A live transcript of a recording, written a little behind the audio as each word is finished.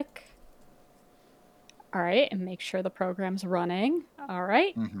All right, and make sure the program's running. All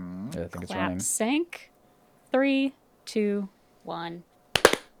right. Mm-hmm. Yeah, I think it's Clap running. sync. 3, 2, 1.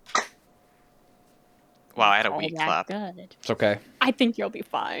 Wow, I had a All weak that clap. good. It's okay. I think you'll be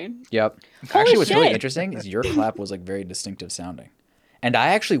fine. Yep. Holy Actually, what's really shit. interesting is your clap was like very distinctive sounding. And I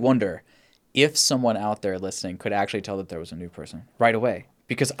actually wonder if someone out there listening could actually tell that there was a new person right away.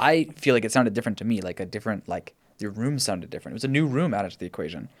 Because I feel like it sounded different to me, like a different, like your room sounded different. It was a new room added to the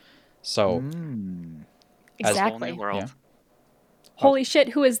equation. So, It's a whole Exactly. new world. yeah. Holy shit,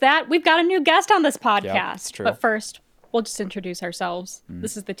 who is that? We've got a new guest on this podcast. it's true. But first, we'll just introduce ourselves.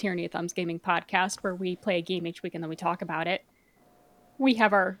 This is the Tyranny of Thumbs Gaming Podcast, where we play a game each week and then we talk about it. We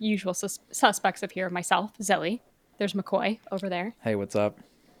have our usual suspects of here, myself, Zelly. There's McCoy over there. Hey, what's up?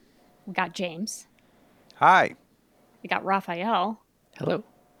 We got James. Hi. We got Raphael. Hello.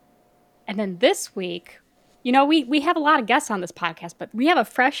 And then this week, you know, we have a lot of guests on this podcast, but we have a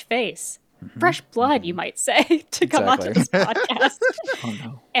fresh face. Fresh blood, you might say, to come onto Exactly. this podcast. Oh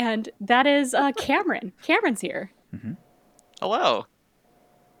no. And that is Cameron. Cameron's here. Hello.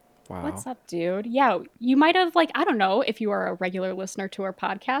 Wow. What's up, dude? Yeah, you might have, like, I don't know if you are a regular listener to our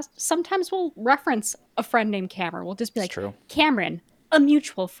podcast. Sometimes we'll reference a friend named Cameron. We'll just be It's like, true. Cameron, a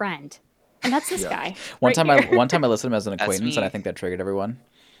mutual friend. And that's this Yeah. guy. One right time here. I listed him as an That's acquaintance, and me. I think that triggered everyone.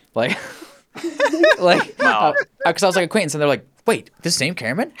 Like, like, Wow. because I was like acquaintance, and they're like, "Wait, this same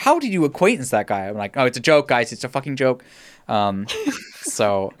Cameron? How did you acquaintance that guy?" I'm like, "Oh, it's a joke, guys. It's a fucking joke."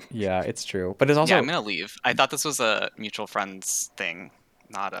 So yeah, it's true, but it's also Yeah, I'm gonna leave. I thought this was a mutual friends thing,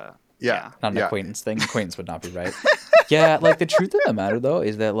 not a. Yeah. not an acquaintance thing. Acquaintance would not be right. Yeah, like the truth of the matter though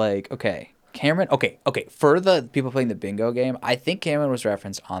is that like, okay, Cameron. Okay. For the people playing the bingo game, I think Cameron was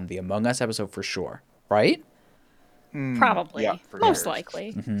referenced on the Among Us episode for sure, right? Probably. yeah, for Most sure.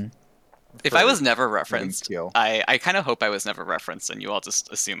 likely. If I was never referenced, skill. I kind of hope I was never referenced, and you all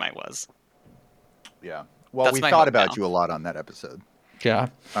just assume I was. Yeah. Well, That's we my thought hope about now. you a lot on that episode. Yeah.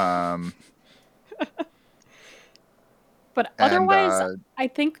 But And, otherwise, I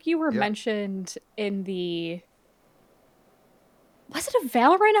think you were yeah. mentioned in the. Was it a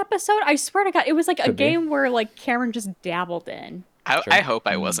Valorant episode? I swear to God, it was like a Could be. game where like Cameron just dabbled in. I hope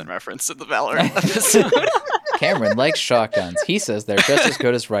I wasn't referenced in the Valorant episode. Cameron likes shotguns. He says they're just as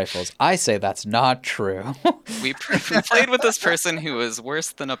good as rifles. I say that's not true. we played with this person who was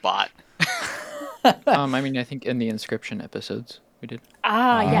worse than a bot. I mean, I think in the Inscription episodes we did.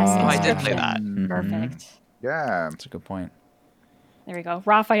 Ah, yes. Oh, I did play Inscription. that. Perfect. Yeah. That's a good point. There we go.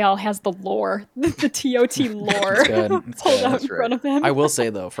 Raphael has the lore, the TOT lore It's good. It's pulled good. out That's in front right. of him. I will say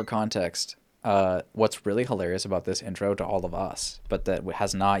though, for context, what's really hilarious about this intro to all of us, but that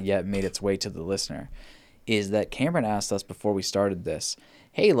has not yet made its way to the listener, is that Cameron asked us before we started this,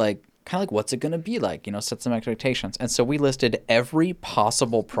 hey, like, kind of like, what's it going to be like? You know, set some expectations. And so we listed every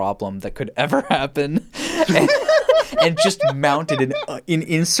possible problem that could ever happen and just mounted an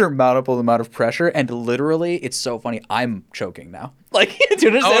insurmountable amount of pressure. And literally, it's so funny. I'm choking now. Like, do you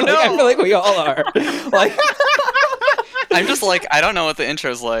understand? Oh, Like, I no. feel like we all are. Like, I'm just like, I don't know what the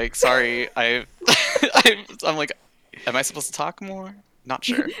intro's like. Sorry, I'm like, am I supposed to talk more? Not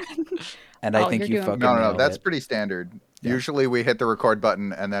sure. and I Oh, think you're you doing fucking No, nailed that's it. pretty standard. Usually we hit the record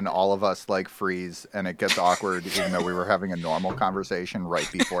button and then all of us like freeze and it gets awkward even though we were having a normal conversation right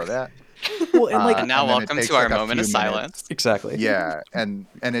before that. Well, and like, And now and then it welcome takes, to our like, a moment of few minutes. silence. exactly. Yeah, and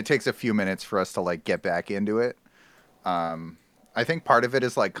it takes a few minutes for us to like get back into it. I think part of it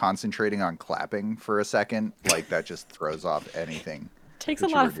is like concentrating on clapping for a second, like that just throws off anything. Takes a that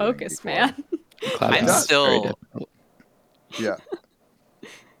you lot were of doing focus, before. man. Clapping I'm is very still- difficult. Yeah.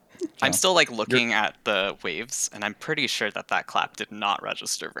 I'm still like looking at the waves, and I'm pretty sure that clap did not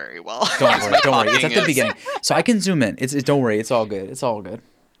register very well. Don't worry. Don't worry. It's at Talking the is- beginning, so I can zoom in. Don't worry. It's all good. It's all good.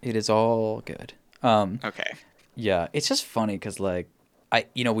 It is all good. Okay. Yeah, it's just funny because like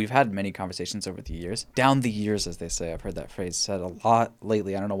we've had many conversations over the years, down the years, as they say. I've heard that phrase said a lot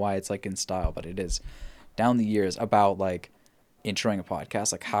lately. I don't know why it's like in style, but it is down the years about like introing a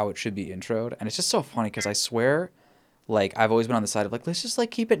podcast, like how it should be introed, and it's just so funny because I swear, like I've always been on the side of like let's just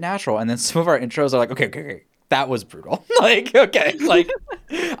like keep it natural, and then some of our intros are like okay. That was brutal. Like, okay, like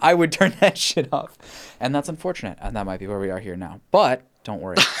I would turn that shit off. And that's unfortunate. And that might be where we are here now. But don't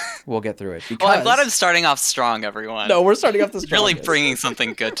worry. We'll get through it. Because... Well, I'm glad I'm starting off strong, everyone. No, we're starting off this really bringing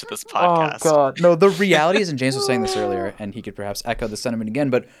something good to this podcast. Oh, God. No, the reality is, and James was saying this earlier, and he could perhaps echo the sentiment again,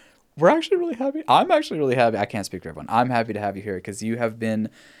 but we're actually really happy. I'm actually really happy. I can't speak for everyone. I'm happy to have you here because you have been...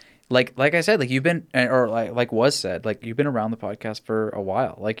 Like I said, like you've been, or like was said, like you've been around the podcast for a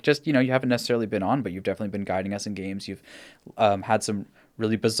while. Like just, you haven't necessarily been on, but you've definitely been guiding us in games. You've had some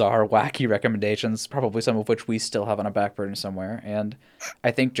really bizarre, wacky recommendations, probably some of which we still have on a back burner somewhere. And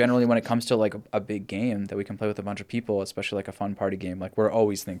I think generally when it comes to like a big game that we can play with a bunch of people, especially like a fun party game, like we're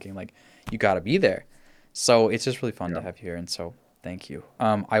always thinking like you got to be there. So it's just really fun to have you here, and so thank you.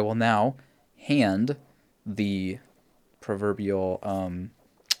 I will now hand the proverbial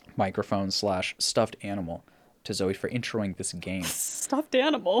microphone / stuffed animal to Zoe for introing this game. Stuffed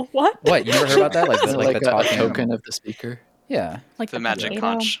animal. What? What, you never heard about that? Like Is the, it like like the a talking token of the speaker? Yeah. Like The magic potato?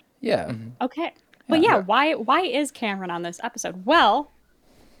 conch. Yeah. Okay. But yeah, why is Cameron on this episode? Well,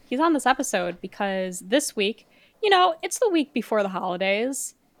 he's on this episode because this week, you know, it's the week before the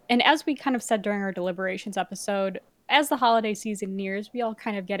holidays. And as we kind of said during our deliberations episode, as the holiday season nears, we all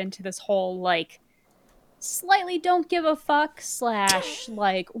kind of get into this whole like slightly don't give a fuck /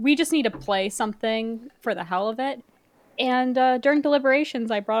 like we just need to play something for the hell of it. And during deliberations,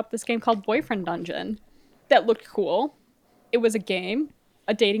 I brought up this game called Boyfriend Dungeon that looked cool. It was a game,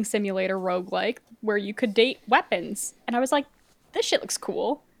 a dating simulator roguelike, where you could date weapons. And I was like, this shit looks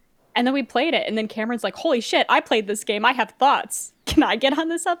cool. And then we played it, and then Cameron's like, holy shit, I played this game, I have thoughts. Can I get on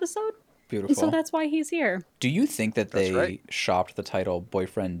this episode? Beautiful. And so that's why he's here. Do you think that That's they right. shopped the title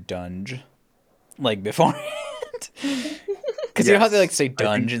Boyfriend Dunge like beforehand? Because you know how they like say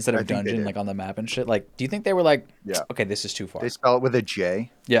dunge instead I of think they dungeon did. like on the map and shit? Like, do you think they were like, Yeah. okay, this is too far? They spell it with a J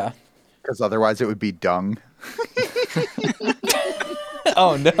Yeah. because otherwise it would be dung.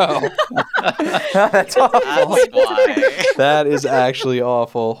 Oh no. That's awful. That's why. That is actually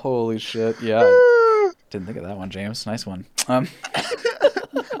awful. Holy shit. Yeah. Didn't think of that one, James. Nice one.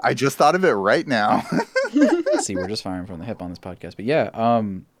 I just thought of it right now. See, we're just firing from the hip on this podcast. But yeah,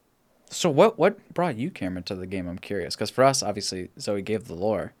 so what brought you, Cameron, to the game? I'm curious. Because for us, obviously, Zoe gave the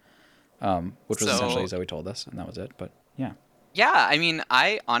lore, which was So- essentially Zoe told us, and that was it. But yeah. Yeah, I mean,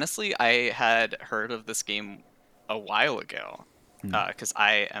 I honestly had heard of this game a while ago, because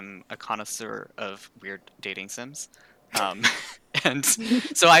I am a connoisseur of weird dating sims, and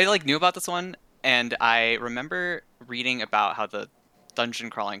so I like knew about this one, and I remember reading about how the dungeon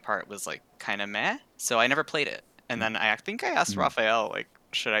crawling part was like kind of meh, so I never played it. And then I think I asked Raphael, like,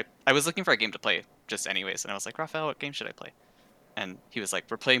 should I? I was looking for a game to play just anyways, and I was like, Raphael, what game should I play? And he was like,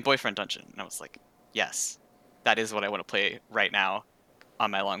 we're playing Boyfriend Dungeon, and I was like, yes. That is what I want to play right now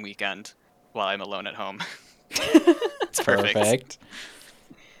on my long weekend while I'm alone at home. It's perfect.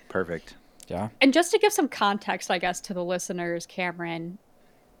 Perfect. Yeah. And just to give some context, I guess, to the listeners, Cameron,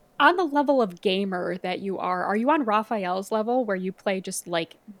 on the level of gamer that you are you on Raphael's level where you play just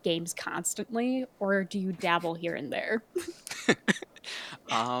like games constantly, or do you dabble here and there?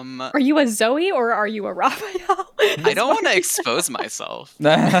 Are you a Zoe or are you a Raphael? I don't want to expose myself,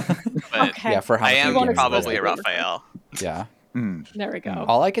 Yeah, but for how I much am you wanna probably a expose Raphael. Yeah. There we go.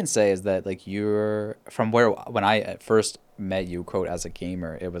 All I can say is that like you're from when I at first met you, quote, as a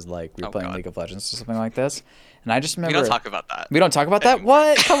gamer, it was like we were Oh, playing God. League of Legends or something like this, and I just We remember don't talk about that. We don't talk about that.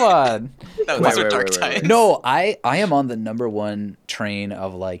 What? Come on. Those are Wait, dark wait, wait, times. wait. No, I am on the number one train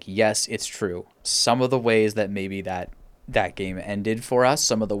of like, yes, it's true. Some of the ways that maybe that game ended for us,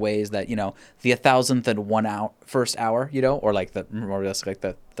 some of the ways that, you know, the 1,001 first hour, you know, or like the more or less like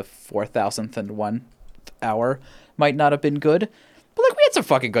the 4,001 hour might not have been good, but like we had some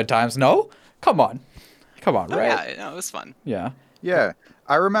fucking good times. No, come on, Oh, right? yeah, no, it was fun. Yeah. Yeah.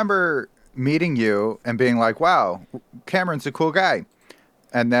 I remember meeting you and being like, wow, Cameron's a cool guy.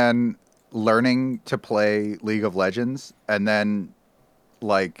 And then learning to play League of Legends and then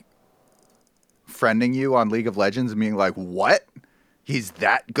like friending you on League of Legends and being like, what? He's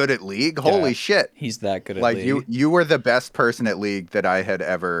that good at League? Holy Yeah. shit. He's that good at Like League. you were the best person at League that I had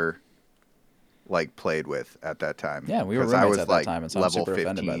ever like played with at that time. Yeah, we were 'Cause I roommates was at that like time, and so I'm level super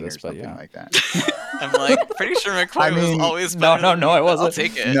offended 15 by this, or but something yeah. like that. I'm like pretty sure McCoy I mean, was always no, better than no, me, I but wasn't. I'll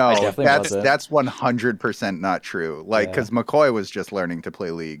take it. No, definitely wasn't. that's 100% not true. Like, Yeah. because McCoy was just learning to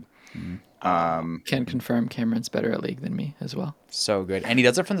play League. Can confirm Cameron's better at League than me as well. So good, and he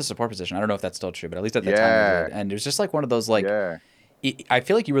does it from the support position. I don't know if that's still true, but at least at the time Yeah. he did. And it was just like one of those like Yeah. I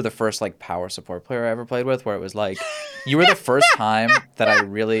feel like you were the first like power support player I ever played with, where it was like you were the first time that I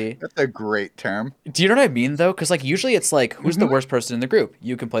really. That's a great term. Do you know what I mean though? Because like usually it's like who's the worst person in the group?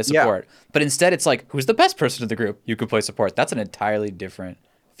 You can play Yeah. support, but instead it's like who's the best person in the group? You can play support. That's an entirely different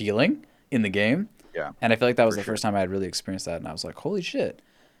feeling in the game. Yeah. And I feel like that was For the sure. first time I had really experienced that, and I was like, holy shit,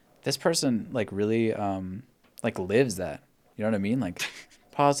 this person like really like lives that. You know what I mean? Like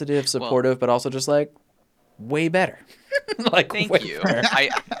positive, supportive, but also just like way better. Like way Thank you. better.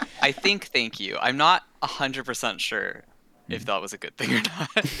 I think thank you. I'm not 100% sure if that was a good thing or not,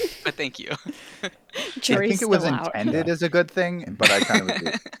 but thank you. I Jury's think it was still out. intended as a good thing, but I kind of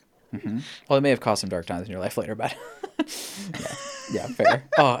agree. Well, it may have caused some dark times in your life later, but yeah, fair.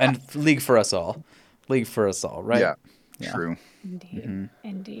 Oh, and League for us all. League for us all, right? Yeah, true. Indeed.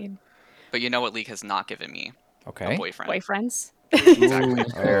 Indeed. But you know what League has not given me? Okay. A boyfriend. Boyfriends. Exactly.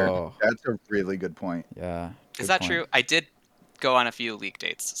 Fair. Oh. That's a really good point. Yeah. Is good that point. true? I did go on a few League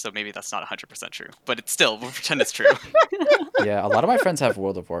dates, so maybe that's not 100% true. But it's still, we'll pretend it's true. Yeah, a lot of my friends have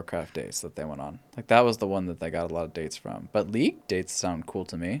World of Warcraft dates that they went on. Like that was the one that they got a lot of dates from. But League dates sound cool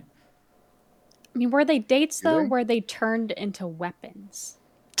to me. I mean, were they dates Do though, they? where they turned into weapons?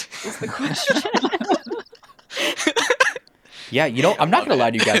 Is the question. Yeah, I'm not gonna lie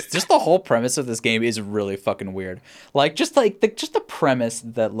to you guys. Just the whole premise of this game is really fucking weird. Like, just the premise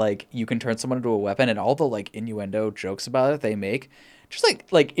that like you can turn someone into a weapon and all the like innuendo jokes about it they make, just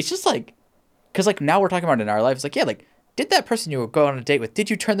like it's just like, because like now we're talking about it in our lives. Like, yeah, like did that person you were going on a date with? Did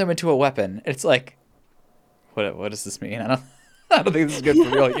you turn them into a weapon? It's like, what does this mean? I don't think this is good for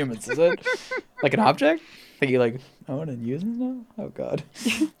real humans, is it? Like an object that you like own and use now? Oh god.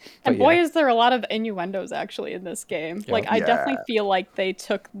 And But boy, yeah. is there a lot of innuendos actually in this game. Yeah. Like, I Yeah. definitely feel like they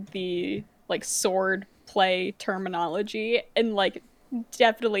took the like sword play terminology and like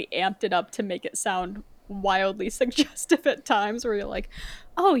definitely amped it up to make it sound wildly suggestive at times. Where you're like,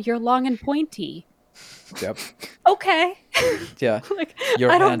 "Oh, you're long and pointy." Yep. Okay. Yeah. Like,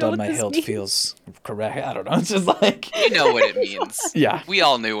 Your I don't hand know on what my this hilt means. feels correct. I don't know. It's just like You know what it means. yeah. We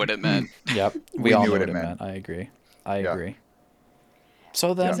all knew what it meant. Yep. We all knew know what what it it meant. meant. I agree. I Yeah. agree.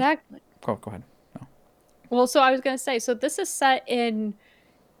 So then, Exactly. go ahead. No. Well, so I was gonna say, so this is set in.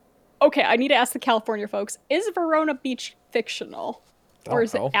 Okay, I need to ask the California folks: is Verona Beach fictional, or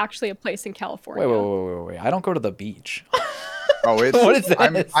is it know. actually a place in California? Wait. I don't go to the beach. Oh, it's What is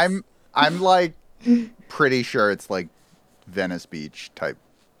this? I'm like pretty sure it's like Venice Beach type.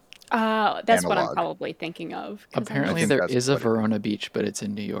 That's what I'm Analog. probably thinking of. 'cause I'm Apparently, think there that's is a what it is. Verona Beach, but it's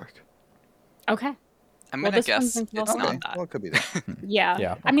in New York. okay. I'm Well, gonna this one's guess in it's California. not Okay, that. well, it could be that. Yeah.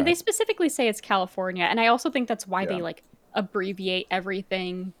 Yeah, I mean, okay. they specifically say it's California, and I also think that's why they Yeah. like abbreviate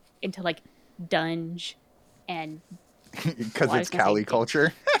everything into like Dunge and Because Well, I was it's gonna say Cali beach.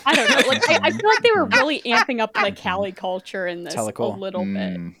 culture. I don't know. Like I feel like they were really amping up the Cali culture in this hella cool. a little bit.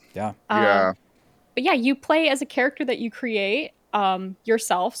 Mm, Yeah. yeah. But yeah, you play as a character that you create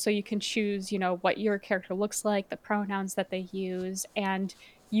yourself, so you can choose, what your character looks like, the pronouns that they use, and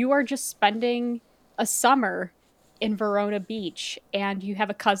you are just spending a summer in Verona Beach, and you have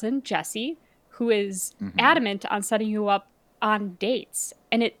a cousin, Jesse, who is adamant on setting you up on dates.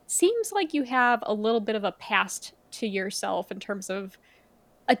 And it seems like you have a little bit of a past to yourself in terms of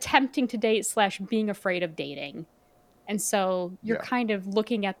attempting to date / being afraid of dating. And so you're Yeah. kind of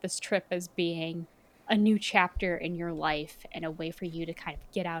looking at this trip as being a new chapter in your life and a way for you to kind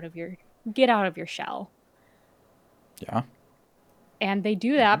of get out of your shell. Yeah. And they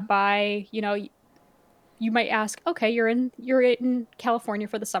do that by, you might ask, okay, you're in California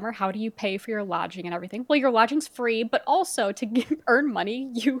for the summer. How do you pay for your lodging and everything? Well, your lodging's free, but also to earn money,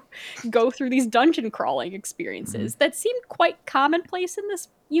 you go through these dungeon crawling experiences that seem quite commonplace in this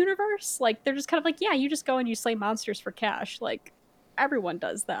universe. Like, they're just kind of like, yeah, you just go and you slay monsters for cash. Like, everyone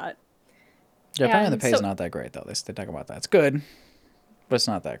does that. Yeah, apparently the And pay's so- not that great though. They talk about that. It's good, but it's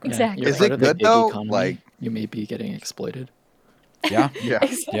not that great. Exactly. You're Is part it of the good, gig though? economy, Like- you may be getting exploited. Yeah. Yeah.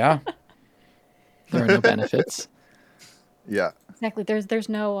 Yeah. There are no benefits. Yeah. Exactly. There's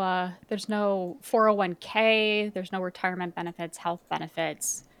no 401k. There's no retirement benefits, health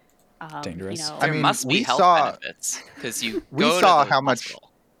benefits. Dangerous. I There mean, must be we health saw- benefits because you we go saw to the how much-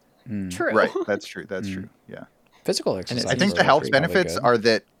 hospital. True. Right. That's true. That's true. Yeah. Physical exercise. I think seems the health pretty benefits good. are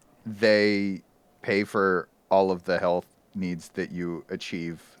that they pay for all of the health needs that you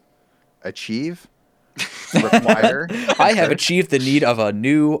require. I have achieved the need of a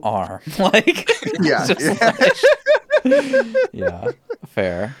new arm. Like, Yeah. just yeah,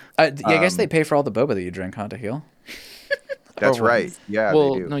 fair. I guess they Um, pay for all the boba that you drink, huh, to heal. That's Or what? right. Yeah.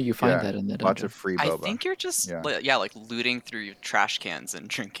 Well, they do. no, you find Yeah. that in the Lots dungeon. of free I boba. think you're just Yeah. like looting through your trash cans and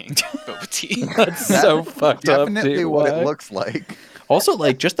drinking boba tea. That's That's so fucked up, Definitely dude. what Why? it looks like. Also,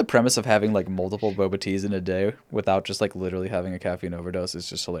 like, just the premise of having like multiple boba teas in a day without just like literally having a caffeine overdose is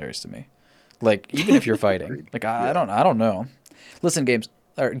just hilarious to me. Like, even if you're fighting, like, I don't know. Listen, games.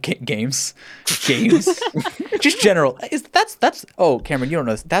 Just general. That's. Oh, Cameron, you don't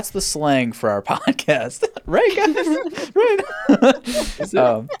know this. That's the slang for our podcast, right, guys? Right.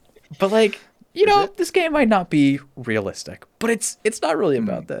 But like, this game might not be realistic, but it's not really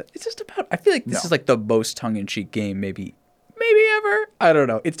about that. It's just about. I feel like this No. is like the most tongue-in-cheek game maybe ever. I don't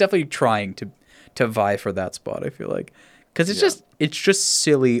know. It's definitely trying to vie for that spot. I feel like because it's just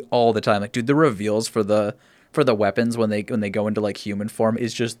silly all the time. Like, dude, the reveals for the for the weapons when they go into like human form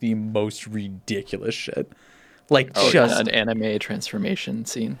is just the most ridiculous shit. Like just an anime transformation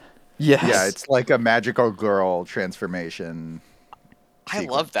scene. yes. Yeah, it's like a magical girl transformation. I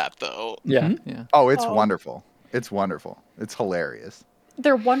sequence. love that though. Yeah, yeah. Oh, it's Oh. wonderful. It's wonderful. It's hilarious.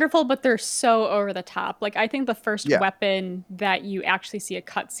 They're wonderful, but they're so over the top. Like, I think the first Yeah. weapon that you actually see a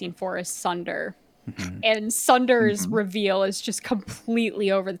cutscene for is Sunder. And Sunder's reveal is just completely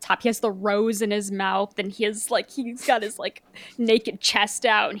over the top. He has the rose in his mouth, and he's got his like naked chest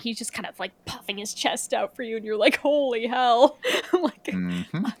out, and he's just kind of like puffing his chest out for you, and you're like, holy hell. Like,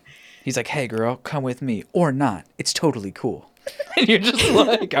 He's like, "Hey, girl, come with me or not. It's totally cool." And you're just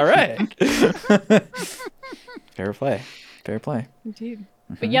like, "All right." Fair play. Fair play. Indeed.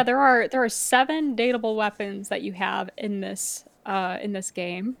 But yeah, there are 7 dateable weapons that you have in this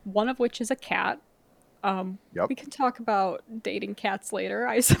game. One of which is a cat. Yep. We can talk about dating cats later,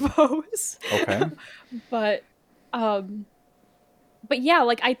 I suppose. Okay. But yeah,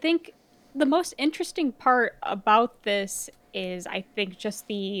 like I think the most interesting part about this is I think just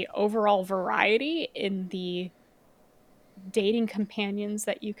the overall variety in the dating companions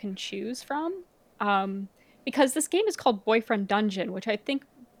that you can choose from. Because this game is called Boyfriend Dungeon, which I think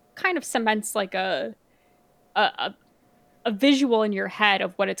kind of cements like a visual in your head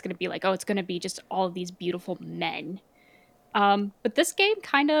of what it's going to be like. Oh, it's going to be just all of these beautiful men. But this game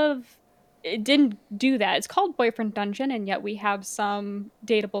it didn't do that. It's called Boyfriend Dungeon, and yet we have some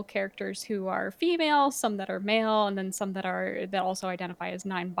dateable characters who are female, some that are male, and then some that also identify as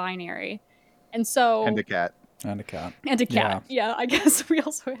non-binary. And so And a cat. And a cat. and a cat. Yeah, I guess we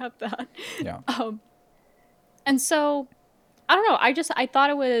also have that. Yeah. And so I don't know. I thought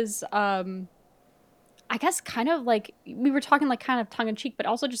it was I guess kind of like we were talking like kind of tongue in cheek, but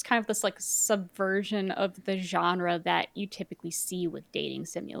also just kind of this like subversion of the genre that you typically see with dating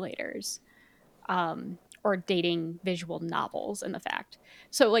simulators, or dating visual novels in the fact.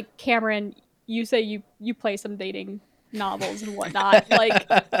 So like Cameron, you say you play some dating novels and whatnot. Like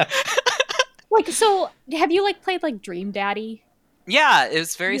so have you like played like Dream Daddy? Yeah, it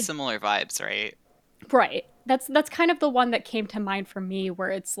was very similar vibes, right? Right. That's kind of the one that came to mind for me, where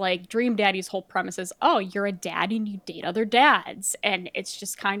it's like Dream Daddy's whole premise is, oh, you're a dad and you date other dads. And it's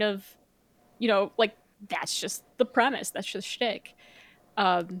just kind of, like that's just the premise. That's just shtick.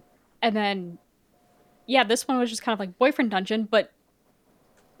 And then, yeah, this one was just kind of like Boyfriend Dungeon, but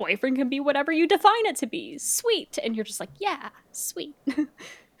boyfriend can be whatever you define it to be. Sweet. And you're just like, yeah, sweet.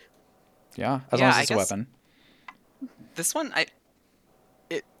 Yeah. As Yeah, long as I it's a guess- weapon. This one,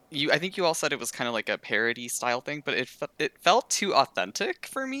 I think you all said it was kind of like a parody style thing, but it felt too authentic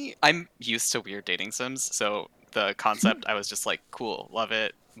for me. I'm used to weird dating sims, so the concept I was just like, cool, love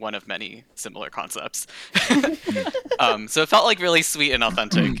it. One of many similar concepts. So it felt like really sweet and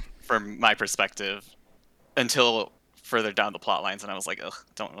authentic from my perspective until further down the plot lines, and I was like, ugh,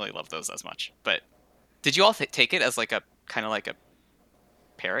 don't really love those as much. But did you all take it as like a kind of like a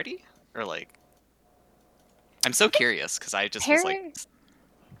parody, or like? I'm so curious because I just was like.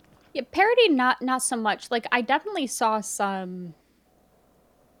 Yeah, parody not so much. Like I definitely saw some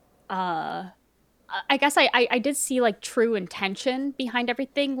I guess I did see like true intention behind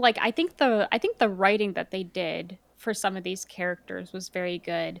everything. Like I think the writing that they did for some of these characters was very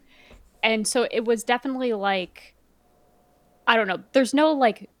good. And so it was definitely like, I don't know, there's no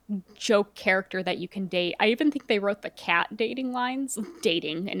like joke character that you can date. I even think they wrote the cat dating lines,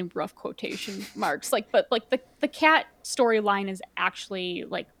 dating in rough quotation marks. Like, but like the cat storyline is actually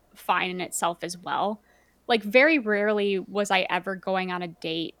like fine in itself as well. Like very rarely was I ever going on a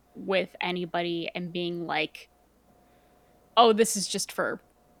date with anybody and being like, oh, this is just for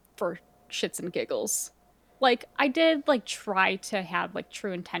shits and giggles. Like I did like try to have like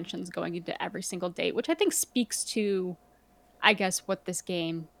true intentions going into every single date, which I think speaks to, I guess, what this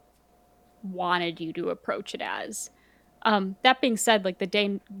game wanted you to approach it as. That being said, like the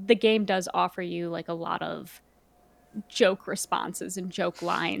game does offer you like a lot of joke responses and joke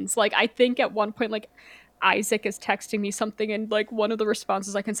lines. Like I think at one point, like Isaac is texting me something, and like one of the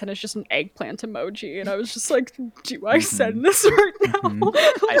responses I can send is just an eggplant emoji, and I was just like, do I send this right now?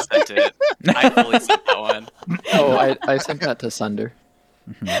 I sent it. I fully sent that one. Oh, I sent that to Sunder.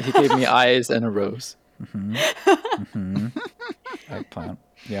 He gave me eyes and a rose. Eggplant.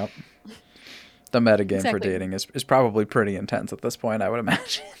 Yep. The metagame for Exactly. dating is probably pretty intense at this point, I would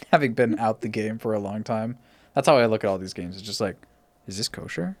imagine, having been out the game for a long time. That's how I look at all these games. It's just like, is this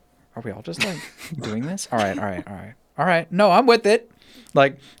kosher? Are we all just like doing this? All right. No, I'm with it.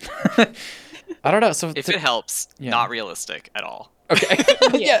 Like, I don't know. So If it helps, Yeah. not realistic at all. Okay.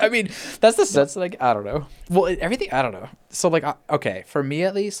 Yeah. Yeah. I mean, that's the sense. Like, I don't know. Well, everything. I don't know. So, like, okay, for me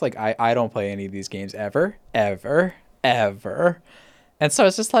at least, like, I don't play any of these games ever, ever, ever, and so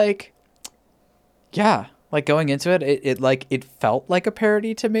it's just like, yeah, like going into it, it felt like a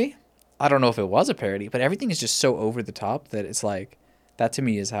parody to me. I don't know if it was a parody, but everything is just so over the top that it's like, that to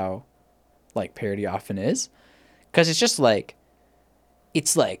me is how, like, parody often is, because it's just like,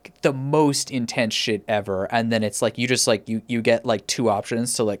 it's like the most intense shit ever, and then it's like you just like you get like two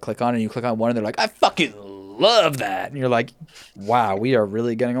options to like click on, and you click on one and they're like, I fucking love that, and you're like, wow, we are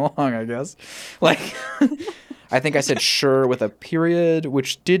really getting along, I guess. Like, I think I said sure with a period,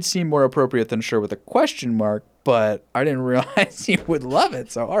 which did seem more appropriate than sure with a question mark, but I didn't realize you would love it,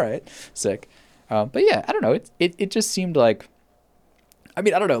 so all right, sick. But yeah, I don't know, it just seemed like, I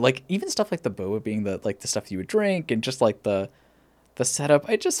mean, I don't know, like even stuff like the boba being the like the stuff you would drink, and just like the setup,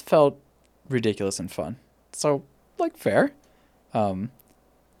 I just felt ridiculous and fun. So, like, fair.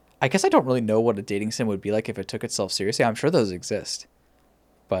 I guess I don't really know what a dating sim would be like if it took itself seriously. I'm sure those exist,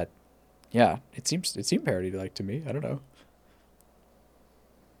 but yeah, it seemed parody like to me. I don't know.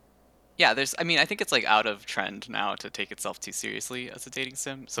 Yeah, I mean, I think it's like out of trend now to take itself too seriously as a dating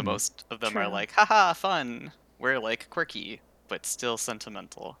sim. So most of them are True. like, haha, fun. We're like quirky, but still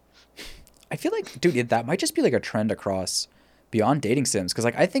sentimental. I feel like, dude, that might just be like a trend across beyond dating sims, because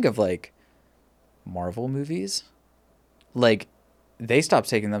like I think of like Marvel movies, like they stopped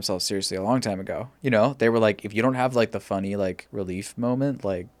taking themselves seriously a long time ago. You know, they were like, if you don't have like the funny like relief moment,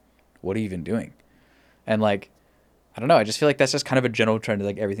 like what are you even doing? And like, I don't know, I just feel like that's just kind of a general trend.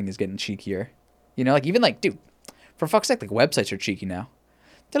 Like everything is getting cheekier. You know, like even like, dude, for fuck's sake, like websites are cheeky now.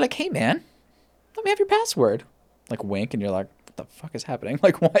 They're like, hey man, let me have your password. Like wink, and you're like, what the fuck is happening?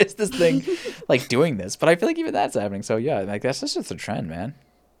 Like, why is this thing like doing this? But I feel like even that's happening. So yeah, like that's just a trend, man.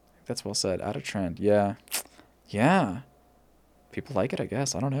 That's well said. Out of trend. Yeah. Yeah. People like it, I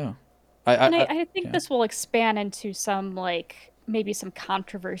guess. I don't know. And I think Yeah. this will expand into some like maybe some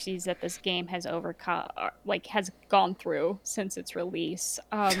controversies that this game has overcome, like has gone through since its release.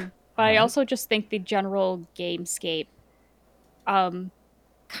 But I Alright. also just think the general gamescape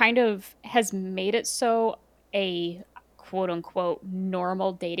kind of has made it so a quote unquote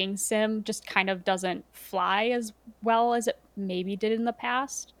normal dating sim just kind of doesn't fly as well as it maybe did in the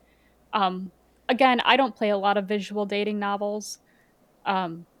past. Um, Again, I don't play a lot of visual dating novels,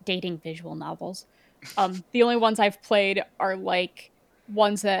 dating visual novels. The only ones I've played are like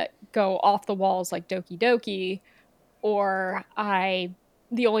ones that go off the walls, like Doki Doki, or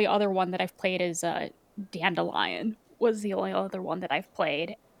the only other one that I've played is Dandelion was the only other one that I've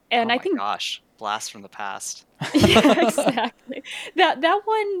played, Oh and I my think gosh, blast from the past. yeah, exactly. That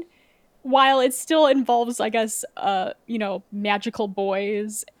one, while it still involves, I guess, magical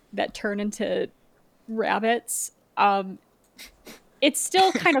boys that turn into rabbits, it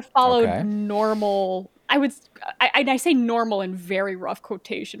still kind of followed Okay. normal. I say normal in very rough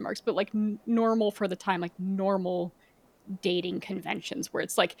quotation marks, but like normal for the time, like normal dating conventions where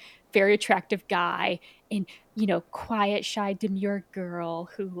it's like very attractive guy and quiet shy demure girl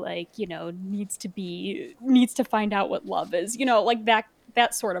who like needs to find out what love is, like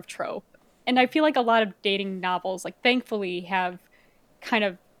that sort of trope. And I feel like a lot of dating novels, like, thankfully have kind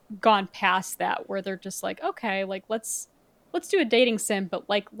of gone past that, where they're just like, okay, like let's do a dating sim, but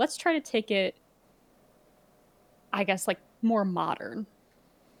like let's try to take it, I guess, like more modern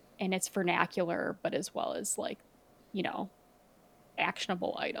in its vernacular, but as well as like you know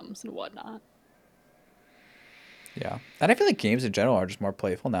actionable items and whatnot. Yeah. And I feel like games in general are just more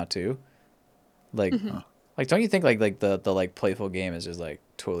playful now too. Like Mhm. like don't you think like the like playful game is just like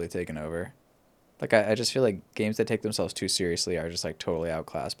totally taken over? Like I just feel like games that take themselves too seriously are just like totally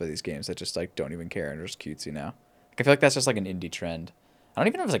outclassed by these games that just like don't even care and are just cutesy now. Like I feel like that's just like an indie trend. I don't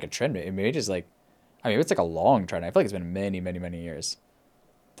even know if it's like a trend. Maybe just like, I mean, it's like a long trend. I feel like it's been many, many, many years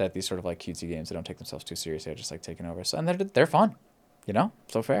that these sort of like cutesy games that don't take themselves too seriously are just like taking over. So and they're fun, you know.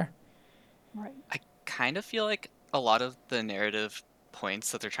 So fair. Right. I kind of feel like a lot of the narrative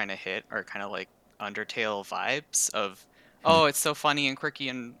points that they're trying to hit are kind of like Undertale vibes of, oh, it's so funny and quirky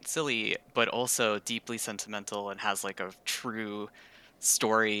and silly, but also deeply sentimental and has like a true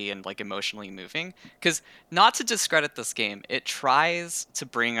story and like emotionally moving. Because not to discredit this game, it tries to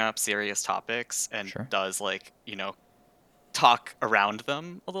bring up serious topics and Sure. does like, talk around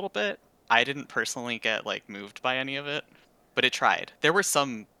them a little bit. I didn't personally get like moved by any of it, but it tried. There were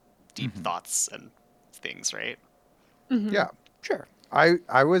some deep thoughts and things, right? Hmm. Yeah. Sure.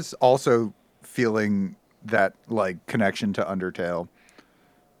 I was also feeling that like connection to Undertale.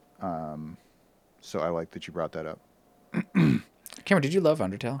 So I like that you brought that up. Cameron, did you love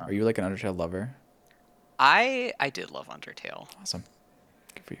Undertale? Are you like an Undertale lover? I did love Undertale. Awesome.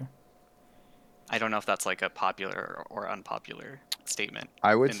 Good for you. I don't know if that's like a popular or unpopular statement.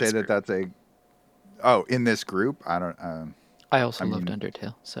 I would in say this that group. that's a. Oh, in this group, I don't. I also I loved mean-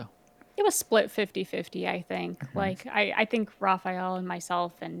 Undertale, so It was split 50-50, I think. Like, I think Raphael and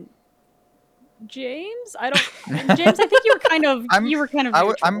myself and James. James, I think you were kind of I'm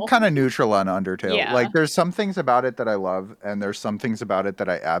neutral. kind of neutral on Undertale. Yeah. Like, there's some things about it that I love, and there's some things about it that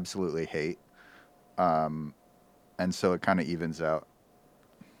I absolutely hate. And so it kind of evens out.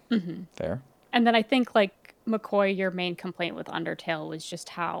 Fair. And then I think, like, McCoy, your main complaint with Undertale was just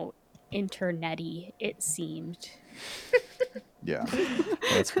how internety it seemed. Yeah.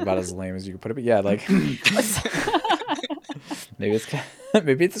 That's about as lame as you can put it. But yeah, like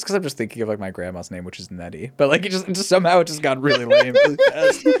maybe it's because I'm just thinking of like my grandma's name, which is Nettie. But like it just somehow it just got really lame really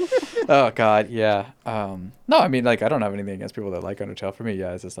fast. Oh God, yeah. No, I mean like I don't have anything against people that like Undertale. For me,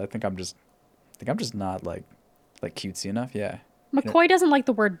 yeah, it's just I think I'm just not like cutesy enough. Yeah. McCoy doesn't like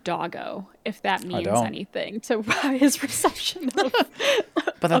the word doggo, if that means don't. anything to his reception of.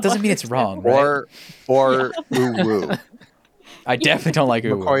 But that doesn't mean it's wrong, right? Or ooh woo. I definitely don't like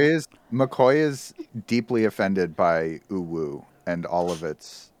Uwu. McCoy is deeply offended by ooh woo and all of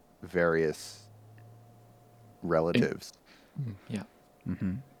its various relatives. yeah.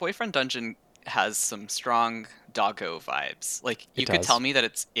 Boyfriend Dungeon has some strong doggo vibes. Like you It could does. tell me that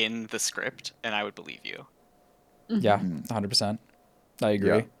it's in the script, and I would believe you. Yeah, 100%. I agree.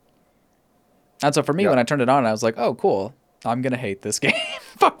 Yeah. And so for me, Yeah. when I turned it on, I was like, "Oh, cool! I'm gonna hate this game.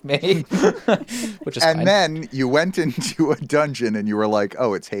 Fuck me." Which is And fine. then you went into a dungeon and you were like,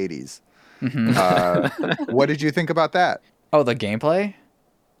 "Oh, it's Hades." What did you think about that? Oh, the gameplay?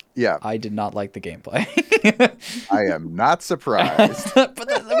 Yeah, I did not like the gameplay. I am not surprised.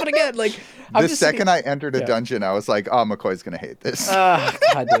 but again, like I'm The just second I entered a Yeah. dungeon, I was like, "Oh, McCoy's gonna hate this."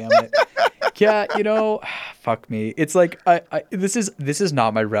 God damn it. Yeah, fuck me. It's like I this is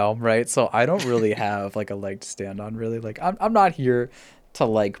not my realm, right? So I don't really have like a leg to stand on really. Like I'm not here to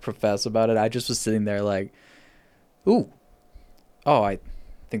like profess about it. I just was sitting there like, ooh. Oh, I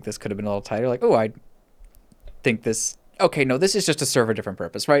think this could have been a little tighter. Like, oh, I think this okay, no, this is just to serve a different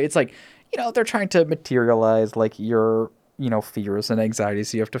purpose, right? It's like, they're trying to materialize like your fears and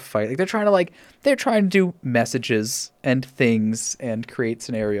anxieties you have to fight. Like they're trying to do messages and things and create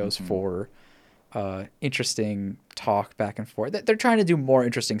scenarios for interesting talk back and forth. They're trying to do more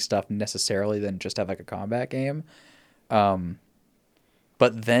interesting stuff necessarily than just have like a combat game.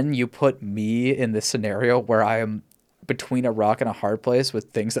 But then you put me in this scenario where I am between a rock and a hard place with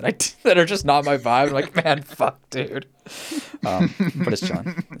things that are just not my vibe. I'm like, man, fuck, dude. But it's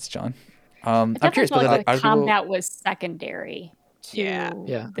John. It's John. I'm curious, Felt but like are the people... combat was secondary to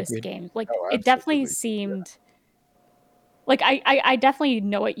Yeah. this agreed. game. Like Oh, it definitely absolutely. seemed like I definitely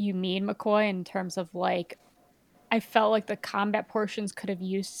know what you mean, McCoy, in terms of like I felt like the combat portions could have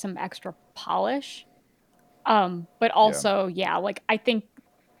used some extra polish. But also, yeah, like I think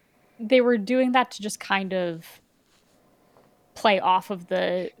they were doing that to just kind of play off of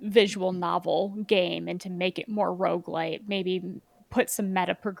the visual novel game and to make it more roguelite, maybe put some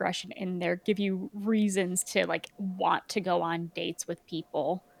meta progression in there, give you reasons to like want to go on dates with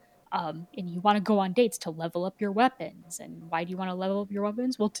people. And you want to go on dates to level up your weapons. And why do you want to level up your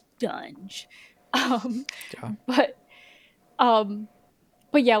weapons? Well, to dunge. Yeah. But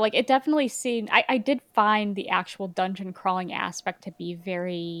yeah, like it definitely seemed I did find the actual dungeon crawling aspect to be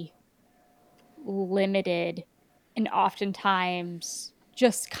very limited and oftentimes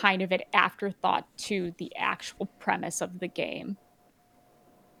just kind of an afterthought to the actual premise of the game.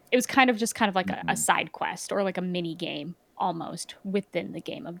 It was kind of like a side quest or like a mini game almost within the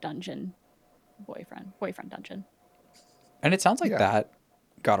game of boyfriend dungeon. And it sounds like Yeah. that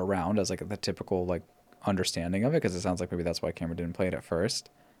got around as like the typical like understanding of it, because it sounds like maybe that's why Cameron didn't play it at first.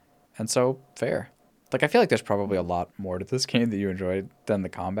 And so fair. Like I feel like there's probably a lot more to this game that you enjoyed than the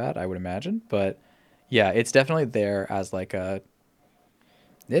combat, I would imagine. But yeah, it's definitely there as like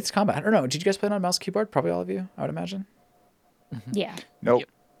it's combat. I don't know. Did you guys play it on mouse and keyboard? Probably all of you, I would imagine. Yeah. Nope. Yep.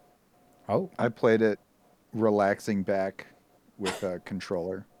 Oh, I played it relaxing back with a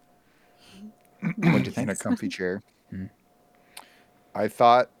controller what do you in think? a comfy chair. I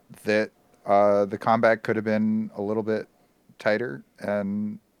thought that the combat could have been a little bit tighter,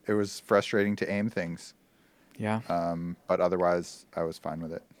 and it was frustrating to aim things. Yeah. But otherwise, I was fine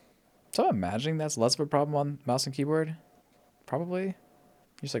with it. So I'm imagining that's less of a problem on mouse and keyboard. Probably. You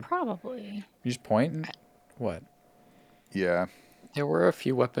just like Probably. you just point and what? Yeah. There were a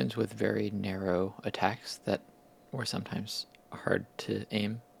few weapons with very narrow attacks that were sometimes hard to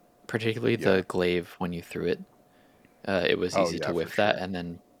aim, particularly the glaive when you threw it. It was Oh, easy yeah, to for whiff that sure. and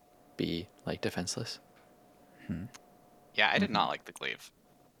then be like defenseless. Yeah, I did not like the glaive.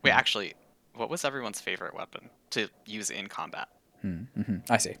 Wait, actually, what was everyone's favorite weapon to use in combat?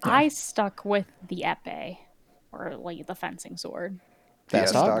 I see. Yeah. I stuck with the epee, or like the fencing sword. The The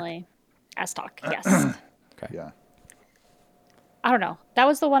S-Talk? Personally, Estok, yes. Okay. Yeah. I don't know. That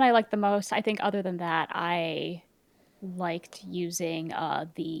was the one I liked the most. I think other than that, I liked using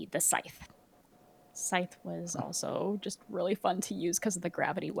the scythe. Scythe was also just really fun to use because of the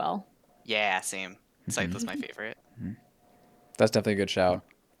gravity well. Yeah, same. Scythe was my favorite. That's definitely a good shout.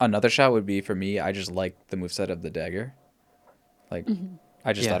 Another shout would be for me, I just like the moveset of the dagger. Like,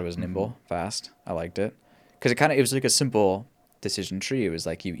 I just Yeah. thought it was nimble, fast. I liked it. Because it was like a simple decision tree. It was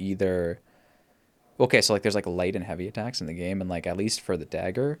like you either. Okay, so like there's like light and heavy attacks in the game, and like at least for the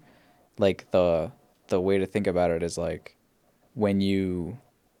dagger, like the way to think about it is like when you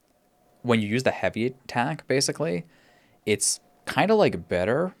use the heavy attack, basically, it's kind of like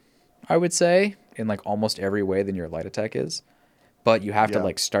better, I would say, in like almost every way than your light attack is. But you have to Yeah.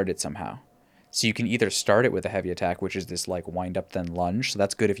 like start it somehow. So you can either start it with a heavy attack, which is this like wind up then lunge. So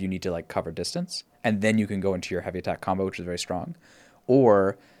that's good if you need to like cover distance. And then you can go into your heavy attack combo, which is very strong.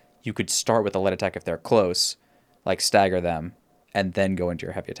 Or you could start with a light attack if they're close, like stagger them, and then go into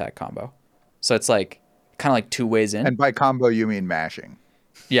your heavy attack combo. So it's like kind of like 2 ways in. And by combo, you mean mashing.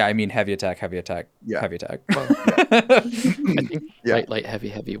 Yeah, I mean heavy attack, heavy attack, Yeah. heavy attack. I think Yeah. light, heavy,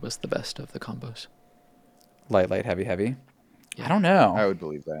 heavy was the best of the combos. Light, heavy, heavy. Yeah. I don't know. I would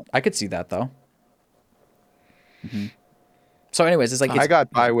believe that. I could see that though. So, anyways, it's like I got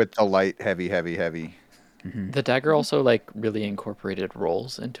by with the light, heavy, heavy, heavy. The dagger also like really incorporated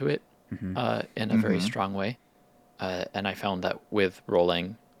rolls into it in a very strong way, and I found that with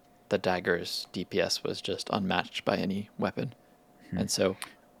rolling, the dagger's DPS was just unmatched by any weapon, and so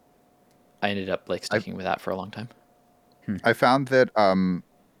I ended up like sticking with that for a long time. I found that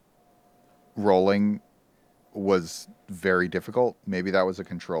rolling was very difficult. Maybe that was a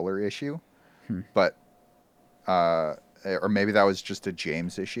controller issue, but or maybe that was just a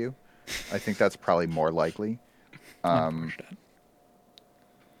James issue. I think that's probably more likely. Unfortunate.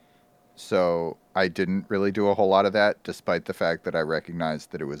 So I didn't really do a whole lot of that, despite the fact that I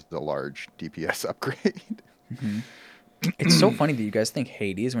recognized that it was a large DPS upgrade. It's so funny that you guys think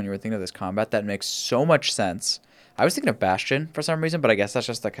Hades when you were thinking of this combat. That makes so much sense. I was thinking of Bastion for some reason, but I guess that's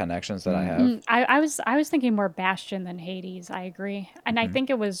just the connections that I have. I was thinking more Bastion than Hades. I agree, and I think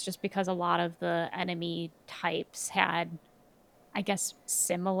it was just because a lot of the enemy types had, I guess,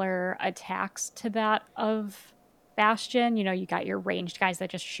 similar attacks to that of Bastion. You know, you got your ranged guys that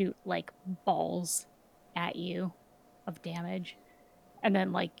just shoot like balls at you of damage, and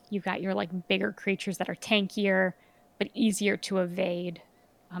then like you got your like bigger creatures that are tankier but easier to evade.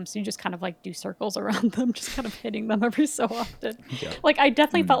 So you just kind of like do circles around them, just kind of hitting them every so often. Yeah. Like I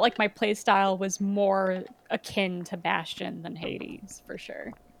definitely felt like my play style was more akin to Bastion than Hades for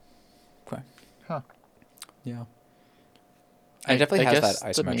sure. Okay. Huh. Yeah. It definitely I has guess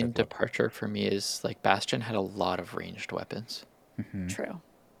that the main isometric look. departure for me is like Bastion had a lot of ranged weapons, True.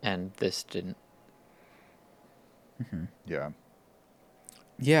 and this didn't. Yeah.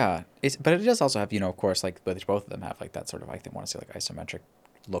 Yeah, but it does also have, of course, like, but both of them have like that sort of, I think, want to say like isometric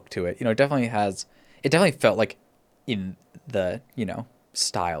look to it. It definitely felt like in the,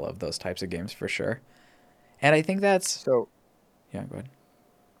 style of those types of games for sure. And I think that's, So, yeah, go ahead.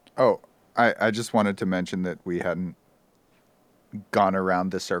 oh, I just wanted to mention that we hadn't gone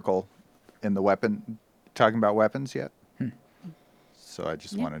around the circle in the weapon, talking about weapons yet. So I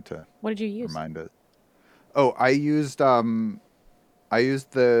just Yeah. wanted to What did you use? remind us. Oh, I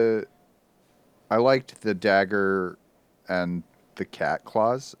liked the dagger and the cat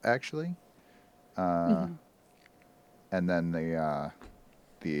claws actually, and then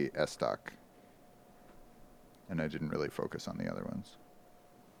the S-Stock, and I didn't really focus on the other ones.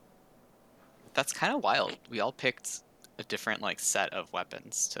 That's kind of wild. We all picked a different like set of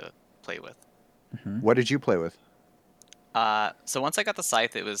weapons to play with. What did you play with? So once I got the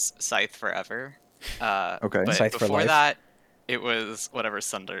scythe, it was scythe forever. Okay. But Scythe for before life. that, it was whatever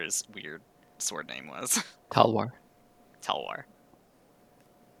Sunder's weird sword name was. Talwar. Talwar.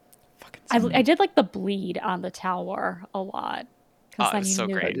 Fucking I did like the bleed on the Talwar a lot because Oh, then it's you so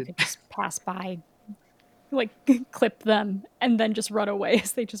knew great. that you could just pass by, like clip them and then just run away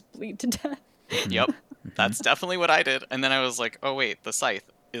as they just bleed to death. Yep. That's definitely what I did. And then I was like, oh wait, the scythe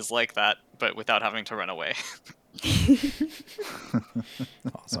is like that, but without having to run away.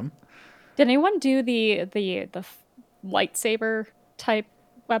 awesome. Did anyone do the lightsaber type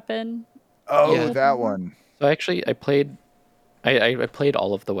weapon? Oh, Yeah. that one. So actually, I played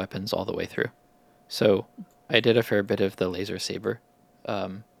all of the weapons all the way through. So I did a fair bit of the laser saber,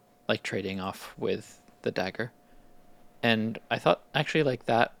 like trading off with the dagger. And I thought actually like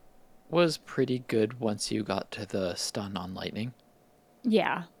that was pretty good once you got to the stun on lightning.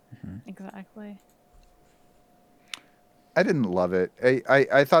 Yeah, exactly. I didn't love it.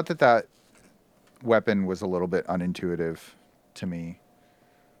 I thought that weapon was a little bit unintuitive to me.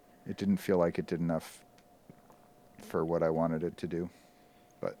 It didn't feel like it did enough for what I wanted it to do.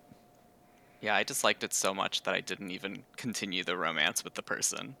 But Yeah, I disliked it so much that I didn't even continue the romance with the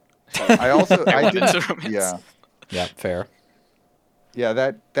person. I also I I went didn't. into romance. Yeah, Yeah, fair.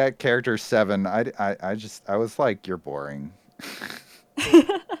 yeah. That character 7. I was like, you're boring.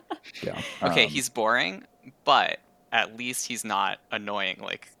 Yeah. Okay, Um, he's boring, but at least he's not annoying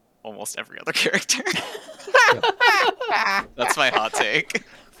like almost every other character. That's my hot take.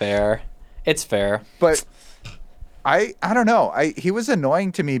 Fair. It's fair. But I don't know. He was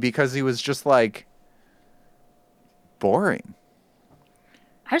annoying to me because he was just like boring.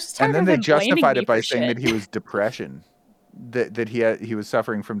 I was just tired And then of they him blaming justified me it by for saying shit. that he was depression, that he was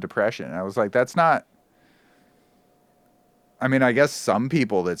suffering from depression. And I was like, that's not. I mean, I guess some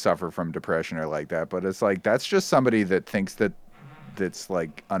people that suffer from depression are like that, but it's like that's just somebody that thinks that's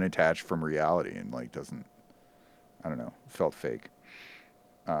like unattached from reality and like doesn't. I don't know. Felt fake.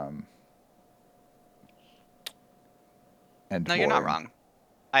 And No, you're not boring. wrong.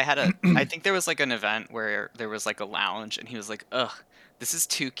 I think there was like an event where there was like a lounge and he was like, ugh, this is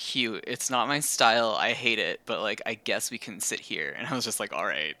too cute. It's not my style. I hate it, but like I guess we can sit here. And I was just like, all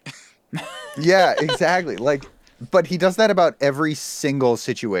right. Yeah, exactly. Like, but he does that about every single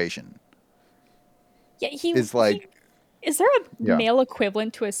situation. Yeah, Is like, is there a Yeah. male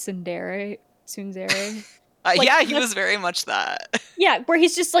equivalent to a tsundere? Like, Yeah, he that's- was very much that. Yeah, where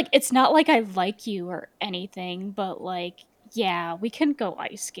he's just like, it's not like I like you or anything, but like, yeah, we can go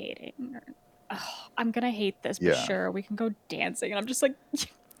ice skating. Or, oh, I'm gonna hate this, but Yeah. sure, we can go dancing. And I'm just like,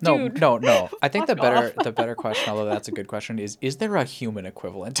 No, dude, no. I think the fuck off. better question, although that's a good question, is there a human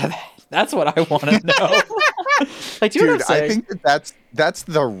equivalent to that? That's what I want to know. Like, do you know dude, what I'm saying? I think that's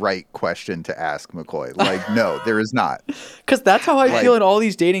the right question to ask McCoy. Like, no, there is not. Because that's how I Like- feel in all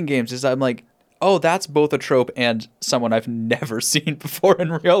these dating games. Is I'm like, oh, that's both a trope and someone I've never seen before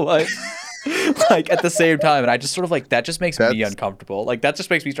in real life. Like at the same time, and I just sort of like that just makes me That's- uncomfortable. Like that just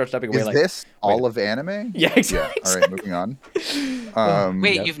makes me start stepping away. Is Like, this all of anime? yeah, exactly. All right, moving on.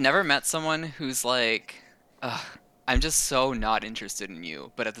 Wait, Yep. you've never met someone who's like, ugh, I'm just so not interested in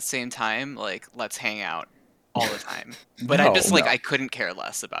you, but at the same time, like, let's hang out all the time. But I'm just like, No. I couldn't care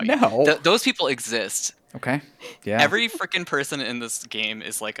less about No. you. Those people exist. Okay. Yeah. Every freaking person in this game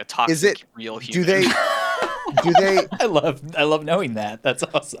is like a toxic, Is it? real Do human. they? I love knowing that. That's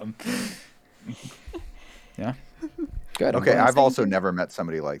awesome. Yeah. Good. I'm Okay, glad. I've also never met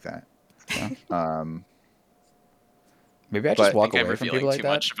somebody like that. Maybe I but- just I walk think I'm away from revealing people like too that.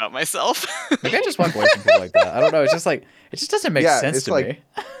 much about myself. Maybe I just walk away from people like that. I don't know. It's just like it just doesn't make Yeah, sense it's to like-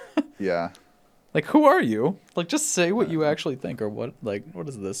 me. Yeah. Like, who are you? Like, just say what you actually think, or what? Like, what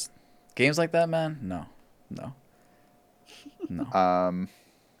is this? Games like that, man? No.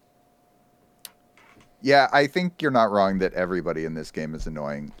 Yeah, I think you're not wrong that everybody in this game is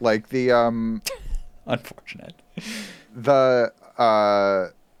annoying. Like the Unfortunate. the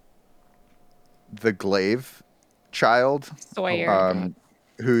glaive child, Sawyer.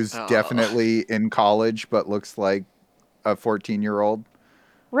 who's Oh. definitely in college but looks like a 14-year-old.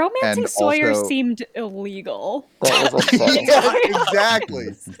 Romancing and Sawyer also- seemed illegal. That was upsetting. Yeah, exactly.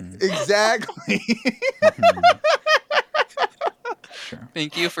 Exactly. Sure.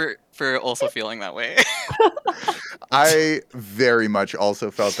 Thank you for also feeling that way. I very much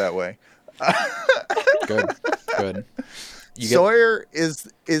also felt that way. Good. Good. You get Sawyer is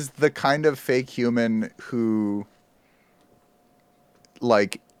the kind of fake human who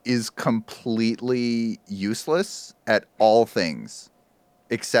like is completely useless at all things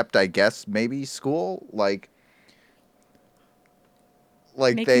except I guess maybe school, like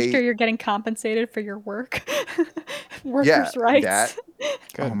Making they sure you're getting compensated for your work. Workers' Yeah, rights. that-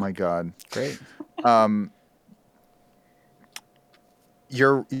 good. oh my god. Great.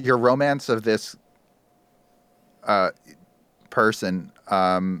 Your romance of this person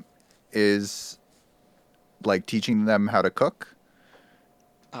is like teaching them how to cook.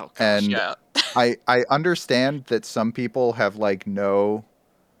 Oh gosh, And- yeah. I understand that some people have like no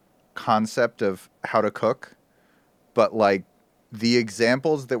concept of how to cook, but like the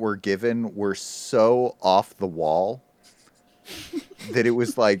examples that were given were so off the wall that it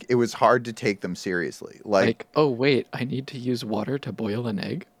was hard to take them seriously. Like, oh wait, I need to use water to boil an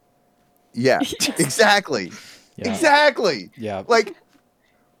egg. Yeah, exactly. Yeah. Exactly. Yeah. Like,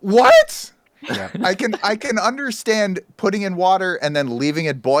 what? Yeah. I can understand putting in water and then leaving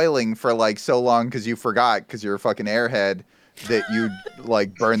it boiling for like so long because you forgot because you're a fucking airhead that you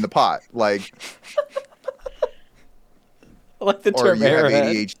like burn the pot, like, I like the or term you have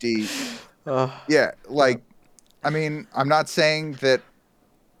airhead. ADHD. Yeah, like, I mean, I'm not saying that.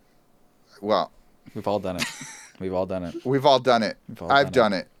 Well, We've all done it. We've all done it. we've all done it. We've all I've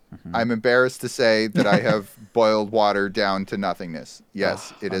done done it. I'm embarrassed to say that I have boiled water down to nothingness.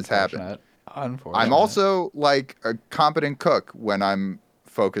 Yes, it has happened. Unfortunate. I'm also like a competent cook when I'm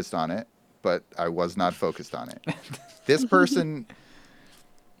focused on it, but I was not focused on it. This person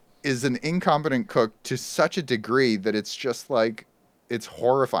is an incompetent cook to such a degree that it's just like, it's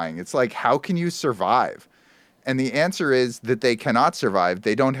horrifying. It's like, how can you survive? And the answer is that they cannot survive.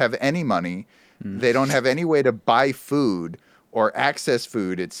 They don't have any money. They don't have any way to buy food or access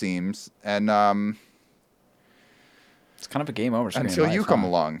food, it seems. And It's kind of a game over screen until life, you come huh?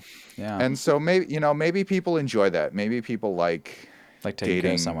 along. Yeah. And so maybe people enjoy that. Maybe people like Like taking care of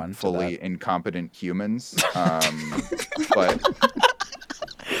dating someone to fully that. incompetent humans. But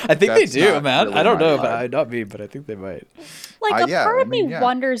I think they that's do, not man. really I don't my know vibe. about not me, but I think they might. Like, a yeah, part I of me mean, yeah.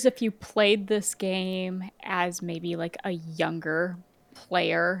 wonders if you played this game as maybe like a younger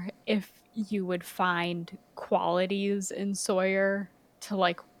player, if you would find qualities in Sawyer to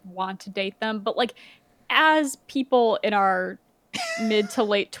like want to date them. But like, as people in our mid to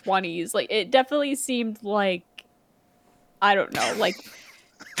late 20s, like, it definitely seemed like, I don't know, like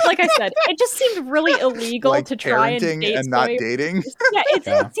I said, it just seemed really illegal like to try and parenting date and not Sawyer. dating. Yeah,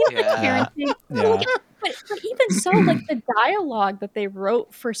 Yeah. it seems like Yeah. parenting. But, Yeah. like, but even so, like, the dialogue that they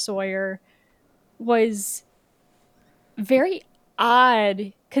wrote for Sawyer was very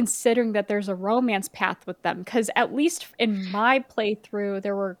odd considering that there's a romance path with them. Because at least in my playthrough,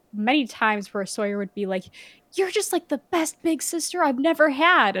 there were many times where Sawyer would be like, "You're just like the best big sister I've never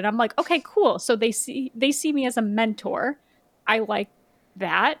had," and I'm like, "Okay, cool." So they see me as a mentor. I like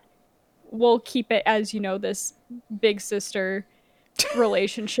that. We'll keep it as, this big sister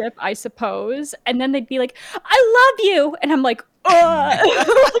relationship, I suppose. And then they'd be like, "I love you," and I'm like, "Ugh."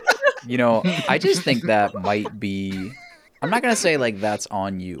 You know, I just think that might be. I'm not gonna say like that's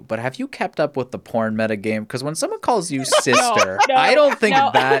on you, but have you kept up with the porn meta game? Because when someone calls you sister, No, I don't think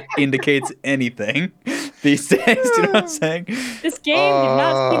no. that indicates anything these days. Do you know what I'm saying? This game did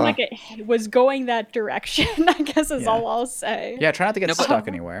not seem like it was going that direction, I guess is Yeah. all I'll say. Yeah, try not to get No, but- stuck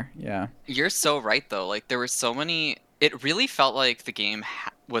anywhere. Yeah. You're so right though. Like there were so many. It really felt like the game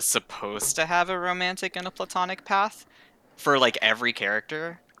was supposed to have a romantic and a platonic path for like every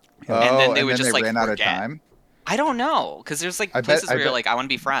character. And then they would just, like, ran out of forget. time. I don't know, because there's like I bet- places I where you're bet- like, I want to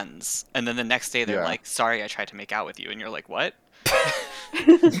be friends, and then the next day they're Yeah. like, sorry, I tried to make out with you, and you're like, what?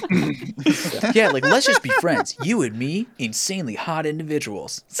 Yeah, like let's just be friends. You and me, insanely hot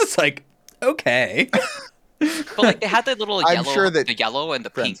individuals. It's just like, okay. But like they had the little I'm yellow, sure that the yellow and the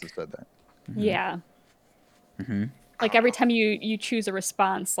Friends pink. have said that. Yeah. Mm-hmm. Like every time you choose a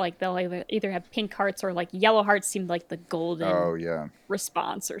response, like they'll either have pink hearts or like yellow hearts seemed like the golden Oh yeah.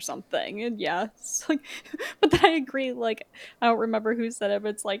 response or something. And yeah, it's like, but then I agree. Like, I don't remember who said it, but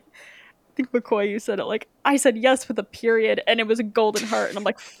it's like, I think McCoy, you said it. Like, I said yes with a period, and it was a golden heart, and I'm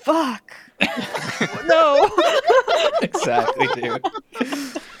like, fuck, no. Exactly, dude.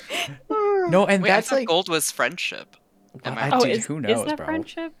 No, and Wait, I that's thought like, gold was friendship. Am I I- wrong? Oh, dude, is, who is knows, that bro?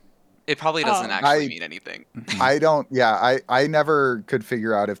 friendship? It probably doesn't Oh. actually I- mean anything. I don't. Yeah, I never could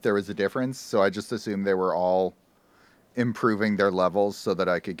figure out if there was a difference, so I just assumed they were all improving their levels so that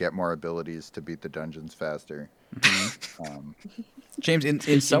I could get more abilities to beat the dungeons faster. James, in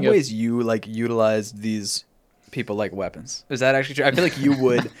Speaking some of- ways, you like utilize these people like weapons. Is that actually true? I feel like you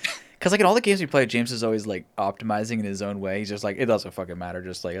would, because like in all the games we play, James is always like optimizing in his own way. He's just like, it doesn't fucking matter,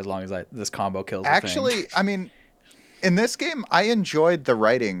 just like as long as this combo kills. the thing. Actually, I mean, in this game, I enjoyed the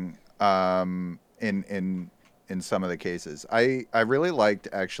writing. In some of the cases, I really liked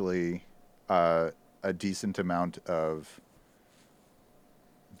actually a decent amount of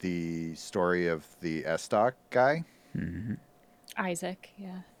the story of the Estoc guy, Isaac,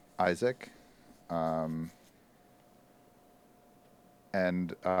 yeah. Isaac,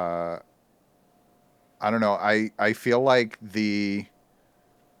 and I don't know. I feel like the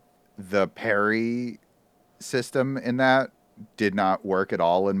parry system in that did not work at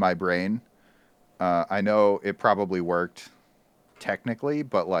all in my brain. I know it probably worked technically,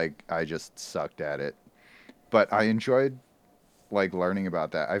 but like I just sucked at it. But I enjoyed like learning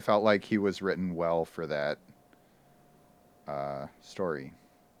about that. I felt like he was written well for that story.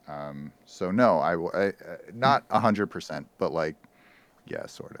 So no, I not 100%, but like yeah,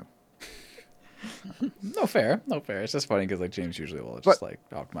 sort of. No fair. It's just funny because like James usually will just like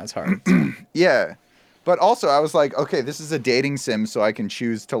optimize hard. Yeah. But also I was like, okay, this is a dating sim, so I can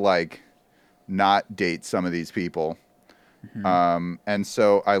choose to like not date some of these people. And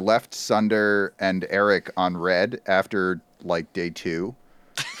so I left Sunder and Eric on red after like day 2,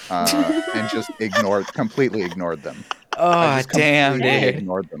 and just completely ignored them. I Oh just damn, completely dude.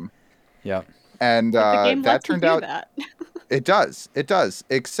 ignored them. Yep. And But the game that lets you turned do out that. it does,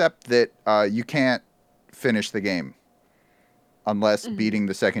 except that you can't finish the game unless beating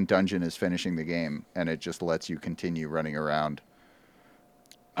the second dungeon is finishing the game, and it just lets you continue running around.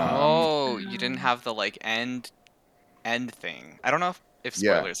 Oh, you didn't have the like end thing. I don't know if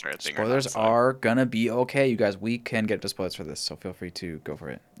Yeah. spoilers are a thing Spoilers or not. So. are gonna be okay, you guys. We can get to spoilers for this, so feel free to go for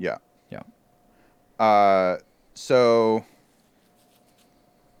it. Yeah. Yeah. So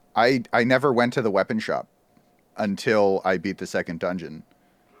I never went to the weapon shop until I beat the second dungeon.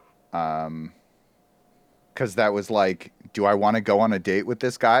 Because that was like, do I want to go on a date with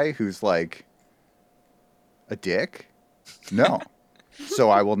this guy who's like a dick? No. So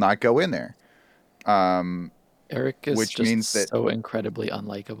I will not go in there. Eric is Which just means that- so incredibly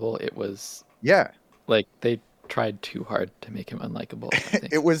unlikable. It was Yeah. like they tried too hard to make him unlikable. I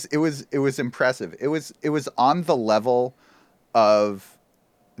think. It was impressive. It was on the level of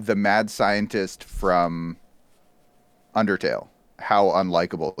the mad scientist from Undertale. How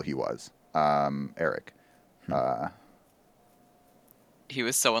unlikable he was, Eric. He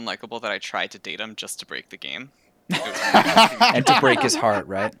was so unlikable that I tried to date him just to break the game. And to break his heart,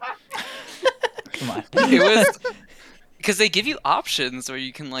 right? Come on. It was because they give you options where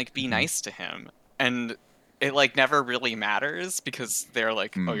you can like be nice to him, and it like never really matters because they're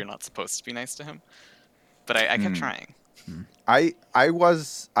like, oh, you're not supposed to be nice to him. But I kept trying. I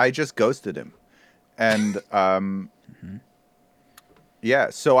just ghosted him, and yeah.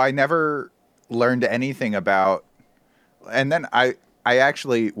 So I never learned anything about. And then I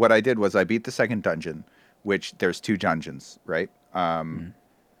actually, what I did was I beat the second dungeon, which there's 2 dungeons, right?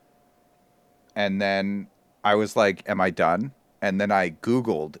 And then I was like, am I done? And then I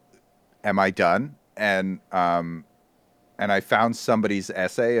Googled, am I done? And I found somebody's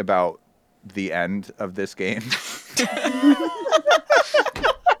essay about the end of this game.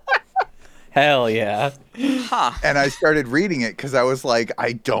 Hell yeah. Huh. And I started reading it because I was like,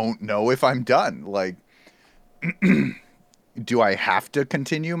 I don't know if I'm done. Like, do I have to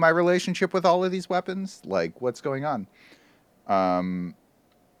continue my relationship with all of these weapons? Like, what's going on? And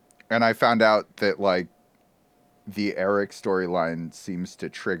I found out that, like, the Eric storyline seems to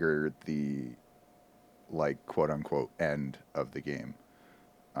trigger the, like, quote-unquote end of the game.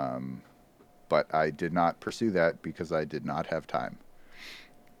 But I did not pursue that because I did not have time.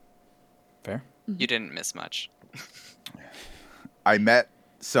 Fair. You didn't miss much. I met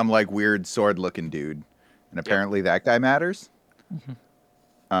some, like, weird sword-looking dude, and apparently that guy matters.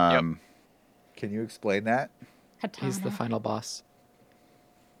 Can you explain that? He's the final boss.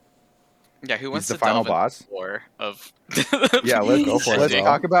 Yeah, who wants the to final delve into boss? the lore of? Yeah, let's Go for it, let's bro.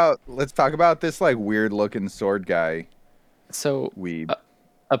 talk about this like weird looking sword guy. So Weeb.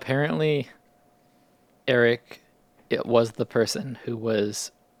 apparently, Eric, it was the person who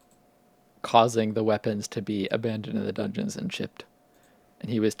was causing the weapons to be abandoned in the dungeons and chipped, and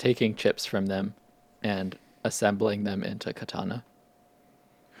he was taking chips from them and assembling them into katana.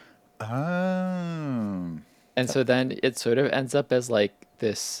 Oh. And so then it sort of ends up as like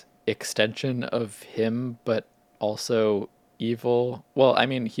this extension of him, but also evil. Well, I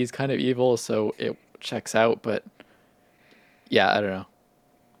mean, he's kind of evil, so it checks out, but yeah, I don't know.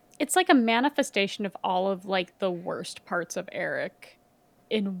 It's like a manifestation of all of like the worst parts of Eric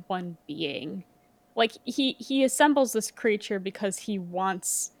in one being. Like he assembles this creature because he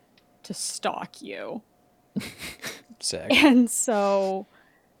wants to stalk you. Sick. And so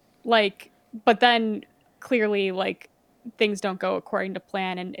like but then clearly like things don't go according to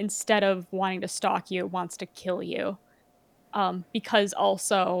plan, and instead of wanting to stalk you, it wants to kill you. Because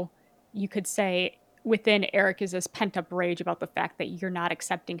also you could say within Eric is this pent up rage about the fact that you're not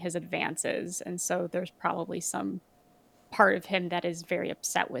accepting his advances. And so there's probably some part of him that is very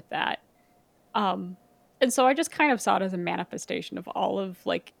upset with that. And so I just kind of saw it as a manifestation of all of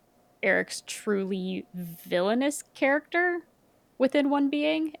like Eric's truly villainous character within one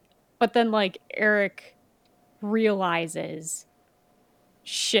being. But then like Eric realizes,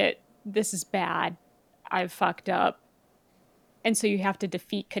 shit, this is bad. I've fucked up. And so you have to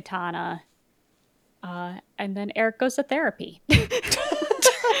defeat Katana. And then Eric goes to therapy.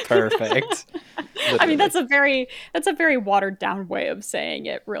 Perfect. I mean, that's a very watered down way of saying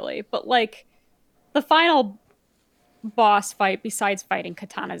it, really. But like the final boss fight, besides fighting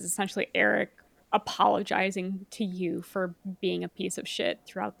Katana, is essentially Eric apologizing to you for being a piece of shit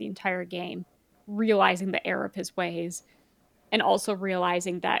throughout the entire game, realizing the error of his ways, and also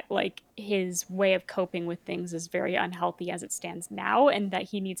realizing that like his way of coping with things is very unhealthy as it stands now, and that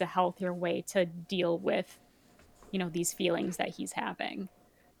he needs a healthier way to deal with, you know, these feelings that he's having.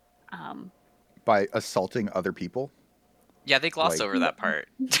 By assaulting other people. Yeah, they glossed Like- over that part.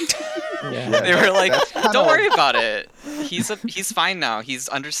 Yeah. They were like, That's kinda- "Don't worry about it. He's fine now. He's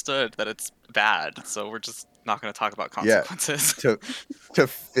understood that it's bad. So we're just not going to talk about Yeah. consequences." to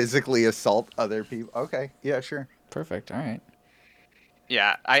physically assault other people. Okay, yeah, sure. Perfect. All right.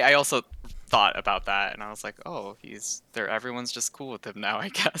 Yeah, I also thought about that, and I was like, "Oh, everyone's just cool with him now, I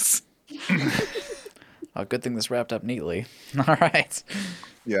guess." Oh, good thing this wrapped up neatly. All right.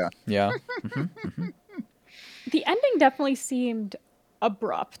 Yeah. Yeah. The ending definitely seemed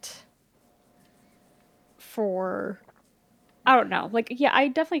abrupt for, I don't know. Like, yeah, I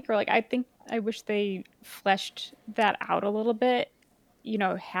definitely agree. Like, I wish they fleshed that out a little bit, you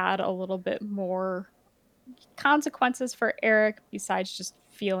know, had a little bit more consequences for Eric besides just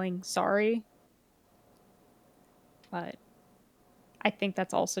feeling sorry. But I think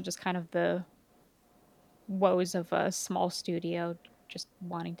that's also just kind of the woes of a small studio just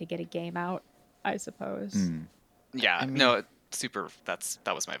wanting to get a game out, I suppose. Mm. Yeah, I mean- no, super. That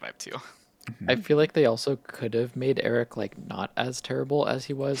was my vibe too. I feel like they also could have made Eric like not as terrible as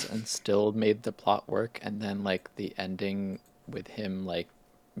he was and still made the plot work, and then like the ending with him like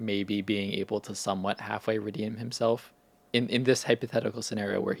maybe being able to somewhat halfway redeem himself in this hypothetical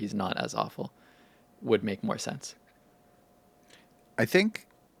scenario where he's not as awful would make more sense. I think,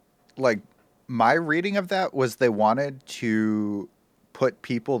 like, my reading of that was they wanted to put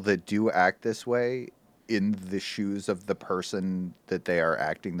people that do act this way in the shoes of the person that they are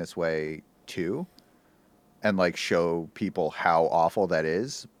acting this way to, and like show people how awful that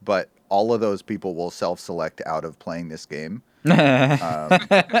is. But all of those people will self-select out of playing this game, so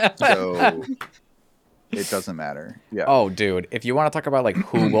it doesn't matter. Yeah. Oh, dude, if you want to talk about like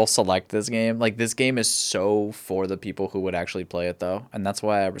who will select this game, like this game is so for the people who would actually play it though, and that's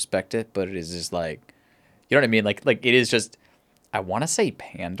why I respect it. But it is just like, you know what I mean? Like it is just, I want to say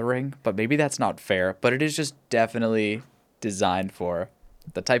pandering, but maybe that's not fair. But it is just definitely designed for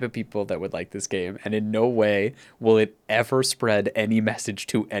the type of people that would like this game, and in no way will it ever spread any message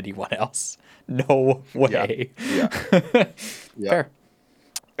to anyone else. No way. Yeah. Yeah. Fair.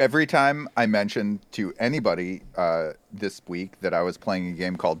 Every time I mentioned to anybody this week that I was playing a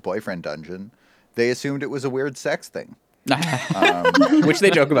game called Boyfriend Dungeon, they assumed it was a weird sex thing. Which they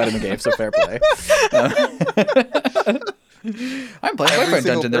joke about in the game, so fair play. I'm playing Every Boyfriend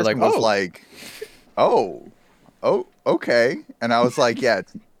single Dungeon. They're like, person was oh, like, oh, okay. And I was like, yeah,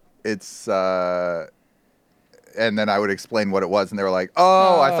 it's and then I would explain what it was, and they were like,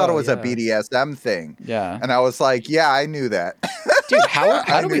 oh, I thought it was a yeah. BDSM thing. yeah. And I was like, yeah, I knew that. Dude, how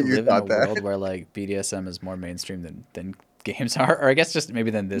I do knew we you live in a thought that. world where like BDSM is more mainstream than games are? Or I guess just maybe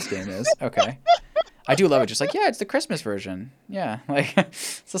than this game is. Okay. I do love it. Just like, yeah, it's the Christmas version. Yeah. Like,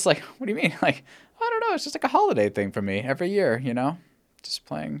 it's just like, what do you mean? Like, I don't know. It's just like a holiday thing for me every year, you know? Just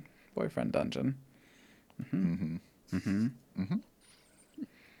playing Boyfriend Dungeon. It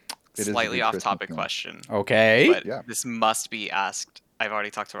is a Slightly big off Christmas topic game. question, Okay. but Yeah. this must be asked. I've already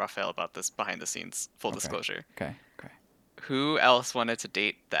talked to Raphael about this behind the scenes. Full disclosure. Okay. Okay. Who else wanted to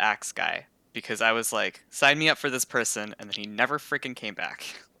date the axe guy? Because I was like, sign me up for this person, and then he never freaking came back.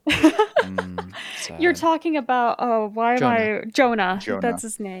 You're Sad. talking about why am I Jonah? Jonah. That's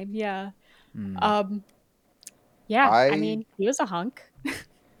his name. Yeah. Mm. Yeah. I I- mean, he was a hunk.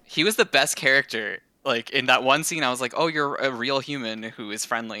 He was the best character. Like in that one scene, I was like, oh, you're a real human who is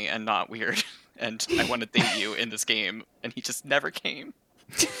friendly and not weird, and I want to date you in this game. And he just never came.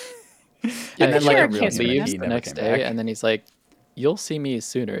 Yeah, And then, he like, a like kiss with leaves him. the Never next came day, back. and then he's like, "You'll see me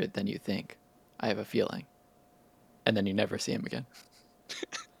sooner than you think. I have a feeling." And then you never see him again.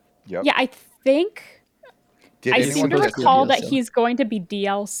 Yep. Yeah, I think Did I anyone seem to kiss kiss him? recall that DLC? he's going to be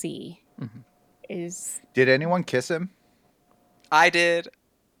DLC. Mm-hmm. Is Did anyone kiss him? I did.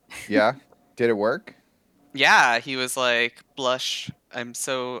 Yeah. Did it work? Yeah, he was like, blush. I'm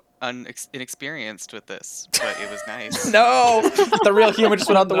so inexperienced with this, but it was nice. No! The real human just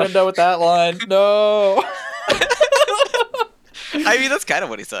went out the window with that line. No! I mean, that's kind of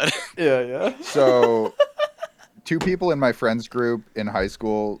what he said. Yeah. So, two people in my friends group in high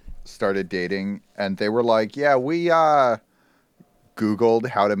school started dating, and they were like, "Yeah, we Googled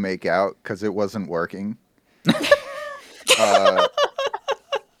how to make out because it wasn't working."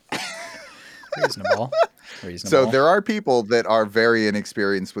 Reasonable. So there are people that are very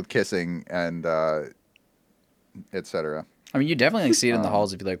inexperienced with kissing and etc. I mean, you definitely like see it in the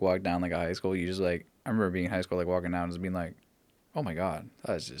halls if you like walk down like a high school. You just like I remember being in high school like walking down and just being like, oh my god,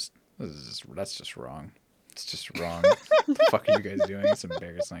 that's just wrong. It's just wrong. What the fuck are you guys doing? It's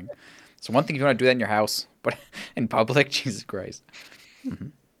embarrassing. So one thing if you want to do that in your house, but in public, Jesus Christ.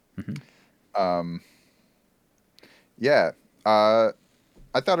 Yeah. I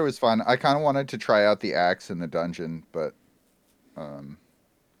thought it was fun. I kind of wanted to try out the axe in the dungeon, but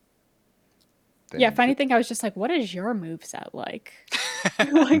Yeah, funny thing, I was just like, what is your moveset like?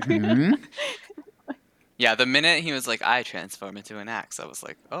 Like, Yeah, the minute he was like, I transform into an axe, I was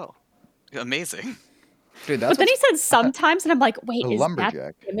like, oh, amazing. Dude, that's but then he said sometimes, and I'm like, wait, A is lumberjack.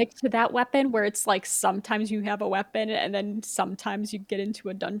 that gimmick to that weapon where it's like sometimes you have a weapon and then sometimes you get into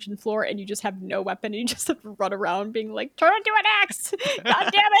a dungeon floor and you just have no weapon and you just have to run around being like, turn into an axe! God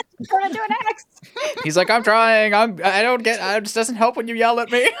damn it! Turn into an axe! he's like, I'm trying. I don't get. It just doesn't help when you yell at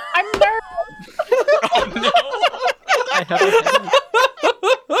me. I'm nervous! Oh no! I have a hand.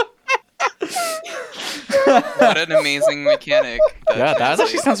 What an amazing mechanic. Yeah, that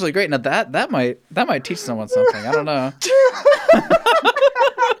actually sounds really great. Now that might teach someone something. I don't know.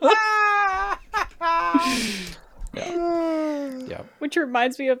 Yeah. Which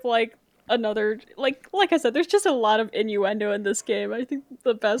reminds me of like another like I said, there's just a lot of innuendo in this game. I think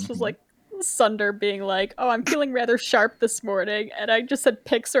the best was like Sunder being like, oh, I'm feeling rather sharp this morning, and I just said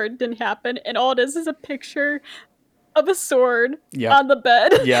Pixar, it didn't happen, and all it is a picture of a sword on the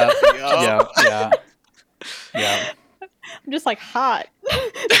bed. Yeah. Yeah. I'm just like hot.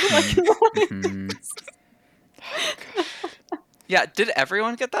 Yeah, did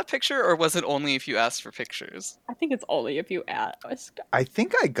everyone get that picture, or was it only if you asked for pictures? I think it's only if you ask. I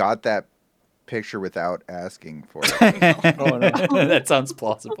think I got that picture without asking for it. Oh, no. That sounds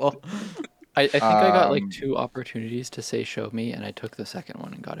plausible. I think I got like 2 opportunities to say show me, and I took the second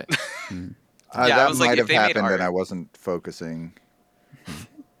one and got it. Yeah, I that was like, might if have they made happened art- and I wasn't focusing.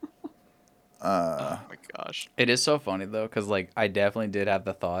 Oh my gosh. It is so funny though, because like I definitely did have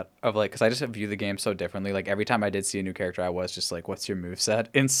the thought of like, because I just view the game so differently. Like every time I did see a new character, I was just like, "What's your moveset?"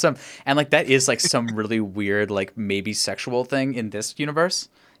 And like that is like some really weird, like maybe sexual thing in this universe,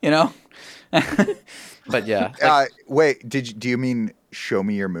 you know? But yeah, like, Wait, do you mean show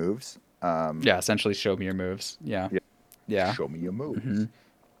me your moves? yeah, essentially show me your moves. Yeah. Show me your moves.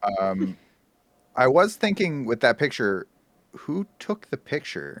 I was thinking with that picture, who took the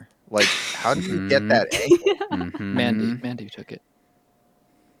picture? Like, how do you get that angle? Mandy took it.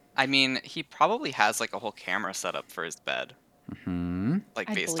 I mean, he probably has like a whole camera set up for his bed, like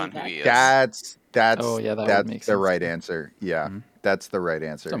I based on believe who he is. That's Oh, yeah, that would that's make the sense. right answer. Yeah, that's the right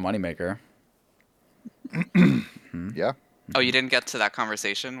answer. It's a moneymaker. Yeah. Oh, you didn't get to that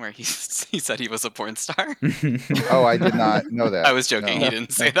conversation where he said he was a porn star? Oh, I did not know that. I was joking. No. He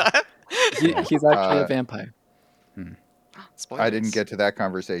didn't say that. He's actually a vampire. Spoilers. I didn't get to that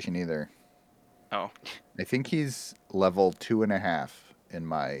conversation either. Oh. I think he's level 2.5 in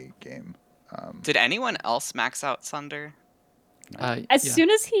my game. Did anyone else max out Sunder? As soon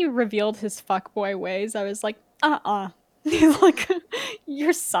as he revealed his fuckboy ways, I was like, like,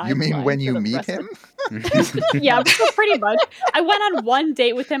 you're sidelined. You mean when for you the meet rest of- him? Yeah, so pretty much. I went on one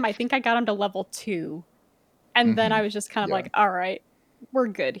date with him. I think I got him to level 2. And then I was just kind of Yeah. like, all right, we're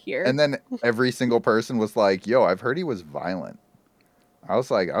good here. And then every single person was like, yo, I've heard he was violent. I was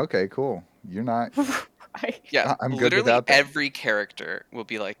like, okay, cool. You're not. Right. Yeah, I'm good literally without that. every character will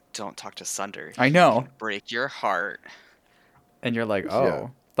be like, "Don't talk to Sunder. I know. Break your heart." And you're like, oh, Yeah.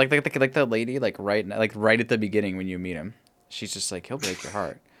 like the lady, like right at the beginning when you meet him, she's just like, he'll break your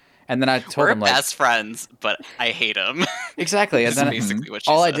heart. And then I told We're him like, best friends, but I hate him. exactly. And That's then basically what she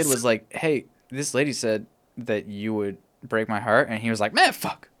all I says. did was like, hey, this lady said that you would break my heart, and he was like, man,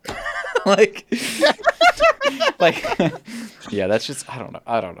 fuck. like, yeah, that's just I don't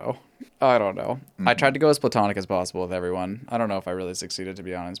know. I tried to go as platonic as possible with everyone. I don't know if I really succeeded, to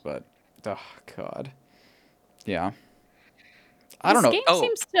be honest, but oh god, yeah. I don't know. This game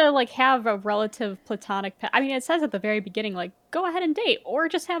seems to like have a relative platonic. I mean, it says at the very beginning, like, go ahead and date, or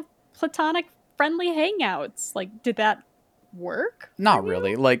just have platonic, friendly hangouts. Like, did that work? Not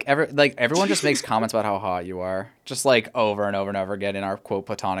really. Like everyone just makes comments about how hot you are, just like over and over and over again in our quote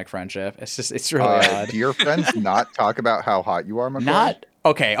platonic friendship. It's really odd. Do your friends not talk about how hot you are, McCoy? Not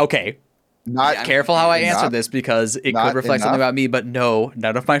okay. Not Yeah, Careful how I answer Not- this because it not could reflect something enough? about me. But no,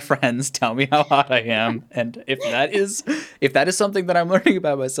 none of my friends tell me how hot I am, and if that is something that I'm learning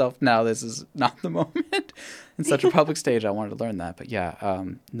about myself now, this is not the moment. in such a public stage. I wanted to learn that, but yeah,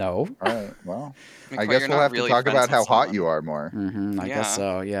 no. All right. Well, McCoy, I guess you're we'll not have really to talk friends about with how hot someone. you are more. I Yeah. guess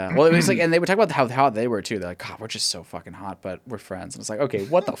so. Yeah. Well, it was like, and they would talk about how hot they were too. They're like, God, we're just so fucking hot, but we're friends. And it's like, okay,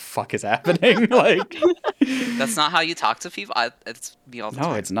 what the fuck is happening? Like, That's not how you talk to people. It's me all the No,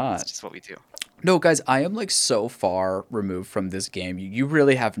 time. it's not. It's just what we do. no, guys, I am like so far removed from this game. You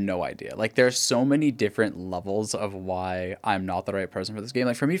really have no idea. Like, there's so many different levels of why I'm not the right person for this game.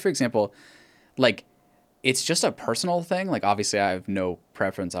 Like, for me, for example, like, it's just a personal thing. Like, obviously, I have no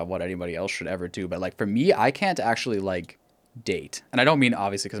preference on what anybody else should ever do. But, like, for me, I can't actually, like, date. And I don't mean,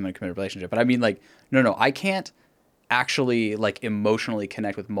 obviously, because I'm in a committed relationship. But I mean, like, no, I can't actually, like, emotionally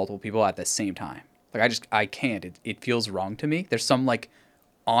connect with multiple people at the same time. Like, I can't. It feels wrong to me. There's some, like,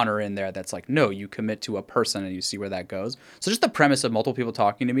 honor in there that's like, no, you commit to a person and you see where that goes. So just the premise of multiple people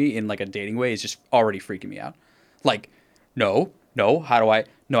talking to me in, like, a dating way is just already freaking me out. Like, no,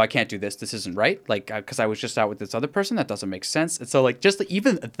 I can't do this. This isn't right. Like, because I was just out with this other person. That doesn't make sense. And so, like, just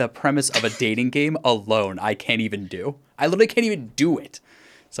even the premise of a dating game alone, I can't even do. I literally can't even do it.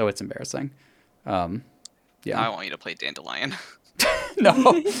 So it's embarrassing. Yeah. Now I want you to play Dandelion.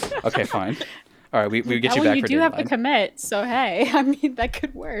 No. Okay, fine. All right, we get you Well, back you for do have to Dandelion. commit, so hey, I mean, that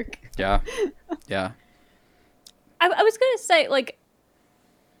could work. Yeah. I was gonna say, like,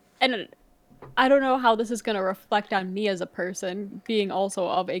 and I don't know how this is gonna reflect on me as a person, being also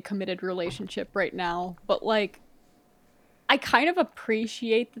of a committed relationship right now, but like, I kind of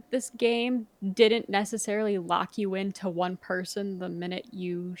appreciate that this game didn't necessarily lock you into one person the minute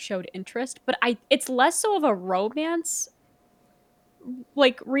you showed interest, but it's less so of a romance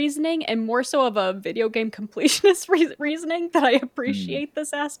like reasoning and more so of a video game completionist reasoning that I appreciate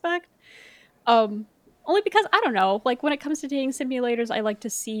this aspect. Only because I don't know, like when it comes to dating simulators, I like to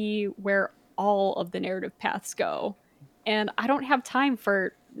see where all of the narrative paths go, and I don't have time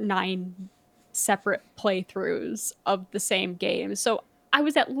for 9 separate playthroughs of the same game. So I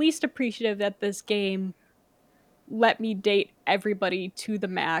was at least appreciative that this game let me date everybody to the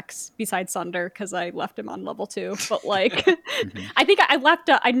max besides Sunder because I left him on level 2. But like, I think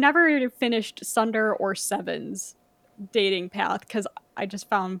I never finished Sunder or Seven's dating path because I just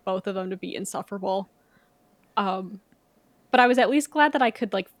found both of them to be insufferable. But I was at least glad that I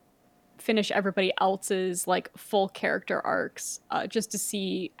could like finish everybody else's like full character arcs just to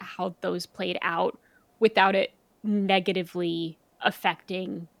see how those played out without it negatively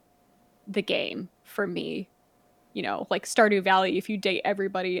affecting the game for me. You know, like Stardew Valley, if you date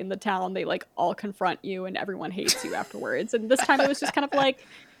everybody in the town, they like all confront you and everyone hates you afterwards. And this time it was just kind of like,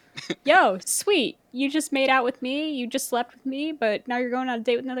 yo, sweet, you just made out with me, you just slept with me, but now you're going on a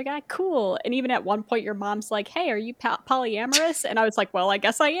date with another guy? Cool. And even at one point, your mom's like, hey, are you polyamorous? And I was like, well, I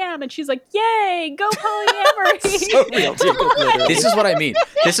guess I am. And she's like, yay, go polyamory. So real, too. This is what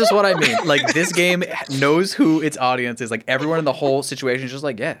I mean. Like, this game knows who its audience is. Like, everyone in the whole situation is just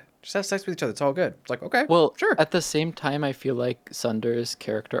like, yeah, just have sex with each other. It's all good. It's like, okay, Well, sure. at the same time, I feel like Sunder's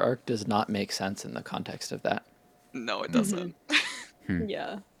character arc does not make sense in the context of that. No, it doesn't.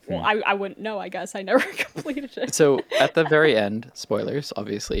 Yeah. Well, I wouldn't know, I guess. I never completed it. So at the very end, spoilers,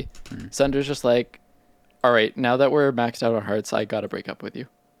 obviously, Sunder's just like, all right, now that we're maxed out on hearts, I gotta break up with you.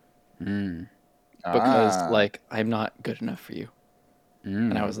 Because, like, I'm not good enough for you.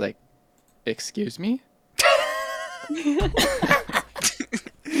 And I was like, excuse me? It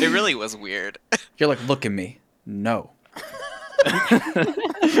really was weird. You're like, look at me. No.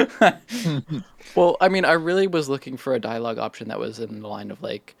 Well, I mean, I really was looking for a dialogue option that was in the line of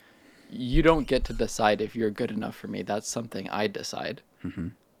like, you don't get to decide if you're good enough for me. That's something I decide.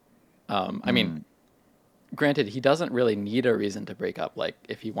 I mean, granted, he doesn't really need a reason to break up. Like,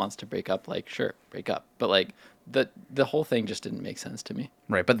 if he wants to break up, like, sure, break up. But like, the whole thing just didn't make sense to me.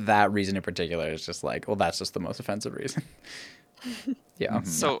 Right, but that reason in particular is just like, well, that's just the most offensive reason. Yeah.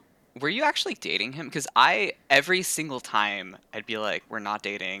 So, were you actually dating him? Because every single time, I'd be like, we're not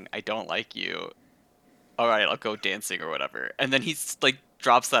dating. I don't like you. All right, I'll go dancing or whatever. And then he's like,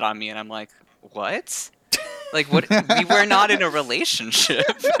 drops that on me, and I'm like, what? Like, what? We were not in a relationship.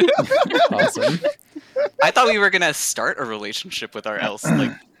 Awesome. I thought we were gonna start a relationship with our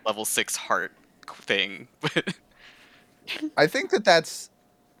like level 6 heart thing. I think that's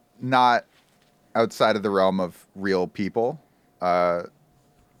not outside of the realm of real people. Though,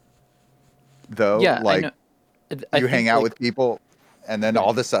 Yeah, like, I know. I you hang think, out like, with people, and then all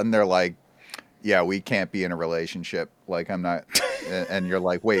of a sudden they're like, "Yeah, we can't be in a relationship." Like, I'm not, and you're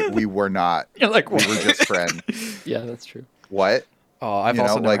like, "Wait, we were not. You're like, We were just friends." Yeah, that's true. What? Oh, I've You know,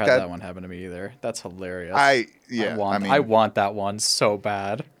 also never like had that- that one happen to me either. That's hilarious. I I want that one so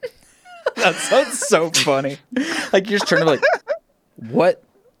bad. That sounds so funny. Like, you're just turning to like, what?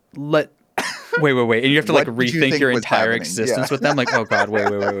 Wait, and you have to like What did you rethink think your was entire happening? existence Yeah. with them. Like, oh god,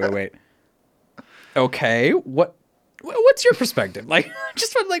 wait. Okay, what's your perspective? Like,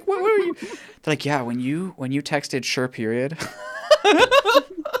 just like, what were you? They're like, yeah, when you texted sure period.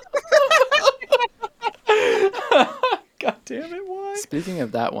 God damn it, why? Speaking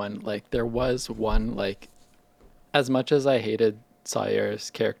of that one, like there was one like, as much as I hated Sawyer's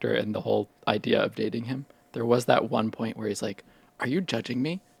character and the whole idea of dating him, there was that one point where he's like, "Are you judging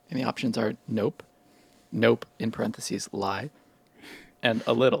me?" And the options are nope, nope in parentheses lie, and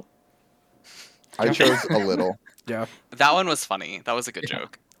a little. I chose a little. Yeah. That one was funny. That was a good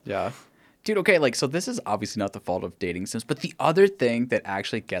joke. Yeah. Dude, okay, like, so this is obviously not the fault of dating sims, but the other thing that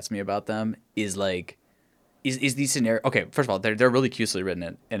actually gets me about them is, like, is these scenarios. Okay, first of all, they're really cutely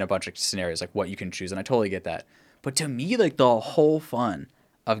written in a bunch of scenarios, like what you can choose, and I totally get that. But to me, like, the whole fun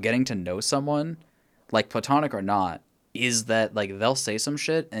of getting to know someone, like, platonic or not, is that, like, they'll say some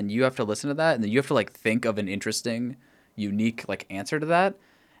shit, and you have to listen to that, and then you have to, like, think of an interesting, unique, like, answer to that.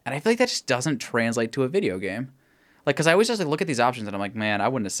 And I feel like that just doesn't translate to a video game. Like, because I always just like look at these options and I'm like, man, I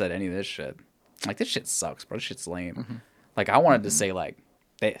wouldn't have said any of this shit. Like, this shit sucks, bro. This shit's lame. Mm-hmm. Like, I wanted to say, like,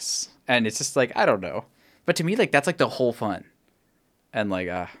 this. And it's just like, I don't know. But to me, like, that's like the whole fun. And, like,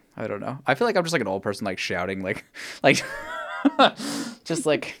 I don't know. I feel like I'm just like an old person, like, shouting, like, just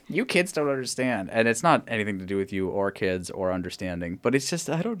like, you kids don't understand. And it's not anything to do with you or kids or understanding. But it's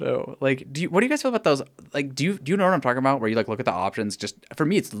just, I don't know. Like, what do you guys feel about those? Like, do you know what I'm talking about? Where you, like, look at the options. Just, for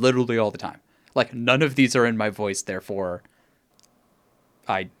me, it's literally all the time. Like, none of these are in my voice, therefore,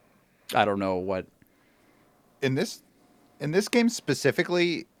 I don't know what. In this game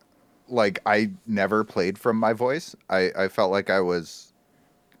specifically, like, I never played from my voice. I felt like I was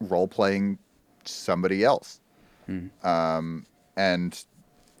role playing somebody else. And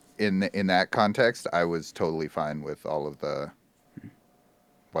in that context, I was totally fine with all of the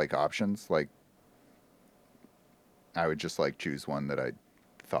like options. Like, I would just like choose one that I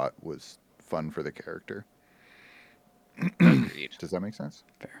thought was fun for the character. Agreed. Does that make sense?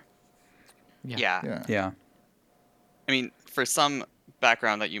 Fair. Yeah. Yeah. Yeah. I mean, for some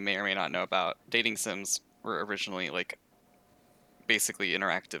background that you may or may not know about, dating sims were originally like basically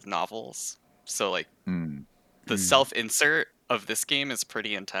interactive novels. So like the self-insert of this game is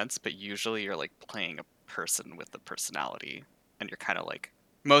pretty intense, but usually you're like playing a person with a personality and you're kind of like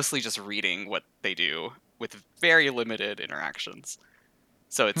mostly just reading what they do with very limited interactions.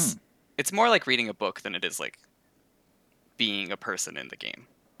 So it's more like reading a book than it is like being a person in the game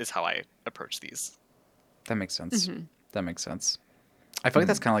is how I approach these. That makes sense. That makes sense. I feel like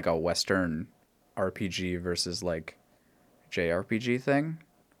that's kind of like a Western RPG versus like JRPG thing,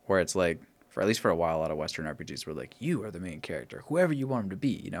 where it's like, for at least for a while, a lot of Western RPGs were like, you are the main character, whoever you want him to be,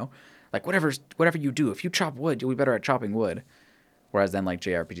 you know, like whatever you do. If you chop wood, you'll be better at chopping wood. Whereas then like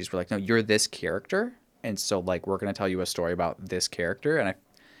JRPGs were like, no, you're this character, and so like we're gonna tell you a story about this character, and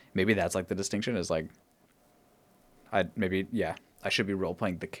maybe that's like the distinction is like, I should be role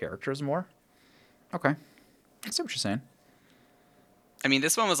playing the characters more. Okay, I see what you're saying. I mean,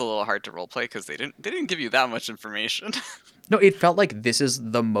 this one was a little hard to roleplay because they didn't give you that much information. No, it felt like this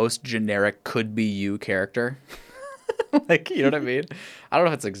is the most generic could be you character. Like, you know what I mean? I don't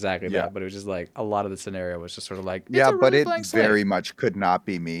know if it's exactly that, but it was just like a lot of the scenario was just sort of like, Yeah, but it blank slate. very much could not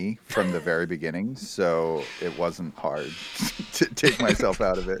be me from the very beginning, so it wasn't hard to take myself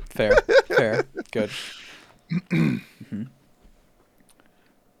out of it. Fair, good.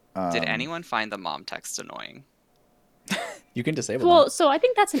 Did anyone find the mom text annoying? You can disable Well, them. so I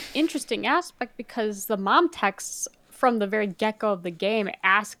think that's an interesting aspect because the mom texts from the very get-go of the game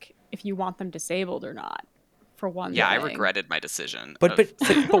ask if you want them disabled or not. For one Yeah, I thing. regretted my decision. But wait,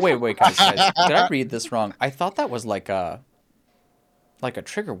 guys, did I read this wrong? I thought that was like a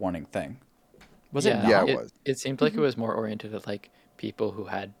trigger warning thing. Was it not? Yeah, it was. It seemed like it was more oriented at like people who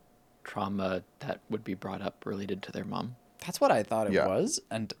had trauma that would be brought up related to their mom. That's what I thought it was,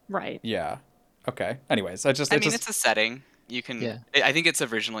 and Right. yeah, okay. Anyways, I mean, it's a setting. You can. Yeah. I think it's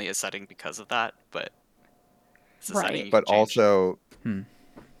originally a setting because of that, but it's a Right. setting. You But can change. also,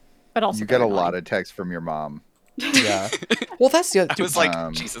 But also you get a very lot annoying. of texts from your mom. yeah. Well, that's the other. I Dude, was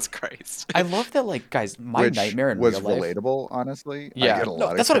like, Jesus Christ. I love that. Like, guys, my Which nightmare in was real life. relatable, honestly. Yeah, I get a lot no,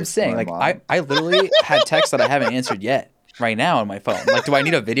 of that's what I'm texts from saying. my Like, mom. I literally had texts that I haven't answered yet right now on my phone. Like, do I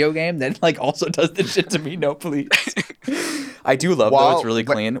need a video game that like also does this shit to me? No, please. I do love though. It's really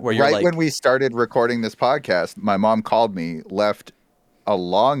clean. Where you're right like, when we started recording this podcast, my mom called me, left a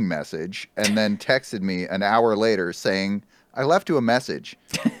long message, and then texted me an hour later saying, "I left you a message,"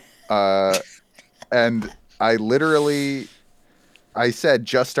 and I said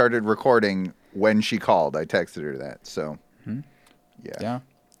just started recording when she called. I texted her that. So, yeah. yeah,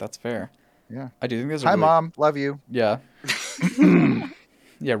 that's fair. Yeah. I do think there's a Hi, really, Mom. Love you. Yeah.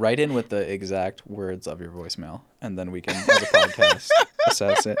 Yeah, write in with the exact words of your voicemail, and then we can, as a podcast,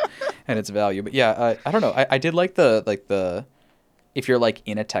 assess it and its value. But yeah, I don't know. I did like the if you're like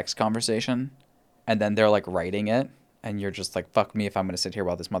in a text conversation, and then they're like writing it, and you're just like, fuck me if I'm gonna sit here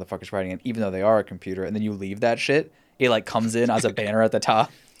while this motherfucker's writing it, even though they are a computer, and then you leave that shit, it like comes in as a banner at the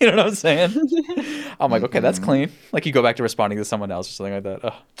top. You know what I'm saying? I'm like, okay, that's clean. Like you go back to responding to someone else or something like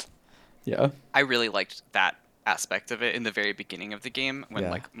that. Yeah. I really liked that aspect of it in the very beginning of the game when Yeah.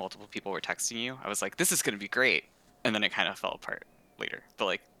 like multiple people were texting you. I was like, this is going to be great. And then it kind of fell apart later. But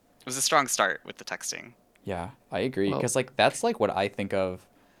like it was a strong start with the texting. Yeah, I agree. Well- Because like that's like what I think of,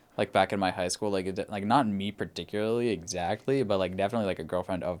 like back in my high school. Like not me particularly exactly, but like definitely like a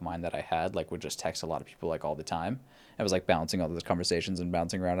girlfriend of mine that I had like would just text a lot of people like all the time. I was like bouncing all those conversations and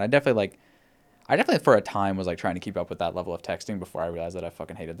bouncing around. I definitely for a time was like trying to keep up with that level of texting before I realized that I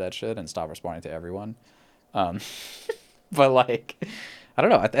fucking hated that shit and stopped responding to everyone. But like, I don't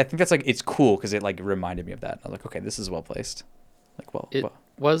know. I think that's like it's cool because it like reminded me of that. I was like, okay, this is well placed. Like, It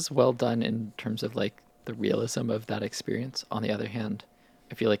was well done in terms of like the realism of that experience. On the other hand,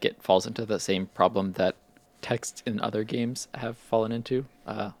 I feel like it falls into the same problem that texts in other games have fallen into,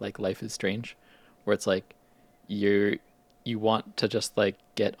 like Life is Strange, where it's like you want to just like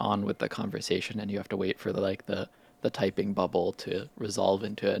get on with the conversation and you have to wait for the typing bubble to resolve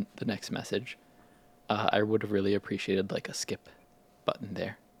into the next message. I would have really appreciated like a skip button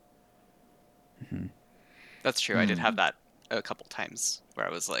there. That's true. I did have that a couple times where I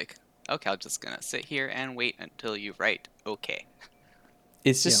was like, okay, I'm just going to sit here and wait until you write okay.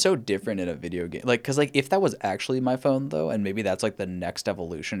 It's just so different in a video game. Like, because, like, if that was actually my phone, though, and maybe that's, like, the next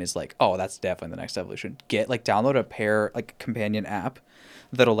evolution is, like, oh, that's definitely the next evolution. Download a companion app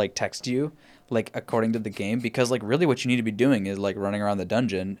that'll, like, text you, like, according to the game. Because, like, really what you need to be doing is, like, running around the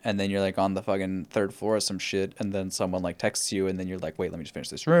dungeon, and then you're, like, on the fucking third floor of some shit, and then someone, like, texts you, and then you're like, wait, let me just finish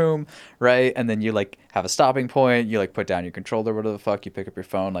this room, right? And then you, like, have a stopping point. You, like, put down your controller, whatever the fuck. You pick up your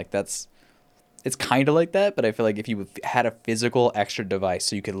phone. Like, it's kind of like that, but I feel like if you had a physical extra device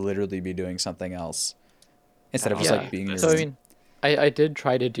so you could literally be doing something else instead of just like being in your So I room. mean, I did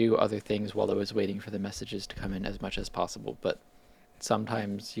try to do other things while I was waiting for the messages to come in as much as possible, but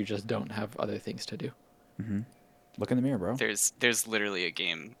sometimes you just don't have other things to do. Look in the mirror, bro. There's literally a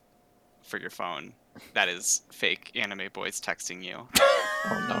game for your phone that is fake anime boys texting you.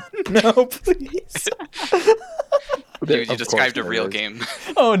 Oh no. No, please. Dude, you Of described a course real there is. game.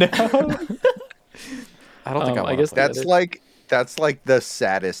 Oh no. I don't think I I want guess to play That's like the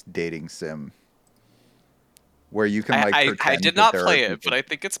saddest dating sim, where you can like I pretend did that not there play are it, but I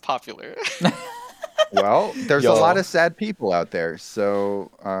think it's popular. Well, there's a Yo. lot of sad people out there,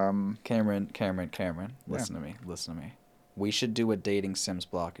 so Cameron, listen to me. We should do a dating sims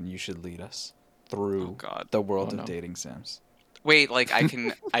block and you should lead us through Oh, God. the world Oh, of no. dating sims. Wait, like I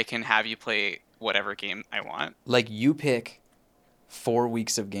can have you play whatever game I want. Like you pick 4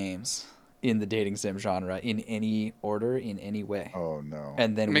 weeks of games in the dating sim genre in any order, in any way. oh no.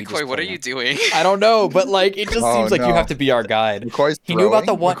 And then we just McCoy, what play are you them. doing? I don't know, but like it just Oh, seems like you no. have to be our guide. McCoy's He knew about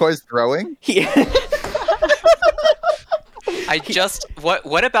the throwing? one. McCoy's throwing? He...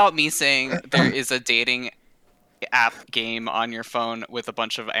 What about me saying there is a dating app game on your phone with a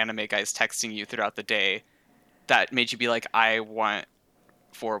bunch of anime guys texting you throughout the day that made you be like, I want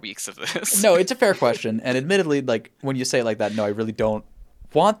 4 weeks of this? No, it's a fair question, and admittedly, like when you say it like that, no, I really don't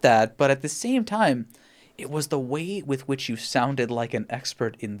want that. But at the same time, it was the way with which you sounded like an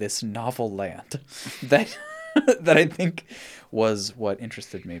expert in this novel land that that I think was what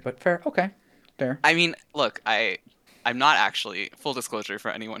interested me. But fair, okay, fair. I mean, look, I'm not actually, full disclosure for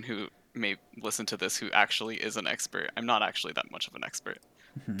anyone who may listen to this who actually is an expert. I'm not actually that much of an expert.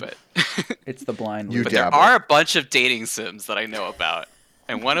 But It's the blind. You lead. but there dabble. are a bunch of dating sims that I know about,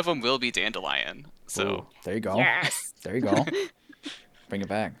 and one of them will be Dandelion. So Ooh, there you go. Yes. There you go. Bring it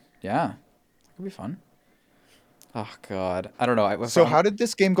back. Yeah, that could be fun. Oh God, I don't know. So how did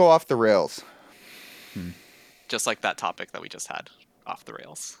this game go off the rails? just like that topic that we just had off the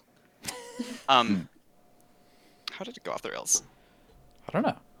rails. How did it go off the rails? I don't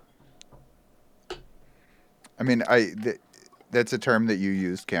know. I mean, that's a term that you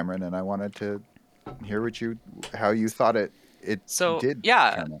used, Cameron, and I wanted to hear how you thought it So, did.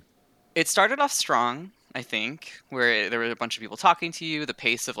 yeah. Cameron. It started off strong, I think, where there were a bunch of people talking to you. The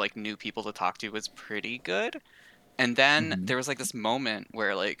pace of like new people to talk to was pretty good. And then there was like this moment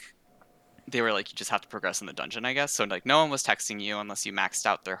where like they were like, you just have to progress in the dungeon, I guess. So like no one was texting you unless you maxed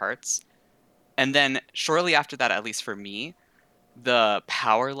out their hearts. And then shortly after that, at least for me, the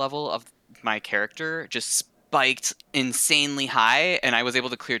power level of my character just spiked insanely high, and I was able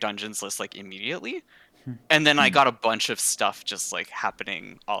to clear dungeons list like immediately. And then I got a bunch of stuff just like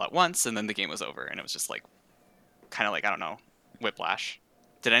happening all at once, and then the game was over, and it was just like kind of like, I don't know, whiplash.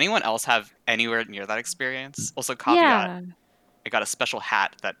 Did anyone else have anywhere near that experience? Also, caveat, Yeah. I got a special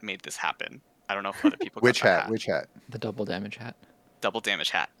hat that made this happen. I don't know if other people got Which that hat? Which hat? The double damage hat. Double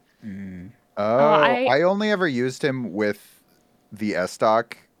damage hat. Oh, I- I only ever used him with the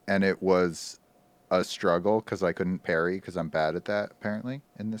S-Stock, and it was a struggle because I couldn't parry because I'm bad at that, apparently,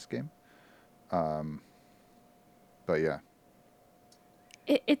 in this game. But yeah,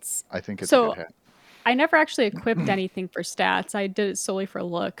 It's I think it's So- a good hat. I never actually equipped anything for stats. I did it solely for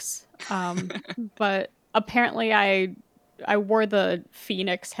looks. But apparently I wore the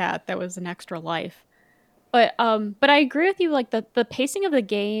Phoenix hat that was an extra life. But I agree with you, like the pacing of the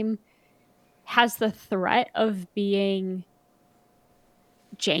game has the threat of being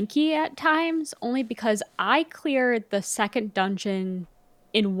janky at times, only because I cleared the second dungeon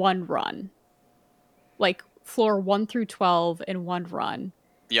in one run. Like floor 1 through 12 in one run.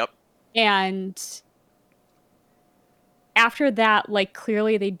 Yep. And after that, like,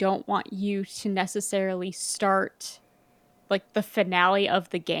 clearly they don't want you to necessarily start like the finale of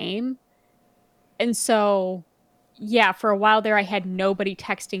the game. And so, yeah, for a while there I had nobody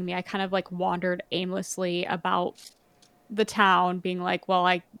texting me. I kind of like wandered aimlessly about the town being like, well,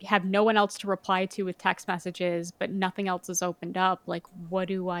 I have no one else to reply to with text messages, but nothing else is opened up. Like, what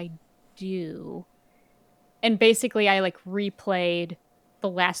do I do? And basically I like replayed the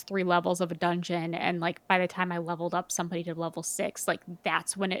last 3 levels of a dungeon, and like by the time I leveled up somebody to level 6, like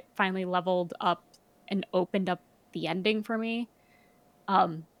that's when it finally leveled up and opened up the ending for me.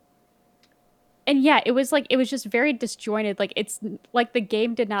 And yeah, it was just very disjointed. Like, it's like the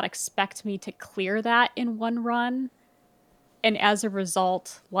game did not expect me to clear that in one run, and as a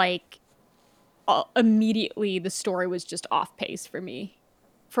result, like immediately the story was just off pace for me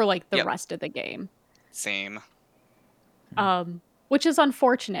for like the Yep. rest of the game. Same. Which is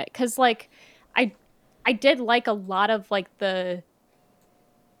unfortunate because like I did like a lot of like the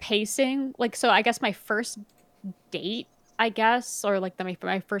pacing. Like, so I guess my first date, I guess, or like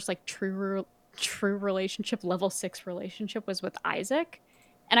my first like true relationship, level 6 relationship, was with Isaac,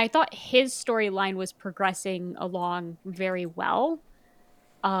 and I thought his storyline was progressing along very well.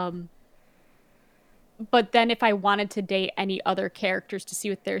 But then if I wanted to date any other characters to see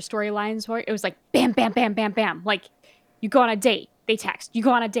what their storylines were, it was like bam, bam, bam, bam, bam. Like, you go on a date, they text. You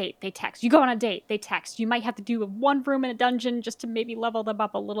go on a date, they text. You go on a date, they text. You might have to do one room in a dungeon just to maybe level them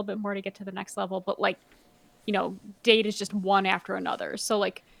up a little bit more to get to the next level. But like, you know, date is just one after another. So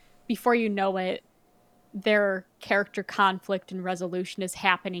like, before you know it, their character conflict and resolution is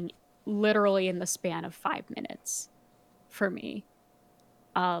happening literally in the span of 5 minutes for me.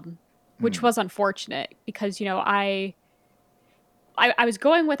 Which was unfortunate because, you know, I was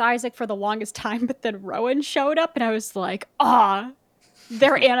going with Isaac for the longest time, but then Rowan showed up and I was like,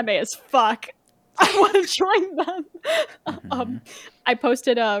 they're anime as fuck. I want to join them. I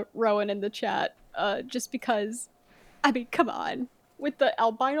posted Rowan in the chat just because, I mean, come on. With the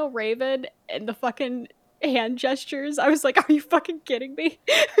albino raven and the fucking hand gestures, I was like, are you fucking kidding me?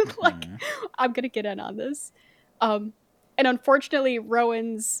 Like, I'm going to get in on this. And unfortunately,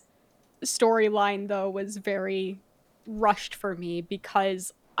 Rowan's storyline, though, was very rushed for me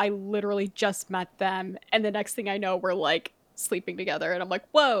because I literally just met them, and the next thing I know, we're like sleeping together, and I'm like,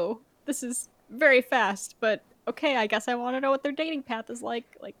 whoa, this is very fast, but okay, I guess I want to know what their dating path is like.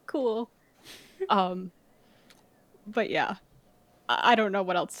 Like, cool. But yeah, I don't know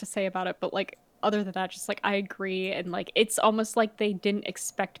what else to say about it, but like, other than that, just like, I agree, and like, it's almost like they didn't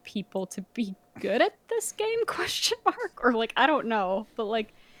expect people to be good at this game, question mark, or like, I don't know, but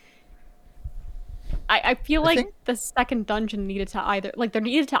like, I feel like the second dungeon needed to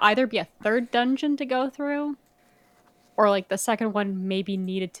either be a third dungeon to go through, or like the second one maybe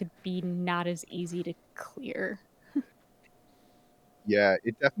needed to be not as easy to clear. Yeah,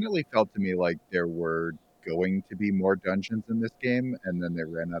 it definitely felt to me like there were going to be more dungeons in this game, and then they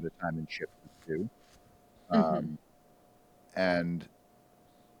ran out of time and shipped the 2. And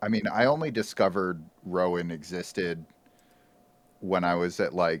I mean, I only discovered Rowan existed when I was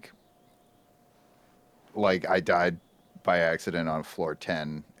at like I died by accident on floor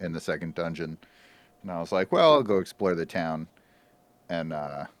 10 in the second dungeon, and I was like, well, I'll go explore the town, and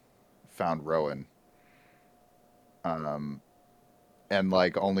found Rowan. And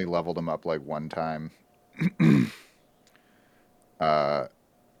like only leveled him up like one time,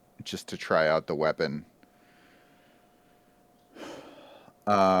 just to try out the weapon.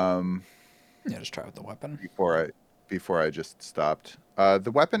 Yeah, just try with the weapon. Before before I just stopped.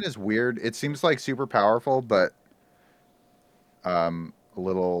 The weapon is weird. It seems like super powerful, but a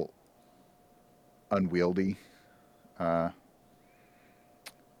little unwieldy. Uh,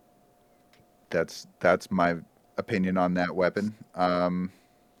 that's my opinion on that weapon.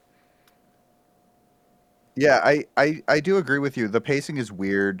 Yeah, I do agree with you. The pacing is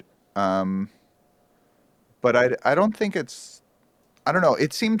weird, um, but I don't think it's I don't know.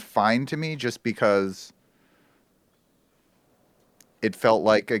 It seemed fine to me just because it felt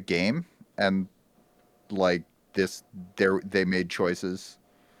like a game and like this they made choices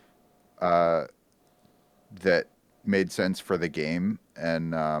uh, that made sense for the game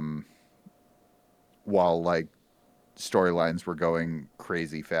and while like storylines were going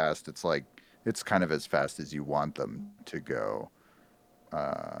crazy fast, it's like it's kind of as fast as you want them to go.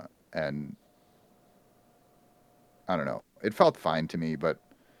 And I don't know. It felt fine to me, but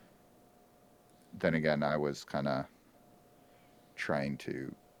then again, I was kind of trying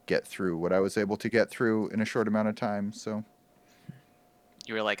to get through what I was able to get through in a short amount of time. So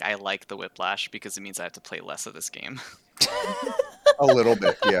You were like, I like the whiplash because it means I have to play less of this game. a little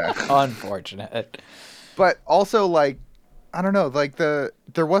bit, yeah. Unfortunate. But also, like, I don't know, like there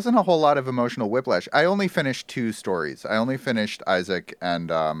wasn't a whole lot of emotional whiplash. I only finished 2 stories. I only finished Isaac and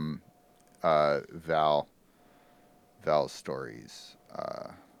Val's stories.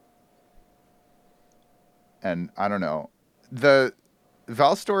 And I don't know. The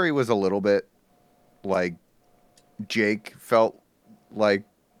Val story was a little bit like Jake felt like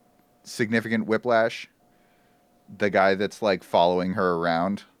significant whiplash. The guy that's like following her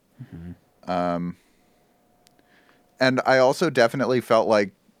around. And I also definitely felt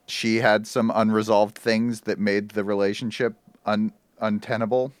like she had some unresolved things that made the relationship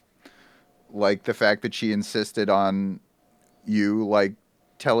untenable. Like the fact that she insisted on you like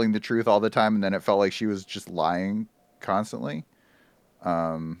telling the truth all the time, and then it felt like she was just lying constantly.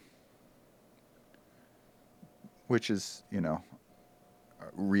 Which is, you know,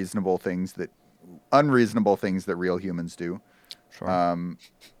 unreasonable things that real humans do. Sure.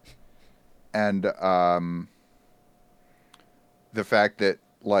 And the fact that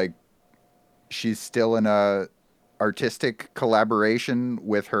like she's still in a artistic collaboration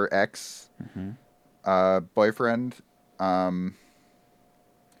with her ex boyfriend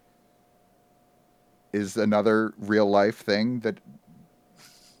is another real life thing that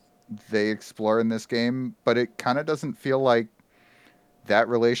they explore in this game, but it kind of doesn't feel like that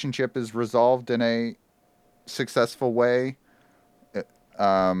relationship is resolved in a successful way.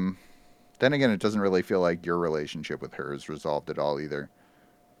 Then again, it doesn't really feel like your relationship with her is resolved at all either.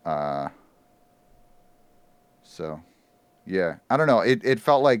 So, yeah, I don't know. It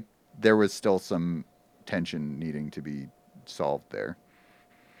felt like there was still some tension needing to be solved there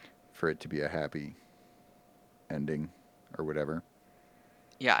for it to be a happy ending or whatever.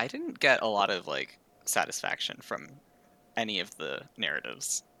 Yeah, I didn't get a lot of like satisfaction from any of the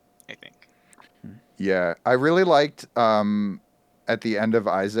narratives, I think. Yeah, I really liked at the end of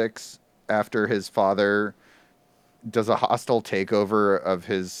Isaac's, after his father does a hostile takeover of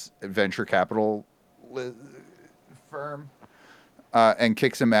his venture capital firm and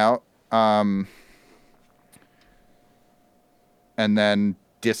kicks him out, and then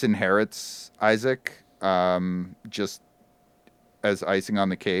disinherits Isaac just as icing on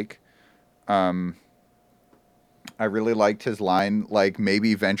the cake. I really liked his line, like,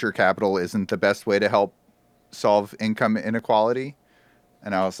 maybe venture capital isn't the best way to help solve income inequality.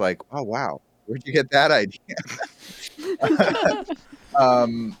 And I was like, oh, wow, where'd you get that idea?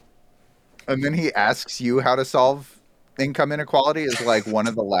 And then he asks you how to solve income inequality is like one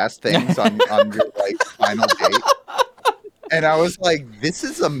of the last things on your like final date. And I was like, this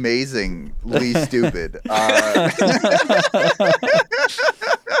is amazingly stupid. Oh,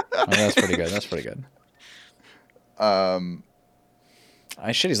 that's pretty good. That's pretty good.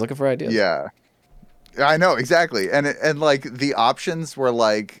 Shit, he's looking for ideas. Yeah, I know exactly. And like the options were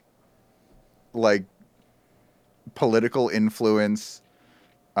like political influence.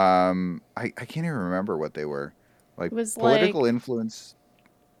 I can't even remember what they were. Like It was political like- influence.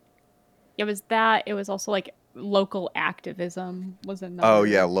 It was that. It was also like local activism was another. Oh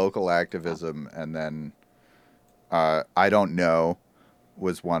yeah, local activism, and then I don't know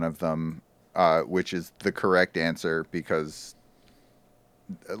was one of them, which is the correct answer because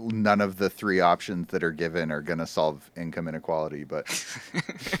none of the 3 options that are given are going to solve income inequality. But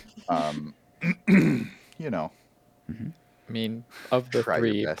you know, I mean, of the Try your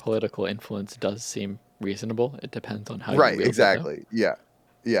 3, best. political influence does seem reasonable. It depends on how right? you wield Exactly. Yeah,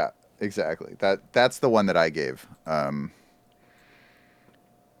 exactly. That's the one that I gave. But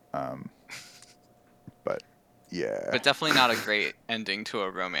Yeah. But definitely not a great ending to a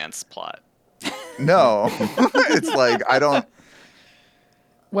romance plot. No. It's like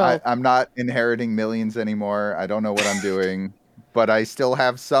Well, I'm not inheriting millions anymore. I don't know what I'm doing, but I still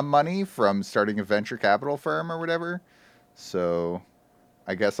have some money from starting a venture capital firm or whatever. So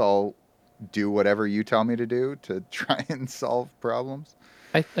I guess I'll do whatever you tell me to do to try and solve problems.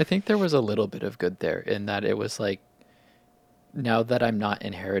 I think there was a little bit of good there in that it was like, now that I'm not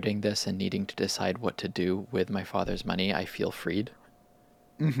inheriting this and needing to decide what to do with my father's money, I feel freed.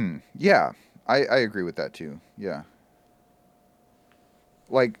 Mm-hmm. Yeah, I agree with that too. Yeah.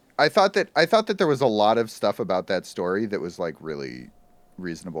 Like I thought that there was a lot of stuff about that story that was like really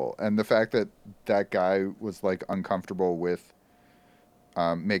reasonable, and the fact that that guy was like uncomfortable with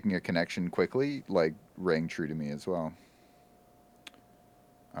making a connection quickly like rang true to me as well.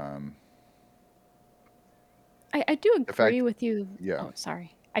 I do The agree fact- with you. yeah. Oh,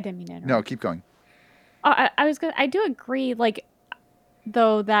 sorry. I didn't mean to interrupt. No, keep going. I do agree, like,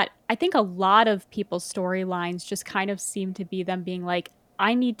 though, that I think a lot of people's storylines just kind of seem to be them being like,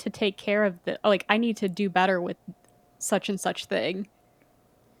 I need to take care of like, I need to do better with such and such thing.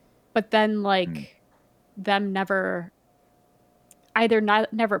 But then, like, them never either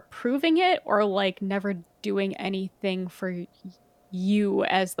never proving it or like never doing anything for you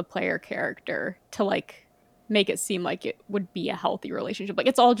as the player character to like make it seem like it would be a healthy relationship. Like,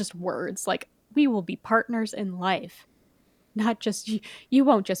 it's all just words. Like, we will be partners in life. Not just you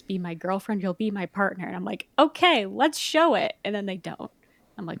won't just be my girlfriend, you'll be my partner. And I'm like, okay, let's show it. And then they don't.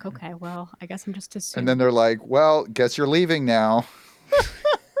 I'm like, okay, well, I guess I'm just assuming. And then they're like, "Well, guess you're leaving now."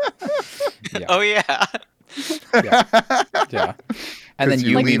 Yeah. Oh yeah. Yeah. And then 'Cause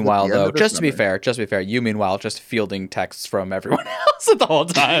you, you leave at meanwhile, the end though, of the just to be summer. fair, you, meanwhile, just fielding texts from everyone else the whole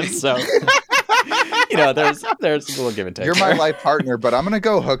time. So, there's a little give and take. You're my there. life partner, but I'm gonna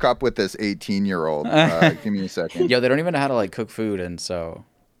go hook up with this 18-year-old. Give me a second. Yo, they don't even know how to like cook food, and so,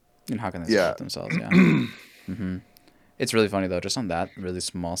 how can they Yeah. support themselves? Yeah. It's really funny though. Just on that really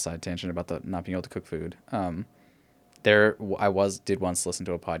small side tangent about the not being able to cook food. I did once listen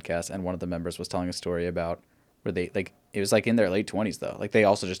to a podcast, and one of the members was telling a story about where they like it was like in their late 20s though. Like they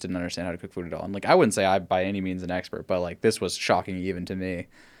also just didn't understand how to cook food at all. And like I wouldn't say I'm by any means an expert, but like this was shocking even to me.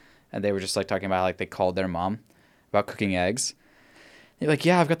 And they were just like talking about like they called their mom about cooking eggs. They're like,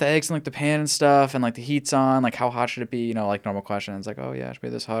 yeah, I've got the eggs in like the pan and stuff, and like the heat's on. Like, how hot should it be? Like normal questions. Like, oh yeah, it should be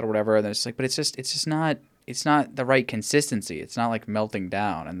this hot or whatever. And then it's like, but it's just not. It's not the right consistency. It's not like melting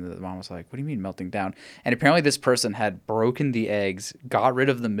down. And the mom was like, what do you mean melting down? And apparently this person had broken the eggs, got rid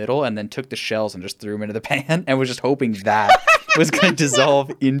of the middle, and then took the shells and just threw them into the pan and was just hoping that was going to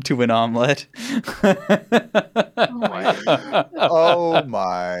dissolve into an omelet. Oh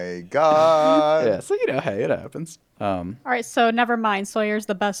my god. Yeah, so hey, it happens. All right, so never mind. Sawyer's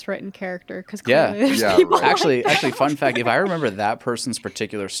the best written character because Yeah. clearly there's Yeah, people right. Actually, fun fact, if I remember that person's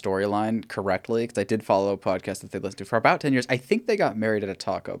particular storyline correctly, because I did follow a podcast that they listened to for about 10 years, I think they got married at a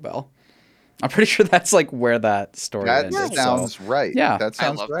Taco Bell. I'm pretty sure that's like where that story That ended. sounds right. Yeah. That I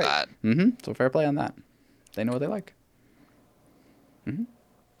sounds love right. that. So fair play on that. They know what they like.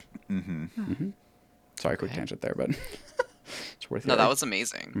 Sorry, quick tangent there, but it's worth it. No, that was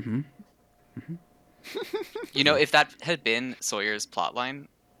amazing. If that had been Sawyer's plotline,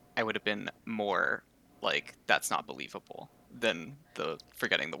 I would have been more like, that's not believable than the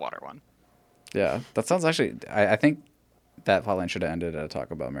forgetting the water one. Yeah, that sounds actually. I think that plotline should have ended at a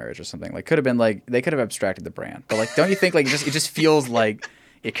Taco Bell marriage or something. Like, could have been like they could have abstracted the brand, but like, don't you think like it just feels like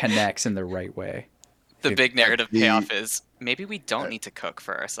it connects in the right way? The big narrative the- payoff is maybe we don't need to cook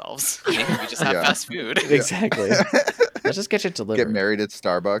for ourselves. Maybe we just have Yeah. fast food. Exactly. Let's just get it delivered. Get married at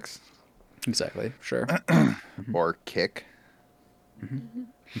Starbucks Exactly. Sure. or Kick.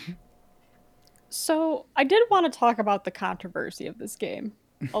 So I did want to talk about the controversy of this game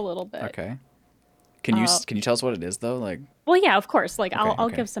a little bit. Okay. Can you tell us what it is though? Like, Well, yeah, of course. Like, I'll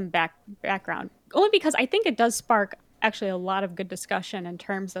okay. give some background, only because I think it does spark actually a lot of good discussion in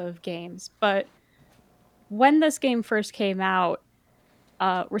terms of games. But when this game first came out,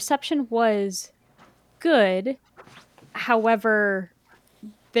 reception was good. However,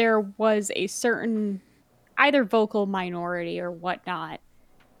 there was a certain either vocal minority or whatnot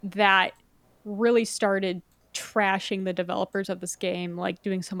that really started trashing the developers of this game, like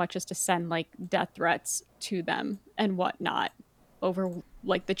doing so much as to send like death threats to them and whatnot over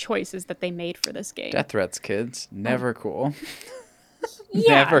like the choices that they made for this game. death threats, kids. Never cool.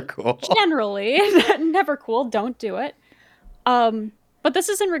 Yeah, Never cool. generally never cool, don't do it. But this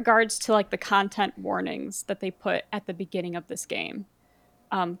is in regards to like the content warnings that they put at the beginning of this game,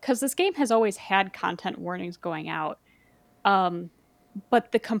 because this game has always had content warnings going out.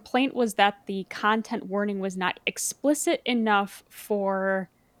 but the complaint was that the content warning was not explicit enough for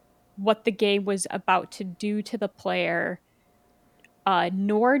what the game was about to do to the player,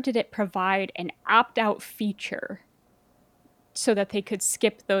 nor did it provide an opt-out feature so that they could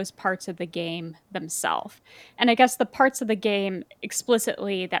skip those parts of the game themselves. And I guess the parts of the game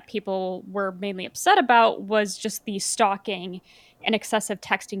explicitly that people were mainly upset about was just the stalking and excessive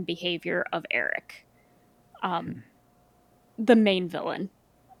texting behavior of Eric, the main villain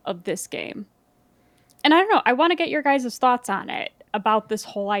of this game. And I don't know, I want to get your guys' thoughts on it, about this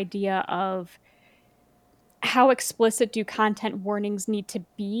whole idea of how explicit do content warnings need to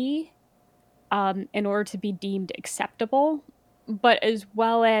be in order to be deemed acceptable, but as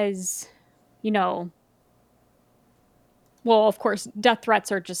well as, you know, well, of course, death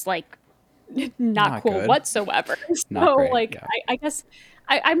threats are just like not cool good. whatsoever. Not So, great, like, yeah. I guess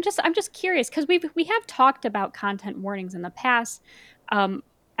I'm just curious because we have talked about content warnings in the past.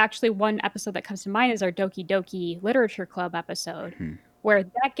 Actually, one episode that comes to mind is our Doki Doki Literature Club episode, where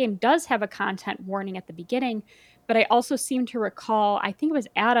that game does have a content warning at the beginning. But I also seem to recall, I think it was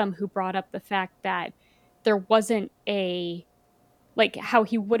Adam who brought up the fact that there wasn't a, like, how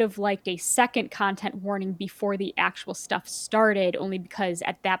he would have liked a second content warning before the actual stuff started, only because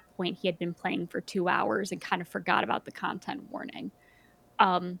at that point he had been playing for 2 hours and kind of forgot about the content warning.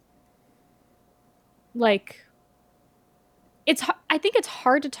 Like, I think it's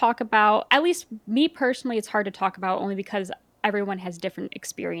hard to talk about, at least me personally, it's hard to talk about only because everyone has different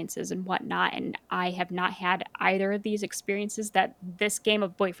experiences and whatnot, and I have not had either of these experiences that this game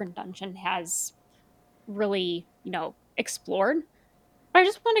of Boyfriend Dungeon has really, you know, explored. But I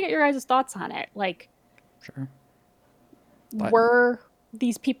just want to get your guys' thoughts on it. Like, Sure. were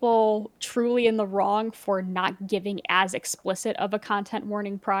these people truly in the wrong for not giving as explicit of a content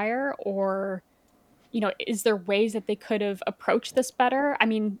warning prior, or, you know, is there ways that they could have approached this better? I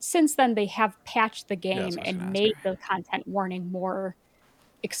mean, since then they have patched the that's game what I was and gonna ask made you. the content warning more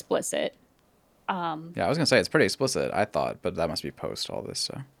explicit. Yeah, I was gonna say it's pretty explicit, I thought, but that must be post all this.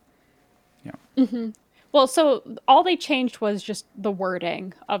 So, yeah. Well, so all they changed was just the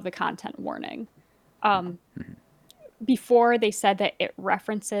wording of the content warning. Before they said that it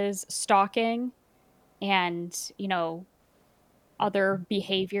references stalking and, you know, other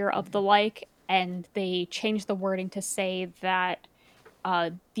behavior of the like, and they changed the wording to say that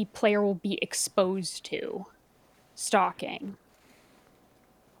the player will be exposed to stalking.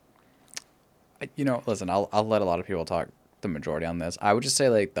 You know, listen, I'll let a lot of people talk the majority on this. I would just say,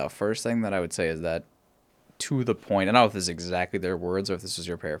 like, the first thing that I would say is that, to the point, and I don't know if this is exactly their words or if this is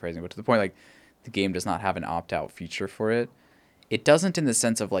your paraphrasing, but to the point, like, the game does not have an opt-out feature for it. It doesn't in the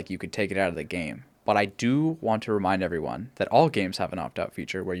sense of, like, you could take it out of the game. But I do want to remind everyone that all games have an opt-out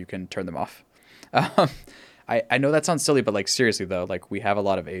feature where you can turn them off. I know that sounds silly, but, like, seriously, though, like, we have a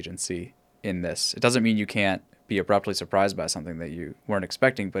lot of agency in this. It doesn't mean you can't be abruptly surprised by something that you weren't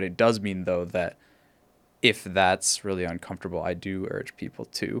expecting, but it does mean, though, that if that's really uncomfortable, I do urge people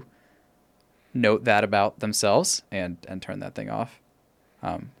to note that about themselves and turn that thing off.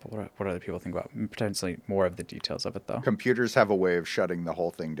 But what other people think about potentially more of the details of it, though? Computers have a way of shutting the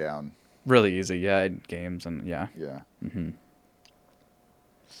whole thing down. Really easy, yeah, in games and yeah. Yeah.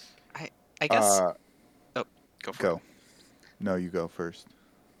 I guess. Oh, go for it. Go. No, you go first.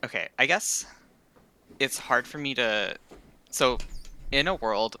 Okay, I guess it's hard for me to. So, in a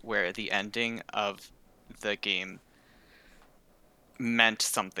world where the ending of the game meant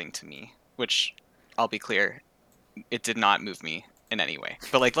something to me, which, I'll be clear, it did not move me in any way.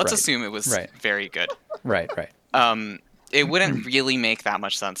 But, like, let's Right. assume it was very good. Right. It wouldn't really make that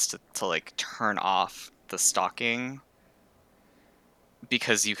much sense to like turn off the stalking,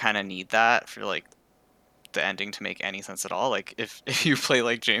 because you kind of need that for like the ending to make any sense at all. Like if you play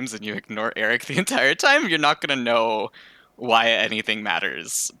like James and you ignore Eric the entire time, you're not gonna know why anything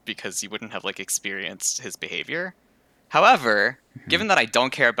matters because you wouldn't have like experienced his behavior. However, given that I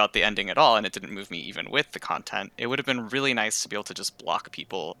don't care about the ending at all and it didn't move me even with the content, it would have been really nice to be able to just block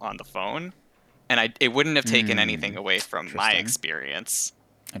people on the phone, and it wouldn't have taken anything away from my Interesting. experience.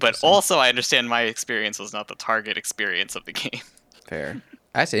 But Interesting. also, I understand my experience was not the target experience of the game. Fair.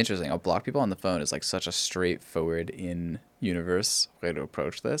 That's interesting. I'll block people on the phone is like such a straightforward in-universe way to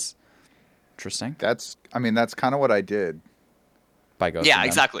approach this. Interesting. That's kind of what I did. By ghosting Yeah, them.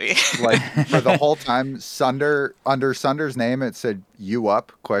 exactly. Like for the whole time, under Sunder's name, it said "you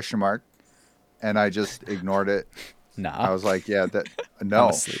up?" ? And I just ignored it. Nah. I was like, yeah, I'm no,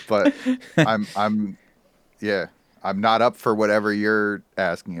 asleep. but I'm not up for whatever you're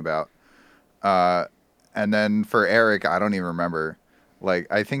asking about. And then for Eric, I don't even remember. Like,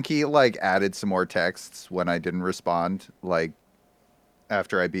 I think he like added some more texts when I didn't respond. Like,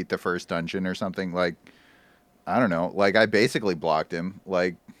 after I beat the first dungeon or something. Like, I don't know. Like, I basically blocked him.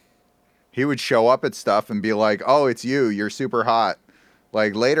 Like, he would show up at stuff and be like, "Oh, it's you. You're super hot."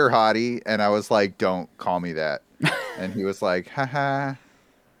 Like, later, hottie. And I was like, "Don't call me that." And he was like, "Haha."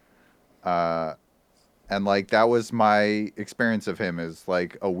 And like that was my experience of him, as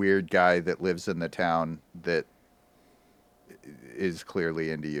like a weird guy that lives in the town that is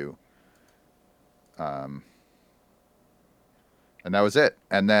clearly into you. And that was it.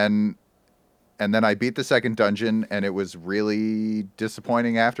 And then I beat the second dungeon, and it was really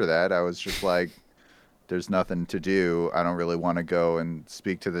disappointing after that. I was just like, there's nothing to do. I don't really want to go and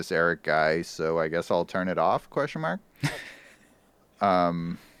speak to this Eric guy, so I guess I'll turn it off, question mark.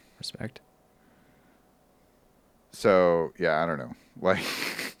 Respect. So, yeah, I don't know. Like,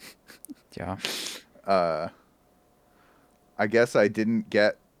 Yeah. I guess I didn't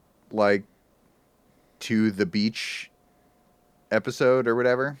get, like, to the beach episode or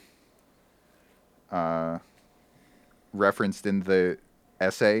whatever. Referenced in the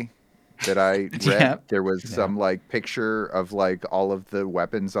essay that I read. Yeah. There was some, like, picture of, like, all of the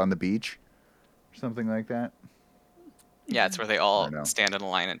weapons on the beach. Or something like that. Yeah, it's where they I all know. stand in a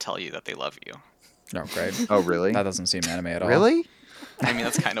line and tell you that they love you. No, great. Oh, really? That doesn't seem anime at all. Really? I mean,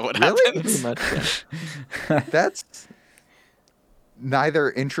 that's kind of what Really? Pretty happens. much. Yeah. That's neither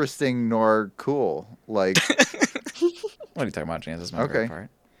interesting nor cool. Like, What are you talking about, James? That's my Okay. favorite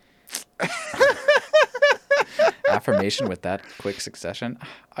part. Affirmation with that quick succession.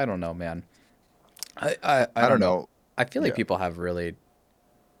 I don't know, man. I don't know. I feel like Yeah. people have really,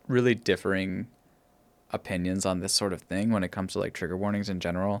 really differing opinions on this sort of thing when it comes to like trigger warnings in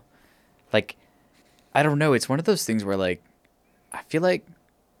general. Like, I don't know. It's one of those things where like, I feel like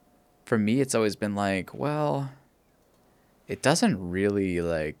for me, it's always been like, well, it doesn't really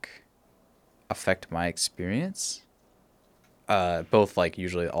like affect my experience. Both like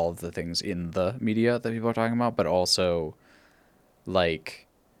usually all of the things in the media that people are talking about, but also like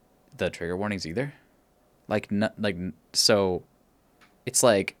the trigger warnings either. So it's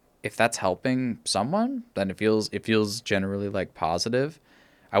like if that's helping someone, then it feels generally like positive.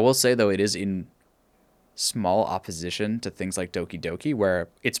 I will say though, it is in small opposition to things like Doki Doki, where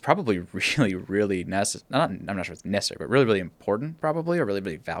it's probably really, really necessary. I'm not sure if it's necessary, but really, really important, probably, or really,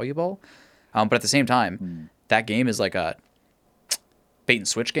 really valuable. But at the same time, that game is like a bait and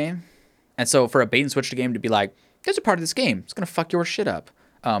switch game, and so for a bait and switch game to be like, "There's a part of this game, it's gonna fuck your shit up,"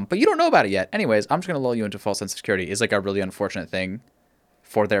 but you don't know about it yet. Anyways, I'm just gonna lull you into a false sense of security. Is like a really unfortunate thing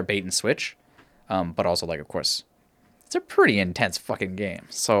for their bait and switch, but also like, of course, it's a pretty intense fucking game,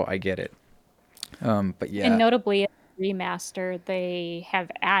 so I get it. But yeah. And notably, remaster, they have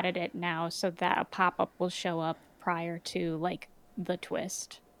added it now so that a pop-up will show up prior to like the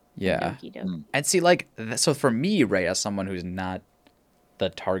twist. in Yeah. Doki Doki. And see, like, so for me, right, as someone who's not the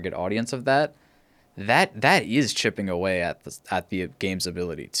target audience of that is chipping away at the game's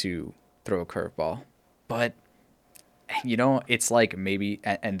ability to throw a curveball. But you know, it's like maybe,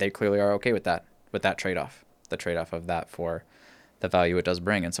 and they clearly are okay with that trade-off, the trade-off of that for the value it does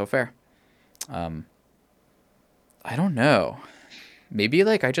bring, and so fair. I don't know. Maybe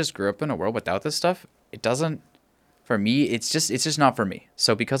like I just grew up in a world without this stuff. It doesn't, for me, it's just not for me.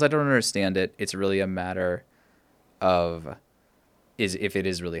 So because I don't understand it, it's really a matter of if it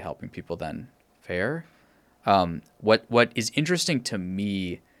is really helping people, then fair. What is interesting to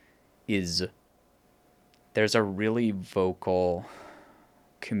me is there's a really vocal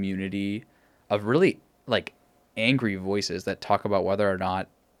community of really like angry voices that talk about whether or not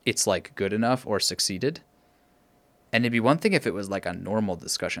it's like good enough or succeeded. And it'd be one thing if it was like a normal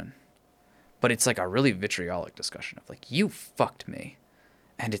discussion, but it's like a really vitriolic discussion of like, you fucked me.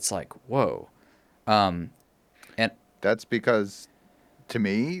 And it's like, whoa. And That's because, to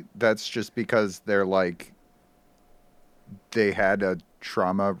me, that's just because they're like, they had a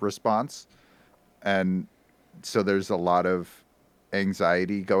trauma response. And so there's a lot of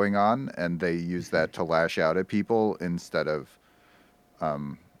anxiety going on, and they use that to lash out at people instead of,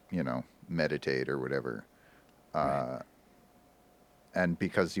 meditate or whatever. Right. And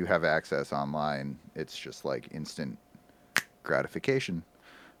because you have access online, it's just like instant gratification.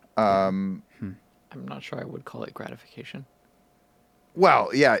 I'm not sure I would call it gratification. Well,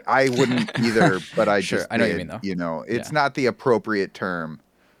 yeah, I wouldn't either, but I Sure, just I know what you did, mean, though. it's Yeah. not the appropriate term,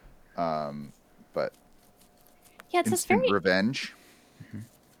 but Yeah, it's this instant very revenge.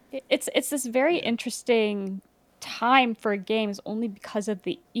 it's this very interesting time for games only because of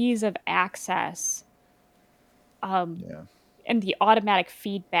the ease of access Yeah. and the automatic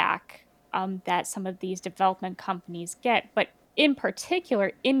feedback that some of these development companies get, but in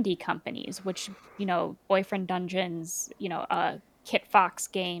particular indie companies, which Boyfriend Dungeons, Kit Fox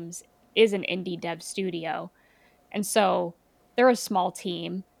Games is an indie dev studio. And so they're a small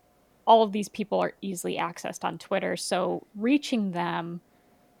team. All of these people are easily accessed on Twitter. So reaching them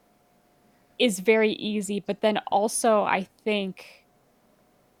is very easy. But then also, I think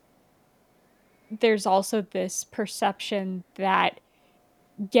there's also this perception that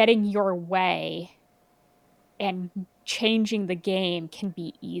getting your way and changing the game can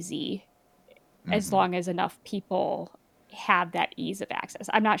be easy as long as enough people have that ease of access.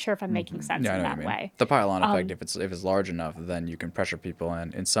 I'm not sure if I'm making sense Yeah, I in know what that you mean. way. The pylon effect, if it's large enough, then you can pressure people,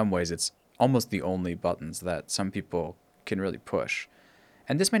 and in some ways, it's almost the only buttons that some people can really push.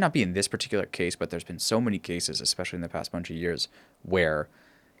 And this may not be in this particular case, but there's been so many cases, especially in the past bunch of years, where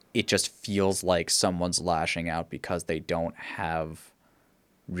it just feels like someone's lashing out because they don't have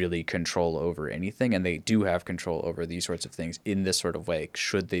really control over anything, and they do have control over these sorts of things in this sort of way,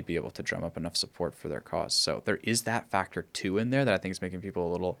 should they be able to drum up enough support for their cause. So there is that factor too in there that I think is making people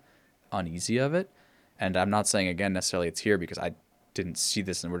a little uneasy of it. And I'm not saying, again, necessarily it's here, because I didn't see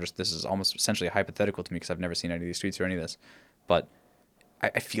this, and this is almost essentially hypothetical to me, because I've never seen any of these tweets or any of this. But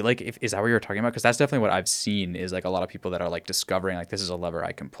I feel like, is that what you're talking about? Because that's definitely what I've seen, is like a lot of people that are like discovering like this is a lever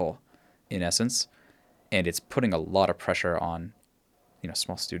I can pull, in essence. And it's putting a lot of pressure on,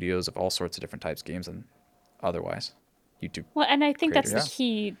 small studios of all sorts of different types, games and otherwise. YouTube. Well, and I think creators. that's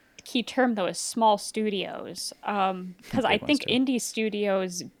the key term, though, is small studios. Because I Big ones, think too. indie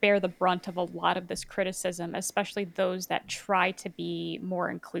studios bear the brunt of a lot of this criticism, especially those that try to be more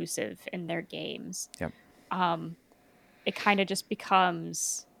inclusive in their games. Yep. It kind of just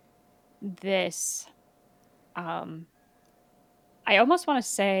becomes this, I almost want to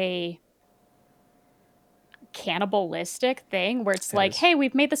say, cannibalistic thing where it's like, is. hey,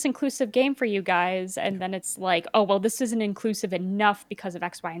 we've made this inclusive game for you guys, and then it's like, oh, well, this isn't inclusive enough because of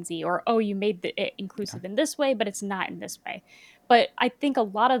X, Y, and Z, or oh, you made it inclusive in this way, but it's not in this way. But I think a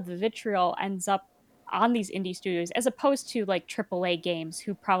lot of the vitriol ends up on these indie studios, as opposed to like AAA games,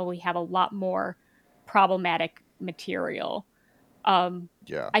 who probably have a lot more problematic material.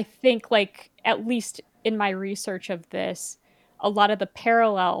 Yeah. I think, like, at least in my research of this, a lot of the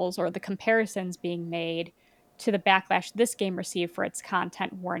parallels or the comparisons being made to the backlash this game received for its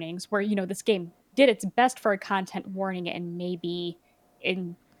content warnings, where, this game did its best for a content warning and maybe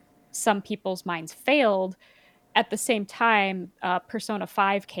in some people's minds failed. At the same time, Persona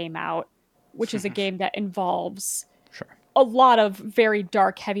 5 came out, which is a game that involves Sure. a lot of very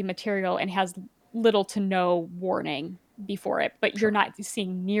dark, heavy material and has little to no warning before it, but you're not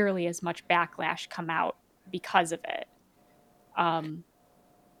seeing nearly as much backlash come out because of it.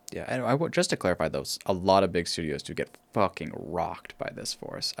 Yeah, and just to clarify, those a lot of big studios do get fucking rocked by this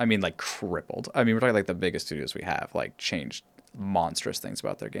force. I mean, like crippled. I mean, we're talking like the biggest studios we have, like changed monstrous things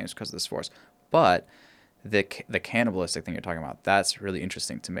about their games because of this force. But the cannibalistic thing you're talking about, that's really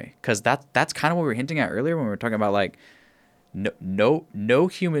interesting to me, because that's kind of what we were hinting at earlier when we were talking about like no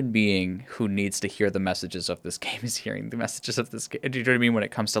human being who needs to hear the messages of this game is hearing the messages of this game. Do you know what I mean? When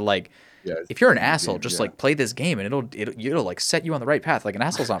it comes to like, Yeah, if you're an asshole, just yeah. like play this game and it'll like set you on the right path. Like an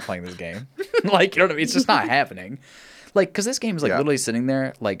asshole's not playing this game. Like, you know what I mean? It's just not happening. Like, because this game is like Yeah. literally sitting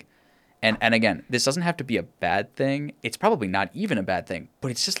there like, and again, this doesn't have to be a bad thing. It's probably not even a bad thing,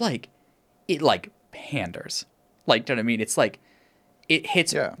 but it's just like, it like panders. Like, do you know what I mean? It's like, it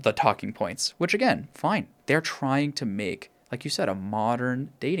hits Yeah. the talking points, which again, fine. They're trying to make, like you said, a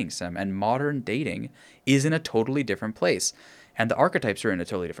modern dating sim, and modern dating is in a totally different place. And the archetypes are in a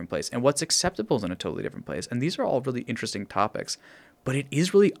totally different place. And what's acceptable is in a totally different place. And these are all really interesting topics. But it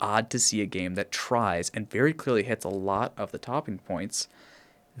is really odd to see a game that tries and very clearly hits a lot of the talking points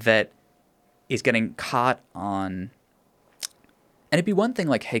that is getting caught on. And it'd be one thing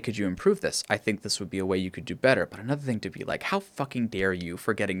like, hey, could you improve this? I think this would be a way you could do better. But another thing to be like, how fucking dare you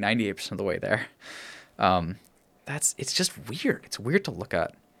for getting 98% of the way there? It's just weird. It's weird to look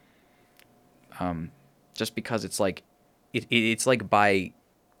at. Just because it's like, it's like by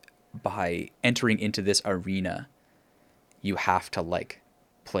entering into this arena, you have to like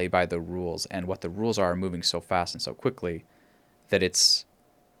play by the rules, and what the rules are moving so fast and so quickly that it's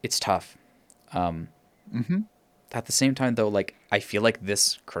tough. At the same time, though, like I feel like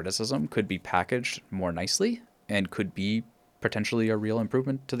this criticism could be packaged more nicely and could be potentially a real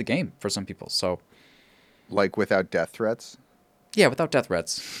improvement to the game for some people. So, Like without death threats. yeah, without death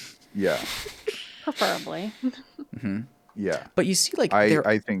threats. Yeah. Preferably. Yeah. But you see, like,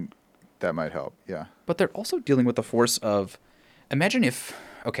 I think that might help. Yeah. but they're also dealing with the force of, imagine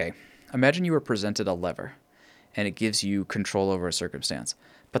you were presented a lever and it gives you control over a circumstance.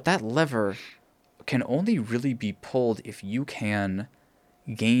 But that lever can only really be pulled if you can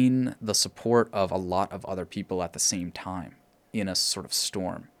gain the support of a lot of other people at the same time. in a sort of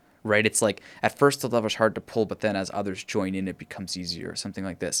storm, right? It's like at first the lever's hard to pull, but then as others join in, it becomes easier, something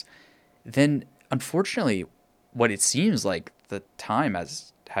like this. Then, unfortunately, what it seems like the time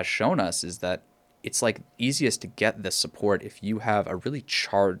has shown us is that it's like easiest to get this support if you have a really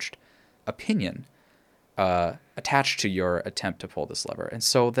charged opinion attached to your attempt to pull this lever. And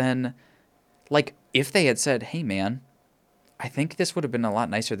so then, like, if they had said, hey, man, I think this would have been a lot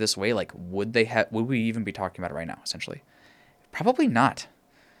nicer this way, like, would we even be talking about it right now, essentially? Probably not.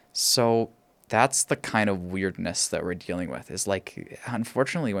 So that's the kind of weirdness that we're dealing with, is like,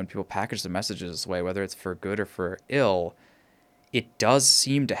 unfortunately, when people package the messages this way, whether it's for good or for ill, it does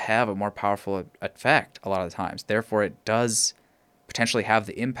seem to have a more powerful effect a lot of the times. Therefore, it does potentially have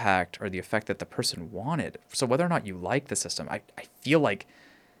the impact or the effect that the person wanted. So whether or not you like the system, I feel like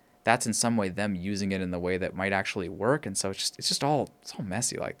that's in some way them using it in the way that might actually work. And so it's all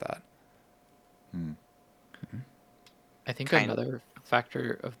messy like that. I think Kind- another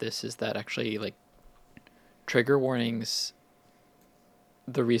factor of this is that actually, like, trigger warnings,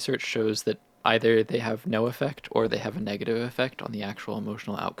 the research shows that either they have no effect or they have a negative effect on the actual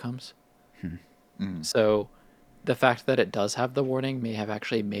emotional outcomes. So the fact that it does have the warning may have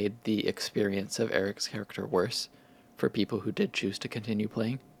actually made the experience of Eric's character worse for people who did choose to continue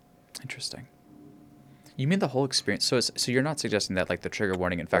playing. Interesting. You mean the whole experience? So you're not suggesting that like the trigger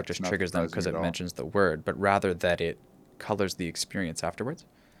warning in fact That's just not triggers them surprising because at it all. mentions the word, but rather that it colors the experience afterwards?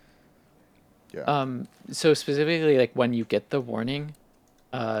 Yeah. So specifically, like, when you get the warning,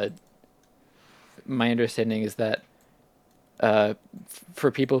 my understanding is that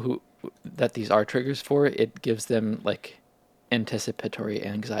for people that these are triggers for, it gives them like anticipatory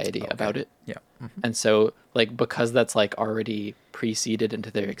anxiety about it. Yeah. And so, like, because that's like already preceded into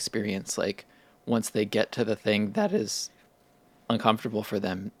their experience, like, once they get to the thing that is uncomfortable for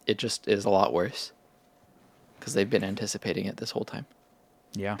them, it just is a lot worse because they've been anticipating it this whole time.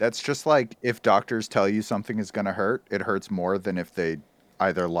 Yeah. That's just like if doctors tell you something is going to hurt, it hurts more than if they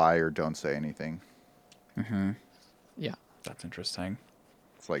either lie or don't say anything. Yeah. That's interesting.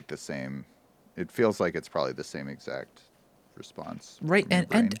 It's like the same. It feels like it's probably the same exact response. Right, from your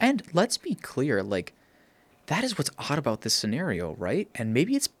brain. and let's be clear, like that is what's odd about this scenario, right? And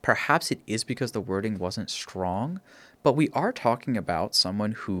maybe perhaps it is because the wording wasn't strong, but we are talking about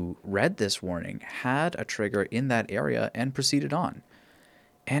someone who read this warning, had a trigger in that area, and proceeded on.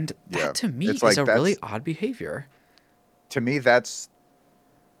 And that Yeah, to me it's is like a really that's- odd behavior. To me, that's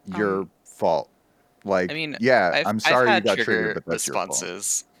your fault. Like, I mean, yeah, I'm sorry I've you had got trigger triggered, but that's your fault.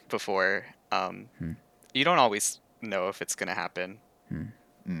 responses before. You don't always know if it's gonna happen.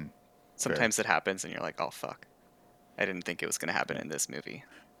 Sometimes it happens, and you're like, "Oh fuck, I didn't think it was gonna happen in this movie."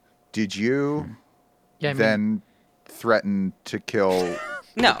 Did you Yeah, I mean, then threaten to kill?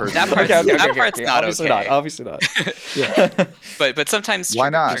 No, person that who part's, did it? that part's not obviously okay. not. Obviously not. yeah. But sometimes Why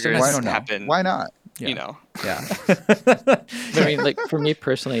not? triggers Why not? happen. Why not? You know, Yeah. But I mean, like, for me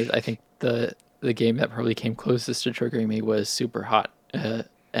personally, I think the game that probably came closest to triggering me was Super Hot. And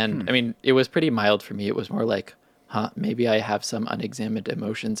I mean, it was pretty mild for me. It was more like, maybe I have some unexamined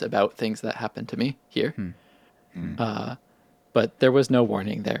emotions about things that happened to me here. But there was no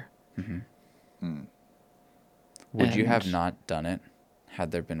warning there. Would you have And- not done it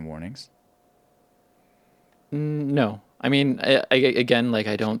had there been warnings? No. I mean, I again, like,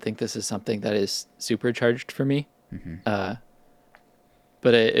 I don't think this is something that is supercharged for me.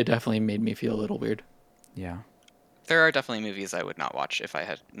 But it definitely made me feel a little weird. Yeah. there are definitely movies I would not watch if I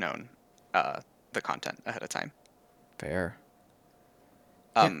had known the content ahead of time. Fair.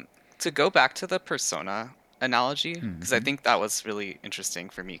 To go back to the Persona analogy, because I think that was really interesting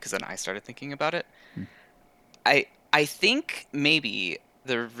for me, because then I started thinking about it. I think maybe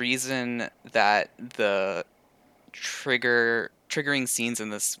the reason that the triggering scenes in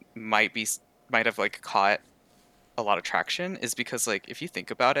this might have like caught a lot of traction is because, like, if you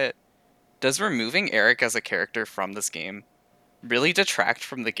think about it, does removing Eric as a character from this game really detract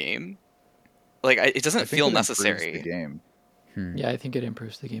from the game? Like, it I doesn't think feel it improves necessary. The game. Yeah, I think it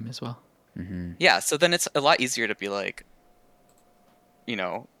improves the game as well. Yeah, so then it's a lot easier to be like, you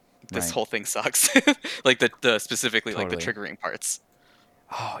know, this Right. whole thing sucks. Like the specifically like the Totally. triggering parts.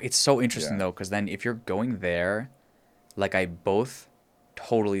 Oh, it's so interesting Yeah. though, because then if you're going there, like I both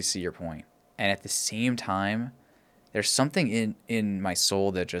totally see your point, and at the same time, there's something in my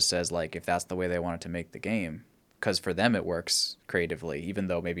soul that just says like if that's the way they wanted to make the game, because for them it works creatively, even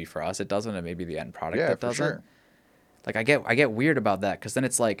though maybe for us it doesn't, and maybe the end product Yeah, that for doesn't. sure. Like I get weird about that, because then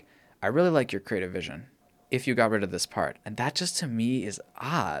it's like I really like your creative vision if you got rid of this part, and that just to me is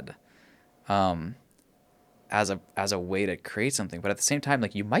odd. as a way to create something. But at the same time,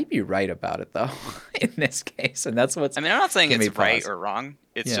 like, you might be right about it though in this case, and that's what's. I mean, I'm not saying giving it's me right pause. or wrong.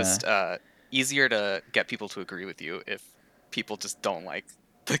 It's Yeah. just easier to get people to agree with you if people just don't like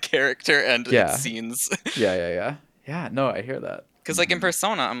the character and Yeah. its scenes. Yeah. No, I hear that. Because like in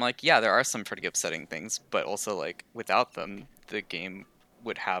Persona, I'm like, yeah, there are some pretty upsetting things, but also like without them, the game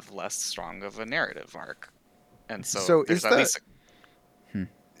would have less strong of a narrative arc, and so, So there's is at that- least.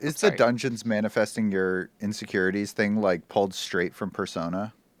 Is the Sorry. dungeons manifesting your insecurities thing like pulled straight from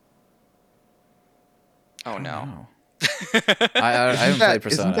Persona? Oh don't no. know. I haven't played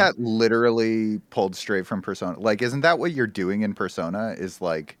Persona. Isn't that literally pulled straight from Persona? Like, isn't that what you're doing in Persona? Is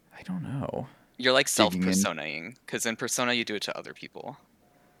like, I don't know. You're like Digging in. self-personaing, because in Persona you do it to other people.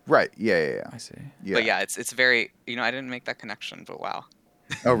 right? Yeah. I see. But yeah, it's very, I didn't make that connection, but wow.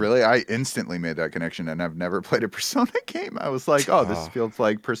 Oh, really? I instantly made that connection, and I've never played a Persona game. I was like, oh, this Oh. feels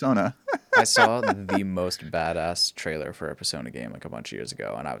like Persona. I saw the most badass trailer for a Persona game like a bunch of years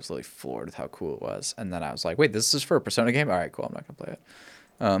ago, and I was really floored with how cool it was. And then I was like, wait, this is for a Persona game? All right, cool. I'm not gonna play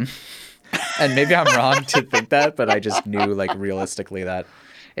it. And maybe I'm wrong to think that, but I just knew like realistically that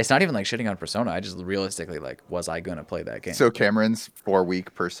it's not even like shitting on Persona. I just realistically like, was I gonna play that game? So Cameron's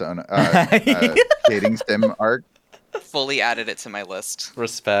 4-week Persona dating sim arc. Fully added it to my list.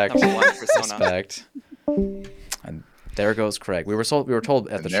 Respect. Number 1 Persona. Respect. And there goes Craig. We were told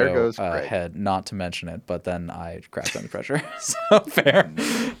at And the there show goes Craig. head not to mention it, but then I cracked under pressure. So fair.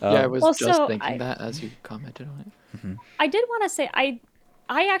 Yeah, I was Well, just so thinking I- that as you commented on it. I did want to say I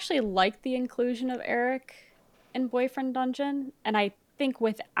actually liked the inclusion of Eric in Boyfriend Dungeon, and I think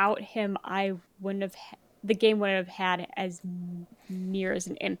without him, I wouldn't have the game wouldn't have had as near as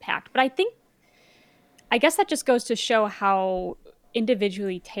an impact. But I guess that just goes to show how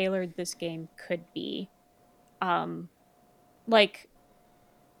individually tailored this game could be. Like,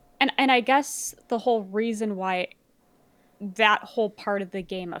 and I guess the whole reason why that whole part of the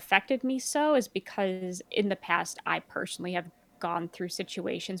game affected me so is because in the past I personally have gone through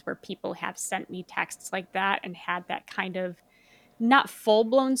situations where people have sent me texts like that and had that kind of not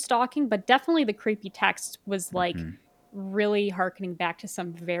full-blown stalking, but definitely the creepy text was like really harkening back to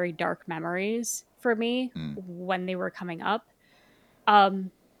some very dark memories for me when they were coming up.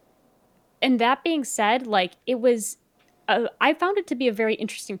 And that being said, like, it was I found it to be a very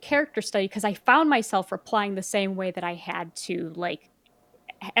interesting character study because I found myself replying the same way that I had to, like,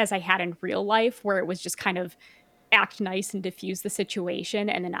 as I had in real life, where it was just kind of act nice and diffuse the situation.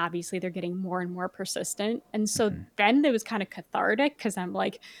 And then obviously they're getting more and more persistent. And so then it was kind of cathartic because I'm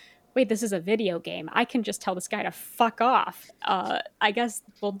like, wait, this is a video game. I can just tell this guy to fuck off. I guess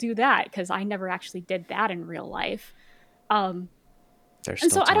we'll do that because I never actually did that in real life. There's And still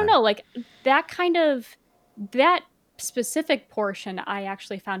so I don't time. know, like that specific portion I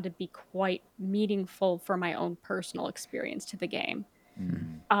actually found to be quite meaningful for my own personal experience to the game.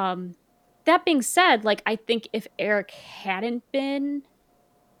 That being said, like, I think if Eric hadn't been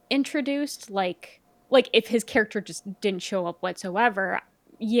introduced, like if his character just didn't show up whatsoever,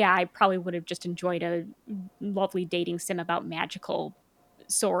 yeah, I probably would have just enjoyed a lovely dating sim about magical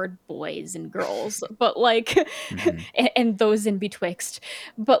sword boys and girls, but like, and those in betwixt.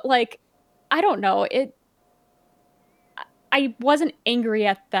 But like, I don't know. I wasn't angry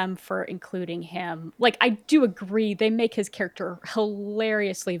at them for including him. Like, I do agree they make his character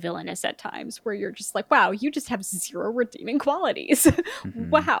hilariously villainous at times, where you're just like, wow, you just have zero redeeming qualities.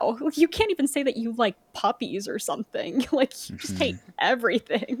 Wow, you can't even say that you like puppies or something. Like, you just hate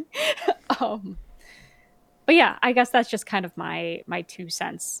everything. But yeah, I guess that's just kind of my 2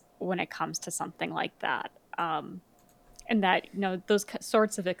 cents when it comes to something like that. And that, those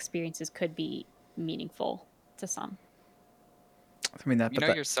sorts of experiences could be meaningful to some. I mean that.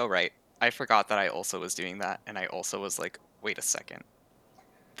 You're so right. I forgot that I also was doing that, and I also was like, wait a second.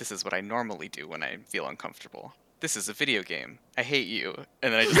 This is what I normally do when I feel uncomfortable. This is a video game. I hate you.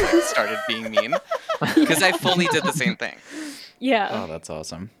 And then I just like started being mean because I fully did the same thing. Yeah. Oh, that's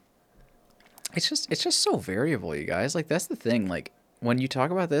awesome. It's just so variable, you guys. Like, that's the thing. Like, when you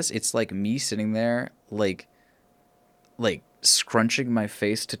talk about this, it's like me sitting there, like scrunching my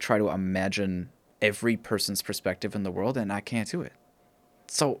face to try to imagine every person's perspective in the world, and I can't do it.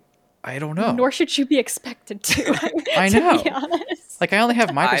 So, I don't know. Nor should you be expected to. I to know. be honest. Like, I only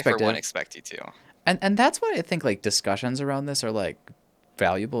have my I, perspective. for one, expect you to. And that's why I think, like, discussions around this are, like,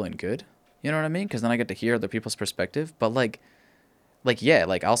 valuable and good. You know what I mean? Because then I get to hear other people's perspective. But, like, yeah,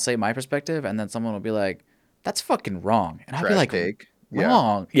 like, I'll say my perspective, and then someone will be like, that's fucking wrong. And I'll be Trash like, take.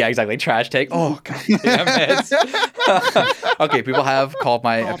 wrong. Yeah, exactly. Trash take. Oh, god damn it. Okay, people have called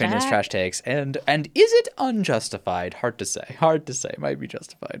my Call opinions back. trash takes. And is it unjustified? Hard to say. Might be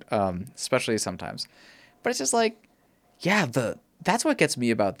justified. Especially sometimes. But it's just like, yeah, that's what gets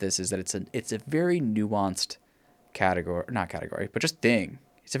me about this is that it's a very nuanced not category, but just thing.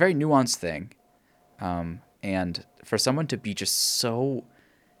 It's a very nuanced thing. And for someone to be just so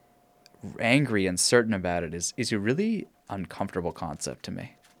angry and certain about it is a really uncomfortable concept to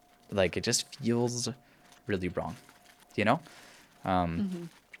me. Like, it just feels really wrong, you know?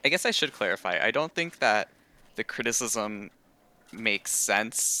 I guess I should clarify. I don't think that the criticism makes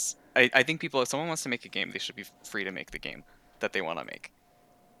sense. I think if someone wants to make a game, they should be free to make the game that they want to make.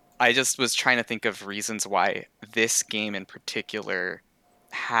 I just was trying to think of reasons why this game in particular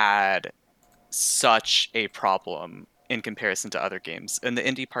had such a problem in comparison to other games. And the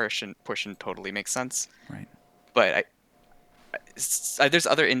indie portion totally makes sense. Right. But there's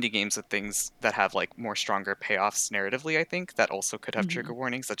other indie games with things that have like more stronger payoffs narratively, I think, that also could have trigger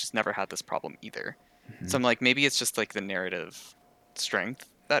warnings that just never had this problem either. So I'm like, maybe it's just like the narrative strength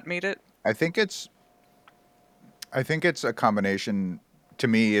that made it. I think it's a combination. To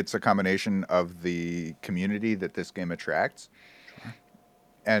me, it's a combination of the community that this game attracts,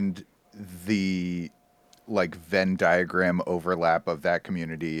 and the like Venn diagram overlap of that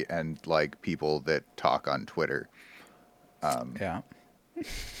community and like people that talk on Twitter. Yeah.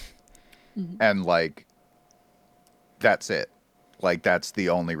 And like, that's it. Like, that's the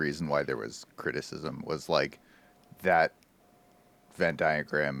only reason why there was criticism, was like that Venn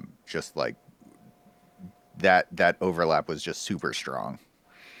diagram, just like that overlap was just super strong.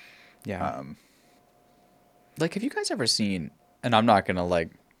 Yeah. Like, have you guys ever seen, and I'm not going to like,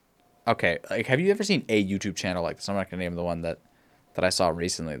 okay, like, have you ever seen a YouTube channel like this? I'm not going to name the one that I saw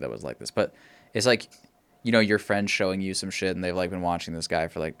recently that was like this, but it's like, you know, your friend's showing you some shit and they've like been watching this guy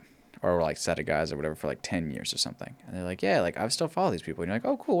for like, or like set of guys or whatever for like 10 years or something. And they're like, yeah, like I still follow these people. And you're like,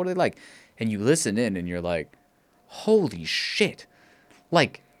 oh, cool. What are they like? And you listen in and you're like, holy shit.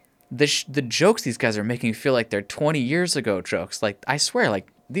 Like the jokes these guys are making feel like they're 20 years ago jokes. Like, I swear,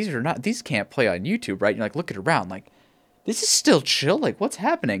 like these can't play on YouTube, right? You're like, look it around. Like, this is still chill. Like, what's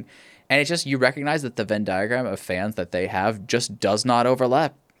happening? And it's just, you recognize that the Venn diagram of fans that they have just does not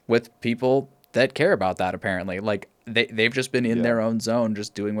overlap with people that care about that, apparently. Like, they've just been in their own zone,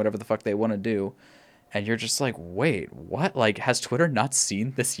 just doing whatever the fuck they want to do. And you're just like, wait, what? Like, has Twitter not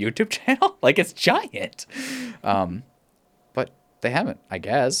seen this YouTube channel? Like, it's giant. But they haven't, I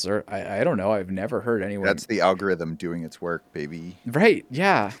guess. Or I don't know. I've never heard anyone. That's the algorithm doing its work, baby. Right.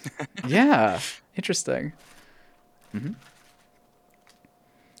 Yeah. Yeah. Interesting. Mm-hmm.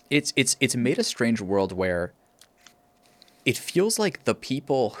 It's made a strange world where it feels like the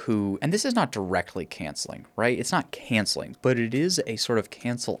people who, and this is not directly canceling, right? It's not canceling, but it is a sort of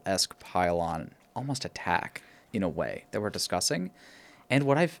cancel-esque pile-on, almost attack in a way that we're discussing. And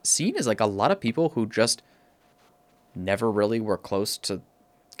what I've seen is like a lot of people who just never really were close to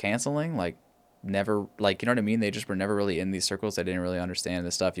canceling, like never, like, you know what I mean? They just were never really in these circles. They didn't really understand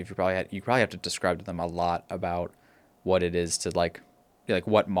this stuff. You probably have to describe to them a lot about what it is to like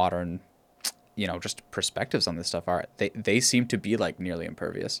what modern, you know, just perspectives on this stuff are. They seem to be like nearly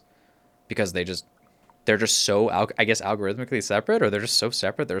impervious because they're just so, I guess, algorithmically separate, or they're just so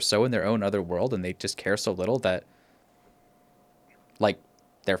separate. They're so in their own other world, and they just care so little that like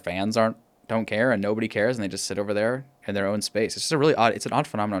their fans don't care and nobody cares, and they just sit over there in their own space. It's just it's an odd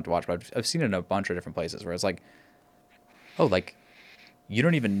phenomenon to watch, but I've seen it in a bunch of different places where it's like, oh, like you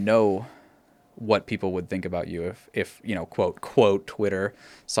don't even know what people would think about you if you know, quote quote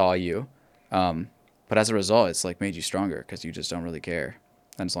saw you. But as a result, it's like made you stronger because you just don't really care.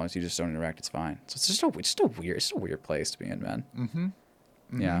 And as long as you just don't interact, it's fine. So it's just a weird place to be in, man. Mm-hmm.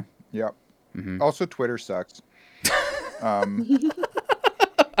 Mm-hmm. Yeah. Yep. Mm-hmm. Also, Twitter sucks. I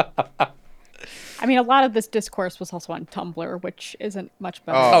mean, a lot of this discourse was also on Tumblr, which isn't much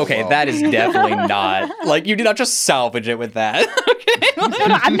better. Oh, Okay, well. that is definitely not, like, you did not just salvage it with that. Okay. No,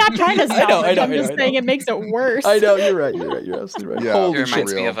 I'm not trying to salvage. I know, I'm just saying it makes it worse. I know, you're right. You're absolutely right. Yeah. Holy It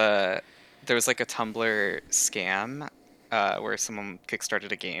reminds shit. me of there was like a Tumblr scam where someone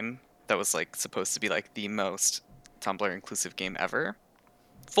kickstarted a game that was like supposed to be like the most Tumblr inclusive game ever.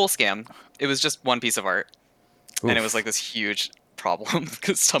 Full scam. It was just one piece of art. And it was like this huge problem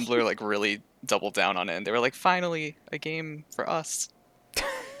because Tumblr like really doubled down on it, and they were like, finally a game for us. No,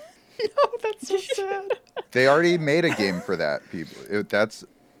 that's so sad. They already made a game for that, people. That's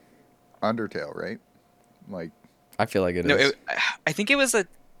Undertale, right? Like, I feel like it No, is. I think it was a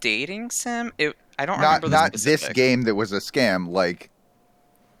dating sim. I don't not remember the this specific. game that was a scam. Like,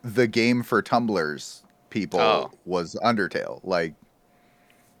 the game for Tumblr's people was Undertale. Like,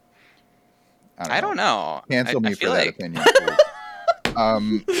 I don't know. Cancel I me for feel that like opinion.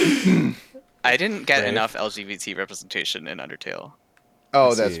 Please. I didn't get Brave. enough LGBT representation in Undertale.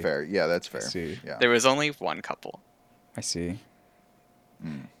 Oh, I that's see. fair. Yeah, that's fair. see. Yeah. There was only one couple. I see.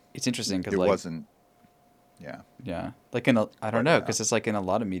 It's interesting because It like wasn't. Yeah. yeah, like in I don't But, know yeah. because it's like in a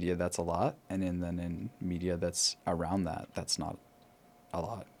lot of media that's a lot, and then in media that's around that's not a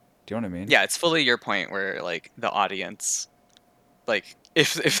lot. Do you know what I mean? Yeah, it's fully your point where like the audience, like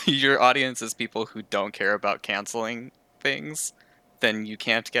if your audience is people who don't care about canceling things, then you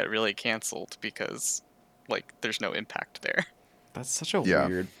can't get really canceled because like there's no impact there. That's such a Yeah.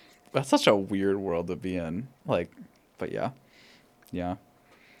 weird. That's such a weird world to be in. Like, but yeah, yeah.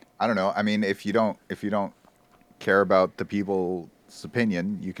 I don't know. I mean, if you don't care about the people's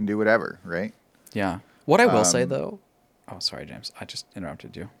opinion, you can do whatever, right? Yeah. What I will say Um, though. Oh, sorry, James. I just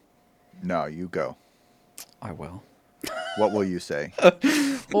interrupted you. No, you go. I will. What will you say?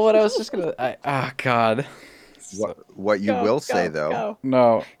 Well, what I was just gonna. God. What you will say though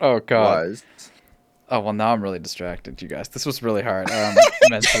No. Oh God. was Oh well, now I'm really distracted, you guys. This was really hard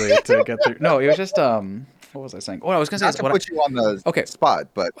mentally to get through. No, it was just What was I saying? What I was gonna say not is to what put you on the Okay. spot,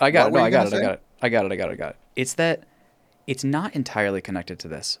 but I got what it. were No, you I got gonna it. I say? got it. It's that it's not entirely connected to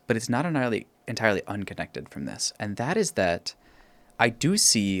this, but it's not entirely unconnected from this, and that is that I do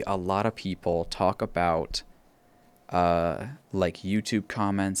see a lot of people talk about like YouTube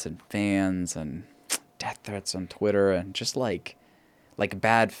comments and fans and death threats on Twitter and just like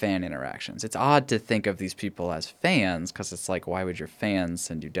bad fan interactions. It's odd to think of these people as fans because it's like, why would your fans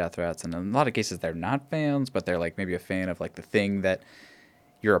send you death threats? And in a lot of cases, they're not fans, but they're like maybe a fan of like the thing that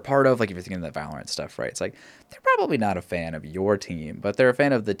you're a part of. Like if you're thinking of the Valorant stuff, right? It's like they're probably not a fan of your team, but they're a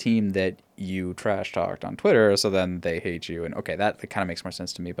fan of the team that you trash talked on Twitter. So then they hate you. And okay, that kind of makes more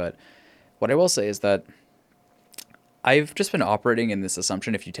sense to me. But what I will say is that I've just been operating in this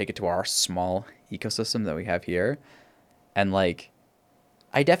assumption if you take it to our small ecosystem that we have here, and like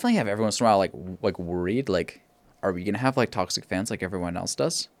I definitely have every once in a while like worried like are we gonna have like toxic fans like everyone else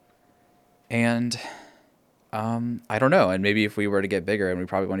does? And I don't know. And maybe if we were to get bigger, and we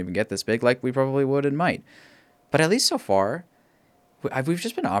probably won't even get this big, like we probably would and might. But at least so far, we've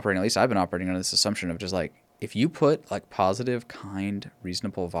just been operating. At least I've been operating on this assumption of just like if you put like positive, kind,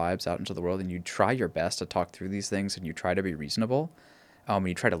 reasonable vibes out into the world, and you try your best to talk through these things, and you try to be reasonable, and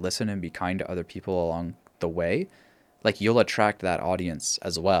you try to listen and be kind to other people along the way, like you'll attract that audience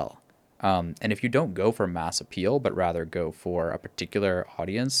as well. And if you don't go for mass appeal, but rather go for a particular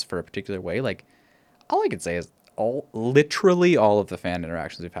audience for a particular way, like all I can say is literally all of the fan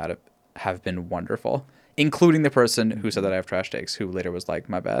interactions we've had have been wonderful, including the person who said that I have trash takes, who later was like,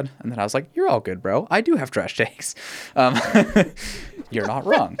 my bad. And then I was like, you're all good, bro. I do have trash takes. You're not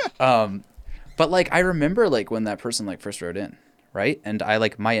wrong. But like, I remember like when that person like first wrote in, right? And I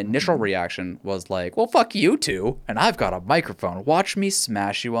like my initial reaction was like, well, fuck you too. And I've got a microphone. Watch me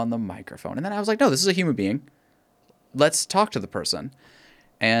smash you on the microphone. And then I was like, no, this is a human being. Let's talk to the person.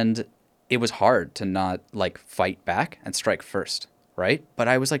 And it was hard to not like fight back and strike first, right? But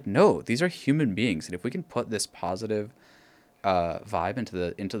I was like, no, these are human beings, and if we can put this positive vibe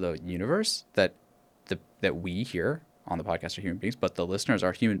into the universe that we here on the podcast are human beings, but the listeners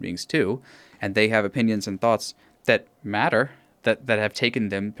are human beings too, and they have opinions and thoughts that matter, that have taken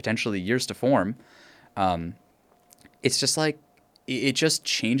them potentially years to form. It's just like it just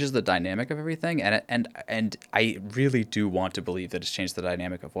changes the dynamic of everything, and I really do want to believe that it's changed the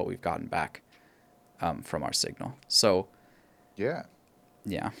dynamic of what we've gotten back from our signal. So yeah.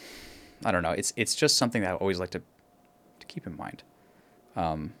 I don't know. It's just something that I always like to keep in mind,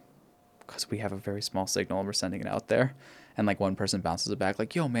 because we have a very small signal and we're sending it out there, and like one person bounces it back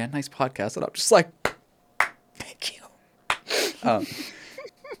like, "Yo, man, nice podcast," and I'm just like, "Thank you."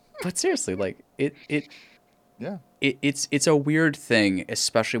 But seriously, like Yeah. It's a weird thing,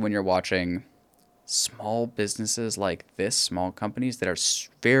 especially when you're watching small businesses like this, small companies that are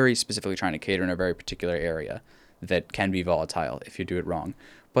very specifically trying to cater in a very particular area that can be volatile if you do it wrong.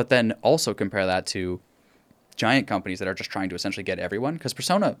 But then also compare that to giant companies that are just trying to essentially get everyone, because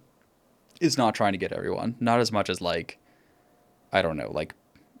Persona is not trying to get everyone, not as much as like, I don't know, like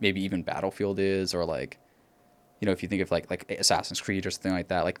maybe even Battlefield is, or like, you know, if you think of like Assassin's Creed or something like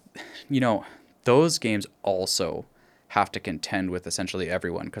that, like, you know, those games also have to contend with essentially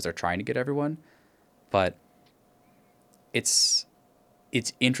everyone because they're trying to get everyone. But it's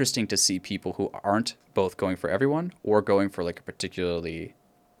interesting to see people who aren't both going for everyone or going for like a particularly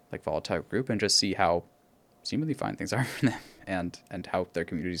like volatile group, and just see how seemingly fine things are for them, and how their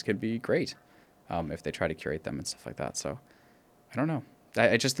communities can be great if they try to curate them and stuff like that. So I don't know.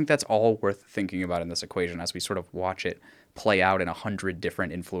 I just think that's all worth thinking about in this equation as we sort of watch it play out in 100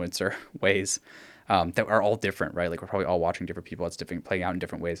 different influencer ways that are all different, right? Like we're probably all watching different people. It's different, playing out in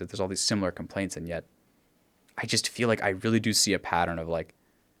different ways. That there's all these similar complaints, and yet I just feel like I really do see a pattern of like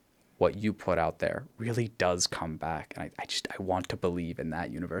what you put out there really does come back, and I want to believe in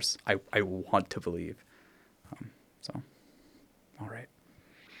that universe. I want to believe. So, all right,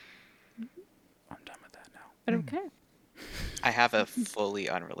 I'm done with that now. But okay. I have a fully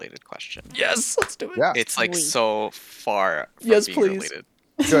unrelated question. Yes, let's do it. Yeah. It's like Sweet. so far from Yes, being please. related.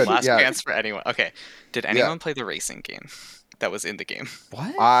 Good. Last yeah. chance for anyone. Okay. Did anyone play the racing game that was in the game?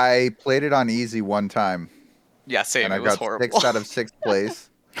 What? I played it on easy one time, Yeah, same. and It I was got horrible. 6th out of 6th place,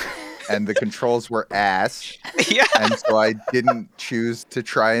 and the controls were ass. Yeah. And so I didn't choose to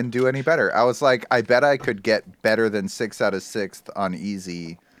try and do any better. I was like, I bet I could get better than 6 out of 6th on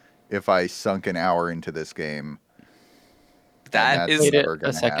easy if I sunk an hour into this game. That that's is Played it never a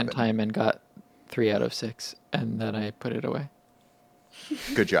gonna second happen. time and got 3 out of 6, and then I put it away.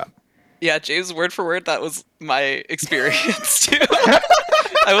 Good job. Yeah, James, word for word, that was my experience too.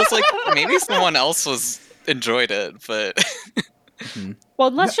 I was like, maybe someone else enjoyed it, but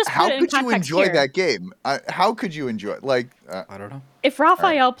Well, let's just How put it in could you context enjoy here. that game? How could you enjoy it? Like, I don't know. If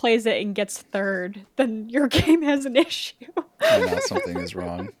Raphael plays it and gets third, then your game has an issue. I know something is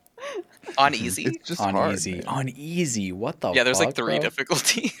wrong. on easy. it's just On hard. easy. man. On easy. What the Yeah, there's like fuck, 3 bro?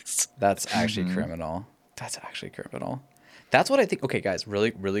 difficulties. That's actually criminal. That's actually criminal. That's what I think. Okay, guys,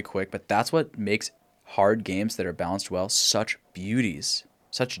 really, really quick, but that's what makes hard games that are balanced well such beauties,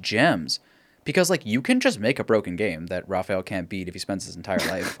 such gems. Because, like, you can just make a broken game that Raphael can't beat if he spends his entire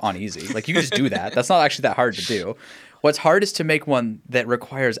life on easy. Like, you can just do that. That's not actually that hard to do. What's hard is to make one that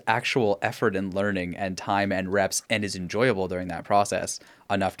requires actual effort and learning and time and reps and is enjoyable during that process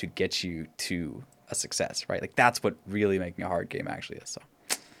enough to get you to a success, right? Like, that's what really making a hard game actually is. So,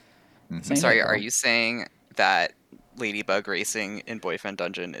 I'm sorry, are you saying that Ladybug Racing in Boyfriend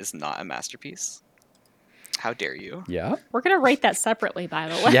Dungeon is not a masterpiece? How dare you? Yeah. We're gonna rate that separately, by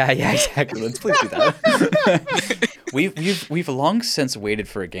the way. Yeah, exactly. Let's please do that. we've long since waited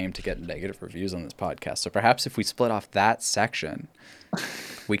for a game to get negative reviews on this podcast. So perhaps if we split off that section,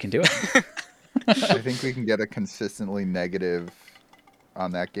 we can do it. I think we can get a consistently negative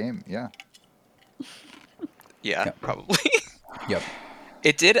on that game. Yeah. Yeah, Yep. probably. Yep.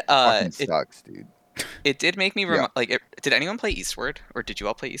 It did. Fucking sucks, dude. It did make me Yeah. did anyone play Eastward, or did you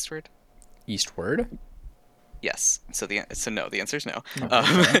all play Eastward? Eastward. Yes. So no. The answer is no.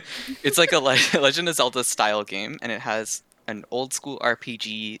 It's like a Legend of Zelda style game, and it has an old school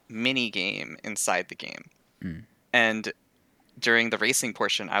RPG mini game inside the game. And during the racing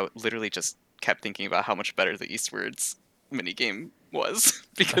portion, I literally just kept thinking about how much better the Eastwards mini game was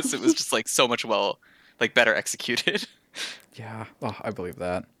because it was just like so much better executed. Yeah. Oh, I believe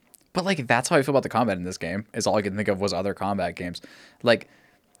that. But like that's how I feel about the combat in this game. Is all I could think of was other combat games. Like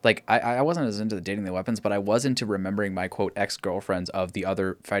I wasn't as into the dating the weapons, but I was into remembering my quote ex-girlfriends of the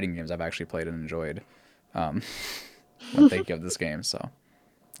other fighting games I've actually played and enjoyed. When thinking of this game, so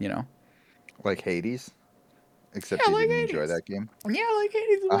you know. Like Hades. Except Yeah, you like didn't enjoy Hades. that game. Yeah, like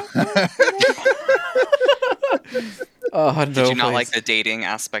Hades. Oh no! Did you not please. like the dating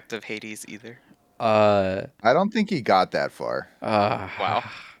aspect of Hades either? Uh. I don't think he got that far. Wow.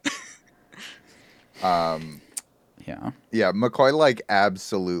 Yeah. Yeah, McCoy like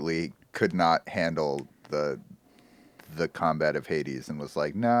absolutely could not handle the combat of Hades and was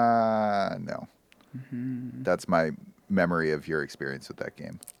like, nah, no. That's my memory of your experience with that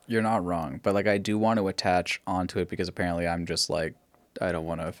game. You're not wrong, but like I do want to attach onto it because apparently I'm just like I don't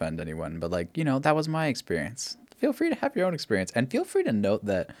want to offend anyone, but like, you know, that was my experience. Feel free to have your own experience and feel free to note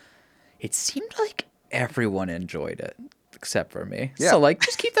that it seemed like everyone enjoyed it except for me. Yeah. So like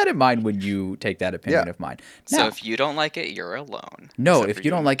just keep that in mind when you take that opinion Yeah. of mine. So Now, if you don't like it, you're alone. no, Except if for you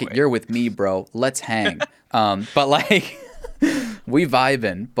don't and like it, McCoy. you're with me, bro. Let's hang. But like we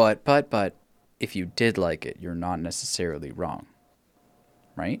vibing, but if you did like it, you're not necessarily wrong.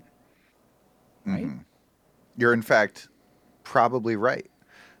 Right? Right? You're in fact probably right.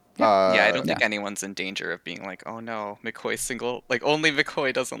 Yeah, I don't think yeah. anyone's in danger of being like, oh no, McCoy's single. Like, only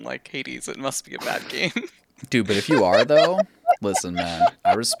McCoy doesn't like Hades. It must be a bad game. Dude, but if you are though, listen, man,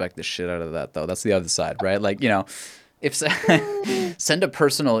 I respect the shit out of that though. That's the other side, right? Like, you know, if send a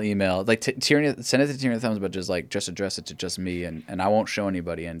personal email, like Tyranny, send it to Tyranny Thumbs, but just address it to just me, and I won't show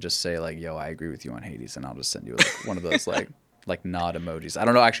anybody, and just say like, yo, I agree with you on Hades, and I'll just send you like one of those like nod emojis. I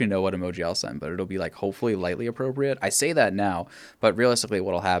don't actually know what emoji I'll send, but it'll be like hopefully lightly appropriate. I say that now, but realistically,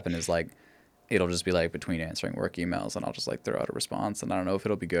 what'll happen is like it'll just be like between answering work emails, and I'll just like throw out a response, and I don't know if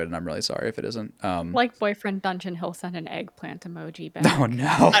it'll be good, and I'm really sorry if it isn't. Like Boyfriend Dungeon, he'll send an eggplant emoji back. Oh no!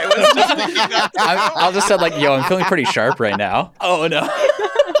 I was just thinking that. I'll just say like, yo, I'm feeling pretty sharp right now. Oh no!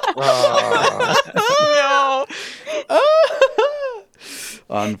 No.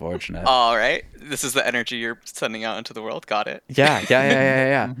 Unfortunate. All right. This is the energy you're sending out into the world. Got it. Yeah.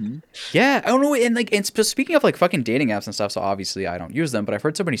 Yeah, I don't know. Speaking of like fucking dating apps and stuff, so obviously I don't use them, but I've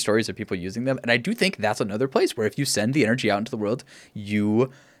heard so many stories of people using them, and I do think that's another place where if you send the energy out into the world, you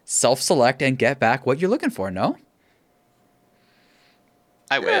self-select and get back what you're looking for. No?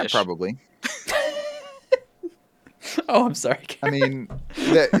 I Yeah, wish. probably. Oh, I'm sorry. I mean,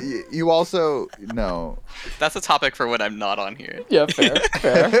 you also no. That's a topic for when I'm not on here. Yeah, fair.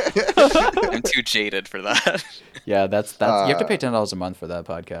 I'm too jaded for that. Yeah, that's you have to pay $10 a month for that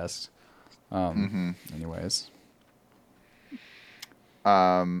podcast. Anyways.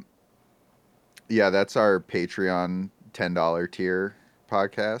 Yeah, that's our Patreon $10 tier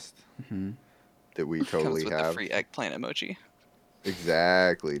podcast that we totally Comes with have. the free eggplant emoji.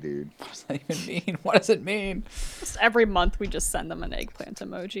 Exactly, dude. What does that even mean? What does it mean? Just every month we just send them an eggplant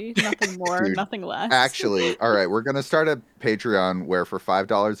emoji. Nothing more, Dude, nothing less. Actually, all right, we're gonna start a Patreon where for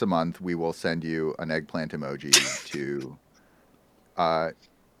 $5 a month we will send you an eggplant emoji to,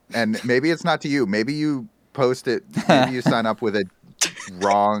 and maybe it's not to you. Maybe you post it. Maybe you sign up with it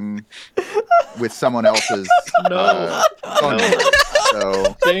wrong, with someone else's phone number.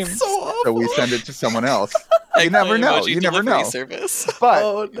 So, James. so we send it to someone else. You never Eggplant know. emoji You never delivery know. Service. But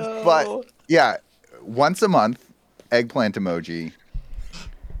Oh, no. but yeah, once a month, eggplant emoji.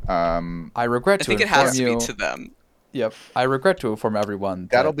 I regret I to think it inform has to you. be to them. Yep. I regret to inform everyone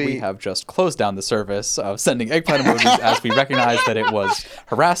That'll that we be- have just closed down the service of sending eggplant emojis as we recognize that it was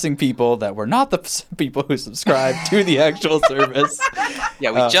harassing people that were not the people who subscribed to the actual service.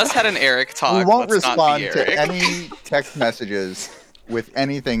 Yeah, we just had an Eric talk. We won't Let's not be respond to Eric. any text messages with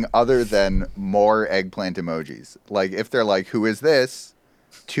anything other than more eggplant emojis. Like if they're like, "Who is this?"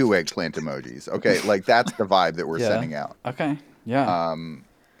 2 eggplant emojis. Okay, like that's the vibe that we're Yeah. sending out. Okay. Yeah.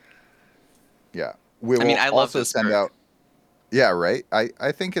 Yeah. We will I mean, I love also this send perk. out. Yeah, right.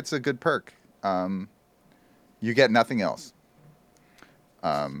 I think it's a good perk. You get nothing else.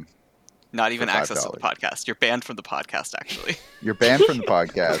 Not even for access to the $5. podcast. You're banned from the podcast, actually. You're banned from the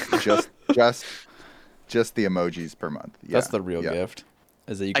podcast. Just the emojis per month. Yeah, That's the real yeah. gift.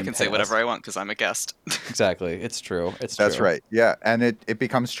 Is that you I can can say pay whatever us. I want because I'm a guest. Exactly. It's true. It's That's true. right. Yeah, and it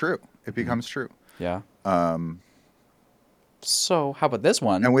becomes true. It becomes true. Yeah. Um, So how about this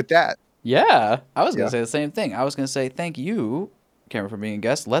one? and with that, Yeah, I was going Yeah. to say the same thing. I was going to say thank you, Cameron, for being a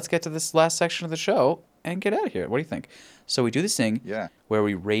guest. Let's get to this last section of the show and get out of here. What do you think? So we do this thing Yeah. where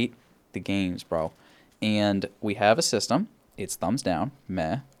we rate the games, bro. And we have a system. It's thumbs down,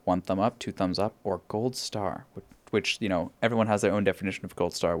 meh, 1 thumb up, 2 thumbs up, or gold star, which, you know, everyone has their own definition of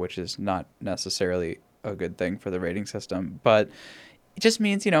gold star, which is not necessarily a good thing for the rating system. But it just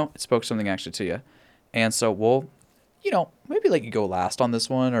means, you know, it spoke something extra to you. And so we'll, you know, maybe let you go last on this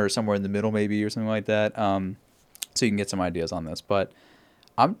one or somewhere in the middle maybe or something like that, so you can get some ideas on this. But,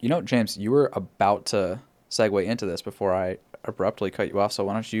 you know, James, you were about to segue into this before I abruptly cut you off, so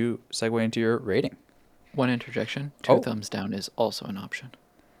why don't you segue into your rating? One interjection. 2 Oh. thumbs down is also an option.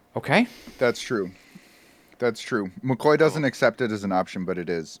 Okay. that's true. That's true. McCoy doesn't accept it as an option, but it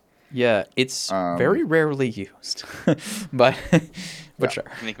is. Yeah, it's very rarely used, but sure.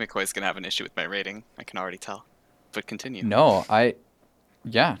 I think McCoy's going to have an issue with my rating. I can already tell. But continue. No,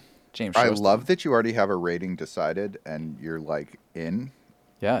 yeah, James. I show us the- love that you already have a rating decided and you're like in,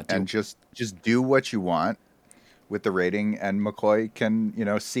 Yeah, and just do what you want with the rating, and McCoy can, you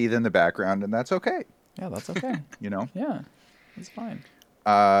know, seethe in the background, and that's okay. yeah, that's okay. You know, Yeah, that's fine.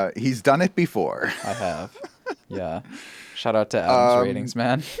 he's done it before. I have. Yeah. Shout out to Adam's ratings,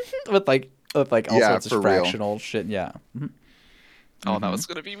 man. with all Yeah, sorts for of real. fractional shit. Yeah. Mhm. Oh, that was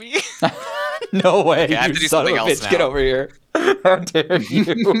going to be me. No way. Okay, I have you to do son of something a else bitch. Get now. over here. How dare you?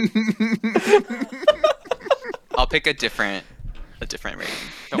 I'll pick a different rating.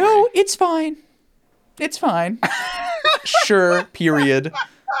 Don't No, worry. it's fine. It's fine. Sure, period.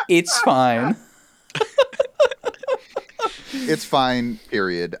 It's fine. It's fine.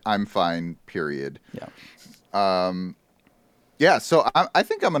 Period. I'm fine. Period. Yeah. Yeah. So I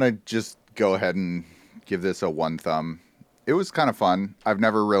think I'm gonna just go ahead and give this a 1 thumb. It was kind of fun. I've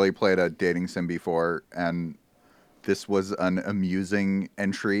never really played a dating sim before, and this was an amusing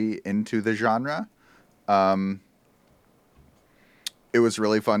entry into the genre. It was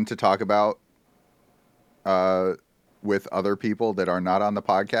really fun to talk about with other people that are not on the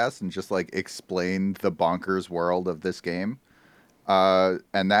podcast and just like explain the bonkers world of this game.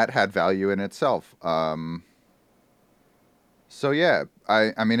 And that had value in itself. So yeah,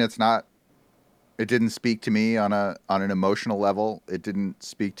 I mean, it didn't speak to me on an emotional level. It didn't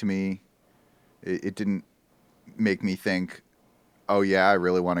speak to me. It didn't make me think, oh yeah, I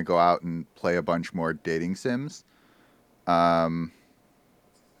really want to go out and play a bunch more dating sims.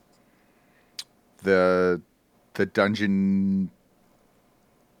 the dungeon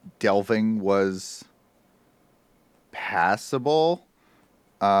delving was passable.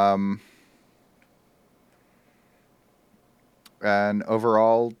 And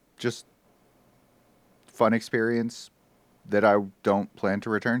overall, just fun experience that I don't plan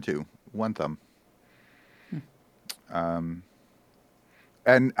to return to. One thumb.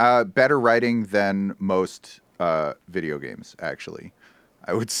 And better writing than most video games, actually,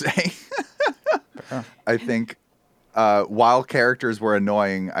 I would say. I think while characters were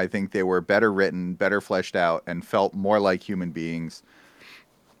annoying, I think they were better written, better fleshed out, and felt more like human beings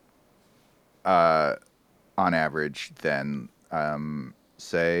on average than,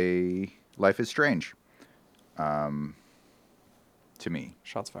 say, Life is Strange to me.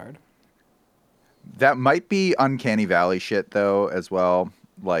 Shots fired. That might be Uncanny Valley shit, though, as well.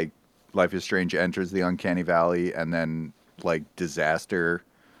 Like, Life is Strange enters the Uncanny Valley, and then, like, disaster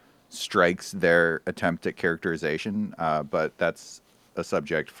strikes their attempt at characterization. But that's a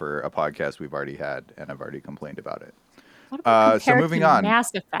subject for a podcast we've already had, and I've already complained about it. What about So moving on.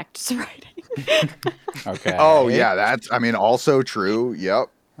 Mass Effect's writing. Okay. Oh, yeah, that's, I mean, also true. Yep.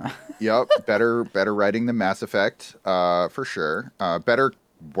 Better writing than Mass Effect, for sure. Better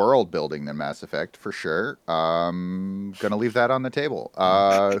world building than Mass Effect, for sure. Gonna leave that on the table.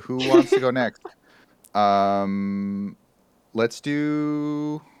 Who wants to go next? Let's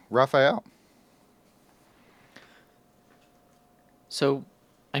do Raphael. So,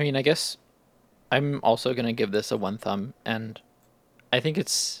 I mean, I guess I'm also going to give this a one thumb. And I think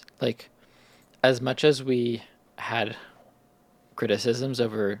it's like, as much as we had criticisms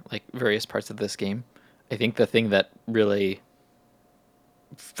over like various parts of this game, I think the thing that really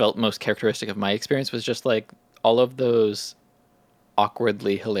felt most characteristic of my experience was just like all of those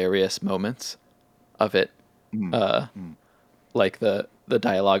awkwardly hilarious moments of it. Like the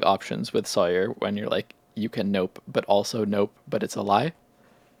dialogue options with Sawyer when you're like, you can nope, but also nope, but it's a lie.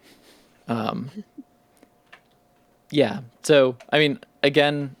 Yeah. So, I mean,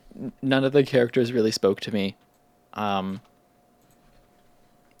 again, none of the characters really spoke to me. I'm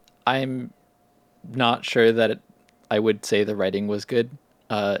not sure that I would say the writing was good.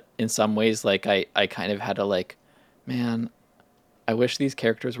 In some ways, like I kind of had to like, man, I wish these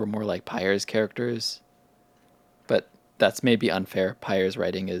characters were more like Pyre's characters. But that's maybe unfair. Pyre's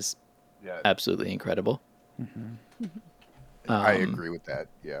writing is absolutely incredible. I agree with that.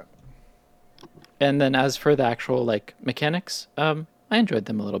 Yeah. And then as for the actual like mechanics, I enjoyed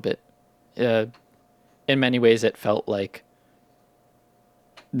them a little bit. In many ways, it felt like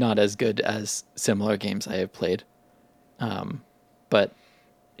not as good as similar games I have played, but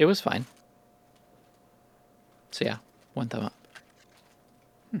it was fine. So yeah, one thumb up.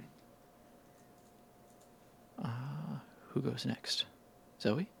 Who goes next?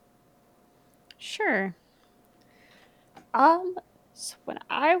 Zoe? Sure. So when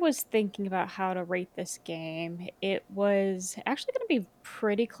I was thinking about how to rate this game, it was actually going to be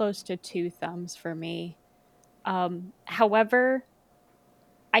pretty close to 2 thumbs for me. However,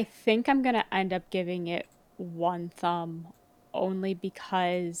 I think I'm going to end up giving it 1 thumb only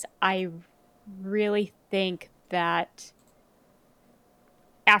because I really think that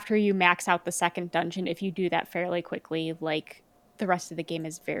after you max out the second dungeon, if you do that fairly quickly, like the rest of the game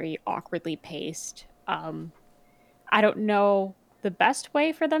is very awkwardly paced. I don't know the best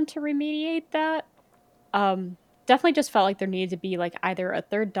way for them to remediate that. Definitely just felt like there needed to be like either a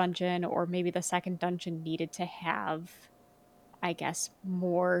third dungeon or maybe the second dungeon needed to have, I guess,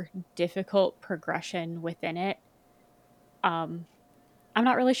 more difficult progression within it. I'm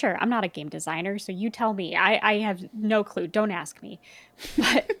not really sure. I'm not a game designer, so you tell me. I have no clue. Don't ask me.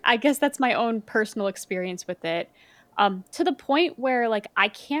 But I guess that's my own personal experience with it. To the point where like I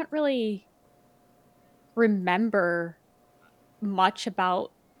can't really remember much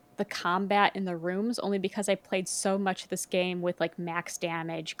about the combat in the rooms only because I played so much of this game with like max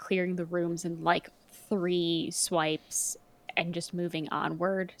damage, clearing the rooms in like 3 swipes and just moving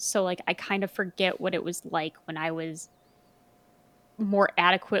onward. So like I kind of forget what it was like when I was more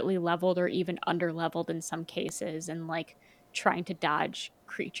adequately leveled or even under leveled in some cases and like trying to dodge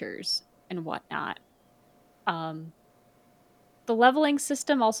creatures and whatnot. The leveling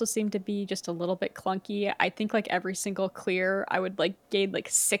system also seemed to be just a little bit clunky. I think like every single clear, I would like gain like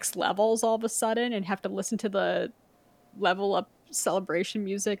 6 levels all of a sudden and have to listen to the level up celebration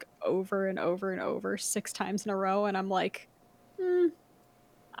music over and over and over 6 times in a row. And I'm like,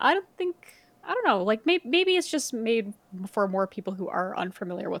 I don't know. Like maybe it's just made for more people who are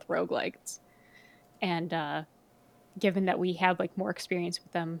unfamiliar with roguelikes. And given that we have like more experience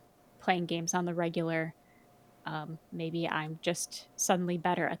with them playing games on the regular, Maybe I'm just suddenly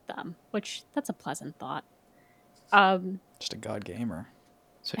better at them, which that's a pleasant thought. Just a god gamer.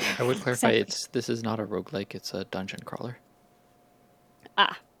 So I would clarify, Exactly. this is not a roguelike, it's a dungeon crawler.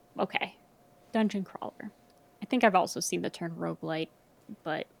 Ah, okay. Dungeon crawler. I think I've also seen the term roguelite,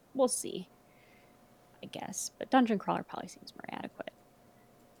 but we'll see, I guess. But dungeon crawler probably seems more adequate.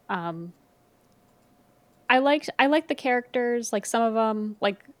 I liked the characters, like some of them,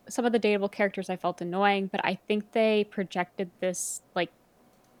 like some of the dateable characters I felt annoying, but I think they projected this like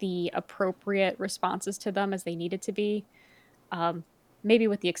the appropriate responses to them as they needed to be. Maybe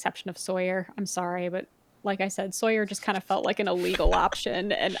with the exception of Sawyer. I'm sorry, but like I said, Sawyer just kind of felt like an illegal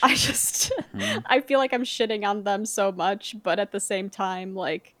option, and I just I feel like I'm shitting on them so much, but at the same time,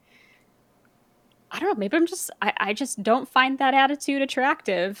 like I don't know, maybe I just don't find that attitude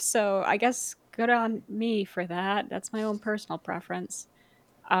attractive. So I guess good on me for that. That's my own personal preference.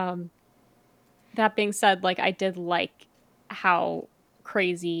 Um, that being said, like I did like how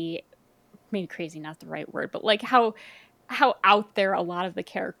crazy, maybe crazy not the right word, but like how out there a lot of the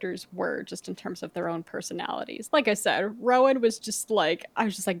characters were just in terms of their own personalities. Like I said, Rowan was just like I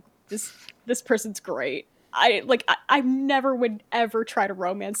was just like this person's great. I never would ever try to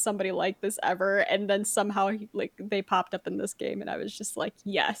romance somebody like this ever, and then somehow like they popped up in this game and I was just like,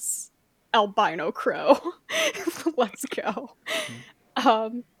 yes, albino crow. Let's go.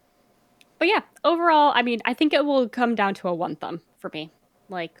 Um but yeah, overall, I mean, I think it will come down to a one thumb for me.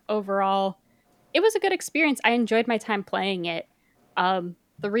 Like overall, it was a good experience. I enjoyed my time playing it. The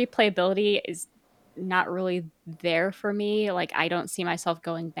replayability is not really there for me. Like I don't see myself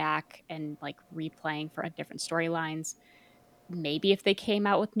going back and like replaying for different storylines. Maybe if they came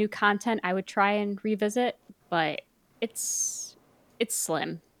out with new content, I would try and revisit, but it's it's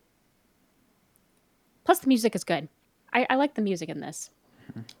slim. Plus the music is good. I like the music in this.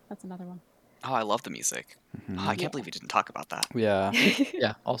 That's another one. Oh, I love the music. Oh, I can't believe we didn't talk about that. Yeah.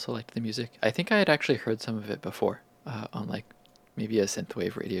 Yeah, also liked the music. I think I had actually heard some of it before on like maybe a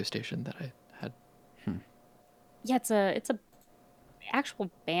synthwave radio station that I had. Yeah, it's a actual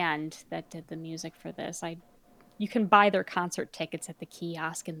band that did the music for this. You can buy their concert tickets at the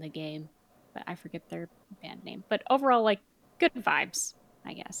kiosk in the game, but I forget their band name. But overall, like good vibes,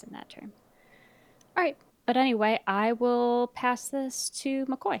 I guess, in that term. All right, but anyway, I will pass this to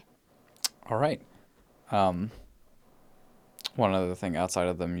McCoy. All right. Um, one other thing outside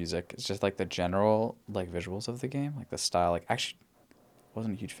of the music is just like the general like visuals of the game, like the style. Like actually,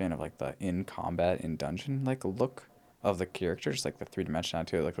 wasn't a huge fan of like the in combat in dungeon like look of the characters, like the 3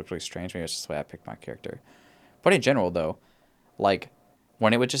 dimensionality. It like looked really strange. Maybe it's just the way I picked my character. But in general, though, like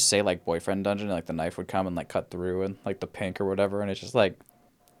when it would just say like boyfriend dungeon, like the knife would come and like cut through and like the pink or whatever, and it's just like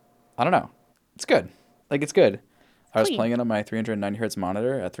I don't know, it's good. Like it's good. I was Clean. playing it on my 390 hertz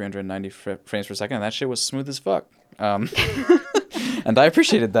monitor at 390 frames per second, and that shit was smooth as fuck. And I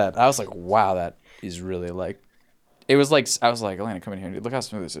appreciated that. I was like, wow, that is really like. It was like I was like, Elena, come in here. Dude, look how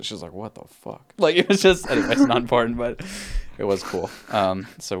smooth this is. She was like, what the fuck? Like it was just anyway. It's not important, but it was cool.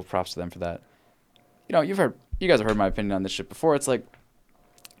 So props to them for that. You know, you guys have heard my opinion on this shit before. It's like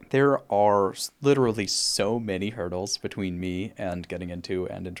there are literally so many hurdles between me and getting into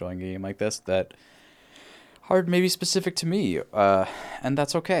and enjoying a game like this that are maybe specific to me, and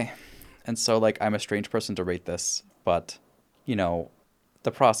that's okay. And so, like, I'm a strange person to rate this, but, you know,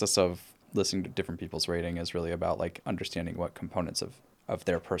 the process of listening to different people's rating is really about, like, understanding what components of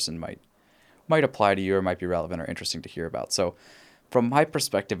their person might apply to you or might be relevant or interesting to hear about. So, from my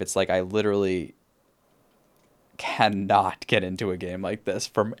perspective, it's like I literally cannot get into a game like this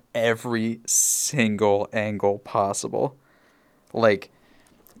from every single angle possible. Like,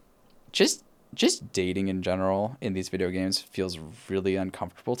 just dating in general in these video games feels really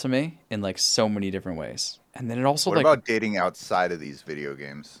uncomfortable to me in like so many different ways. And then it also What like about dating outside of these video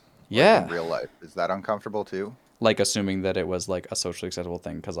games? Like, yeah, in real life, is that uncomfortable too? like assuming that it was like a socially acceptable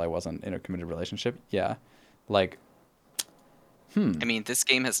thing because I wasn't in a committed relationship. Yeah, like I mean, this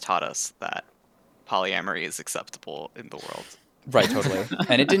game has taught us that polyamory is acceptable in the world. right, totally.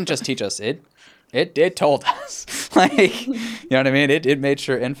 And it didn't just teach us; it told us. Like, you know what I mean? It made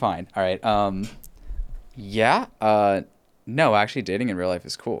sure and fine. All right. Yeah. No, actually, dating in real life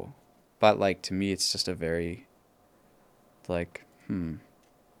is cool, but like to me, it's just a very like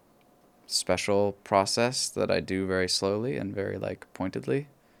special process that I do very slowly and very like pointedly.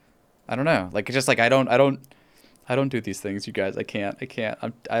 I don't know. Like it's just like I don't do these things, you guys. I can't.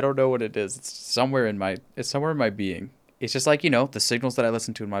 I don't know what it is. It's somewhere in my being. It's just like, you know, the signals that I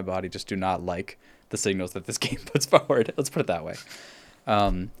listen to in my body just do not like the signals that this game puts forward. Let's put it that way.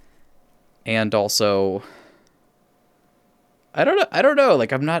 And also I don't know.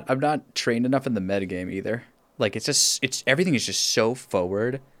 Like I'm not trained enough in the metagame either. Like it's everything is just so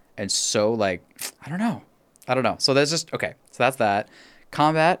forward and so like I don't know. So there's just okay. So that's that.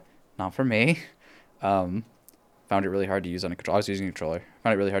 Combat, not for me. Found it really hard to use on a controller. I was using a controller.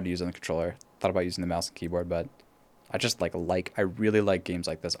 Found it really hard to use on the controller. Thought about using the mouse and keyboard, but I just I really like games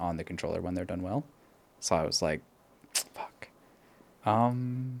like this on the controller when they're done well. So I was like, fuck.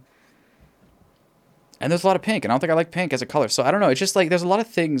 And there's a lot of pink, and I don't think I like pink as a color. So I don't know. It's just like there's a lot of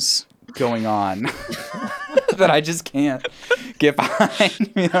things going on that I just can't get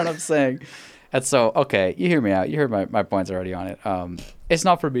behind. You know what I'm saying? And so, okay, you hear me out. You heard my points already on it. It's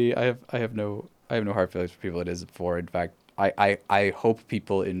not for me. I have no hard feelings for people it is for. In fact, I hope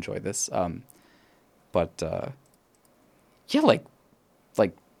people enjoy this. But yeah, like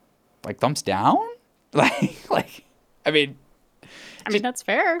thumbs down. I mean, that's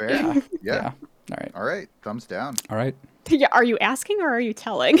fair. Fair. Yeah. All right. Thumbs down. All right. Yeah, are you asking or are you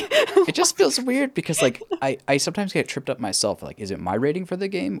telling? It just feels weird because like I sometimes get tripped up myself. Like, is it my rating for the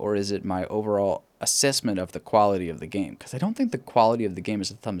game or is it my overall assessment of the quality of the game? Because I don't think the quality of the game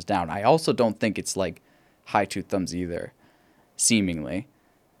is a thumbs down. I also don't think it's like high 2 thumbs either, seemingly.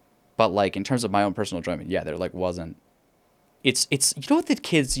 But like in terms of my own personal enjoyment, yeah, there like wasn't. It's you know what the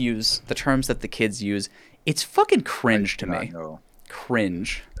kids use, the terms that the kids use. It's fucking cringe to me.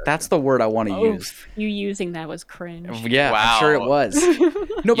 Cringe. That's the word I want to use. You using that was cringe. Yeah, Wow. I'm sure it was.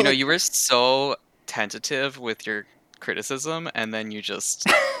 No, but You were so tentative with your criticism, and then you just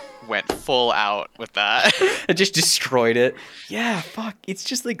went full out with that. I just destroyed it. Yeah, fuck. It's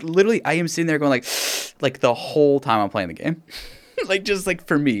just like literally I am sitting there going like the whole time I'm playing the game. Like just like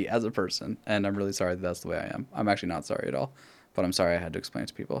for me as a person. And I'm really sorry that's the way I am. I'm actually not sorry at all. But I'm sorry I had to explain it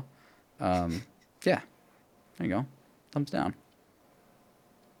to people. Yeah. There you go. Thumbs down.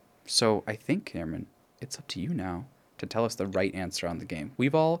 So I think, Cameron, it's up to you now to tell us the right answer on the game.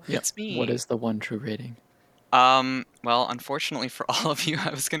 We've all It's me. What is the one true rating? Well, unfortunately for all of you,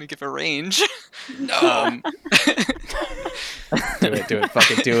 I was gonna give a range. No. Do it.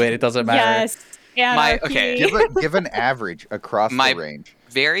 Fucking do it. It doesn't matter. Yes. Okay. Give an average across My the range.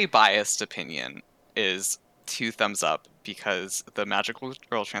 very biased opinion is 2 thumbs up because the magical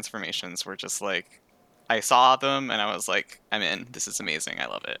girl transformations were just like, I saw them and I was like, I'm in. This is amazing. I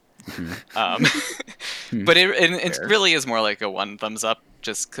love it. But it really is more like a 1 thumbs up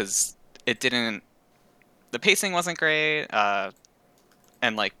just because the pacing wasn't great,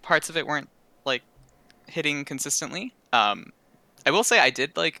 and like parts of it weren't like hitting consistently. I will say I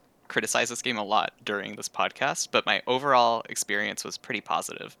did like criticize this game a lot during this podcast, but my overall experience was pretty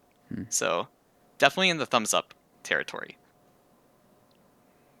positive. So definitely in the thumbs up territory.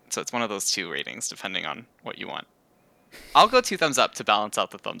 So it's one of those 2 ratings depending on what you want. I'll go 2 thumbs up to balance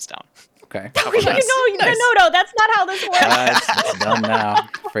out the thumbs down. Okay. No, that's not how this works. It's done now.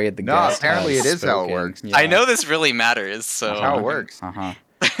 Afraid the No, guest apparently has it is how it spoken. works. Yeah. I know this really matters, so How it works.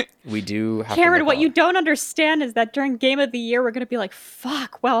 We do have Cameron, to what you don't understand is that during Game of the Year, we're going to be like,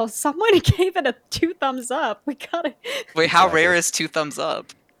 fuck, well, someone gave it a 2 thumbs up. We got to. Wait, how rare is 2 thumbs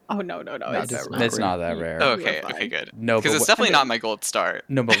up? Oh, no. It's not that rare. Okay, fine. okay, good. No, because but it's definitely not my gold star.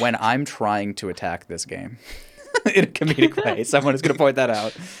 No, but when I'm trying to attack this game in a comedic way, someone is going to point that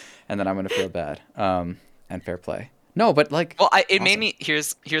out, and then I'm going to feel bad. And fair play. No, but like. Well, it made me.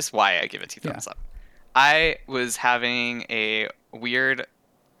 Here's why I give it 2 thumbs up. I was having a weird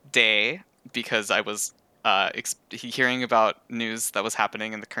day because I was hearing about news that was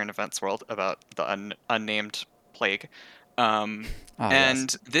happening in the current events world about the unnamed plague.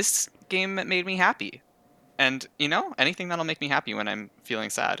 And this game made me happy. And, anything that'll make me happy when I'm feeling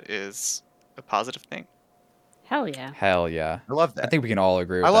sad is a positive thing. Hell yeah. Hell yeah. I love that. I think we can all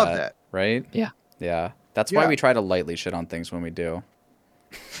agree with I that. love that. Right? Yeah. Yeah. That's why Yeah. we try to lightly shit on things when we do.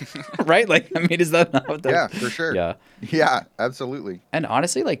 Right? Like, I mean, is that not what that... Yeah, for sure. Yeah. Yeah, absolutely. And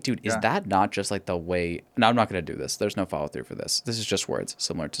honestly, like, dude, is Yeah. that not just like the way... No, I'm not going to do this. There's no follow through for this. This is just words,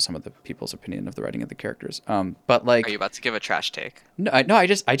 similar to some of the people's opinion of the writing of the characters. But like... Are you about to give a trash take? No, I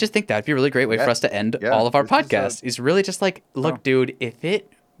just think that'd be a really great way for us to end all of our this is podcasts. Is really just like, look, dude, if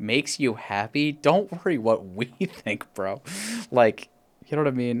it makes you happy, don't worry what we think, bro. Like, you know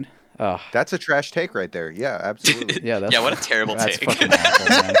what I mean? That's a trash take right there. Yeah, absolutely. Yeah, that's, Yeah, what a terrible that's take. fucking awful,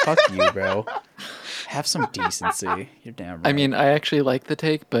 man. Fuck you, bro. Have some decency. You're damn right. I mean, I actually like the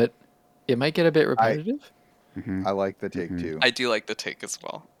take, but it might get a bit repetitive. I like the take too. I do like the take as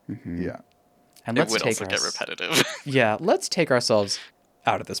well. Yeah. And It let's would take also get repetitive. Yeah, let's take ourselves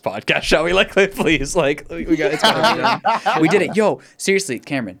out of this podcast, shall we? Like, please, like, we got it's gotta be done. We did it, yo. Seriously,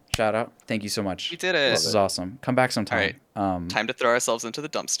 Cameron, shout out. Thank you so much. We did it. This is awesome. Come back sometime. Time to throw ourselves into the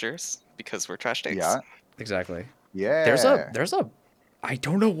dumpsters because we're trash takes. Yeah. Exactly. Yeah. There's a I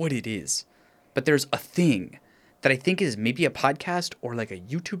don't know what it is, but there's a thing that I think is maybe a podcast or like a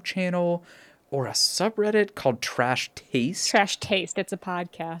YouTube channel or a subreddit called Trash Taste. Trash Taste. It's a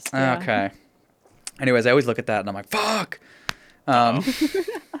podcast. Yeah. Okay. Anyways, I always look at that and I'm like, fuck.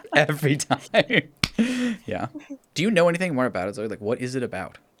 Every time. Yeah. Do you know anything more about it? Zoe? Like, what is it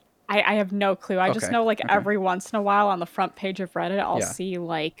about? I have no clue. I just Okay, know like okay. every once in a while on the front page of Reddit, I'll Yeah. see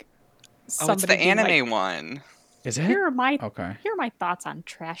like Oh, it's somebody the being anime like, one. Is it? here are my Okay. here are my thoughts on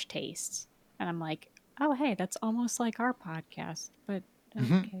Trash Tastes, and I'm like, oh hey, that's almost like our podcast, but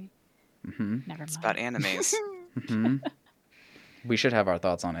okay, never mind. It's about animes. We should have our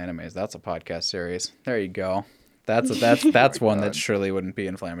thoughts on animes. That's a podcast series. There you go. That's one that God. surely wouldn't be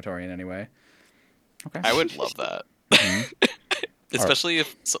inflammatory in any way. Okay. I would love that. Especially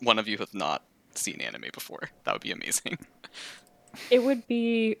if one of you have not seen anime before. That would be amazing. It would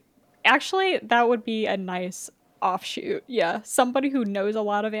be actually that would be a nice offshoot. Yeah, somebody who knows a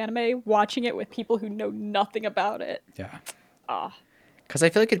lot of anime watching it with people who know nothing about it. Yeah. Ah, Because I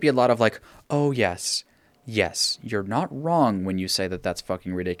feel like it'd be a lot of like, oh, yes, you're not wrong when you say that that's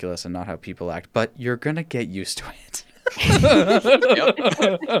fucking ridiculous and not how people act, but you're going to get used to it.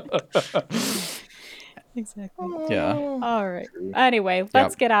 exactly. Yeah. All right. Anyway,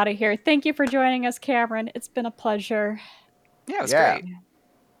 let's get out of here. Thank you for joining us, Cameron. It's been a pleasure. Yeah, it was Yeah. great.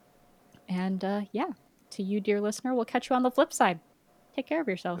 And yeah, to you, dear listener, we'll catch you on the flip side. Take care of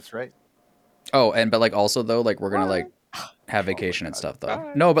yourself. That's right. Oh, but like also though, like we're going to like have vacation and stuff though.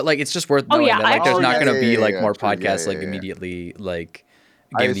 Bye. No, but like it's just worth Oh, knowing yeah, that like there's I- not Oh, going to yeah, be like yeah, more true. Yeah, podcasts like yeah. immediately like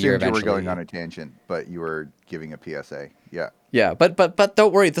I game of the year assumed you were eventually. going on a tangent, but you were giving a PSA. Yeah. Yeah, but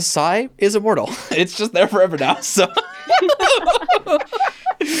don't worry, the Psy is immortal. It's just there forever now. So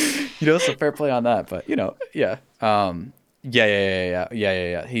so fair play on that. But yeah.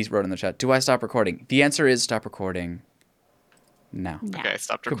 Yeah. He's wrote in the chat. Do I stop recording? The answer is stop recording now. No. Okay, I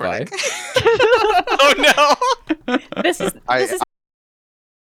stopped Goodbye. recording. Oh no! This is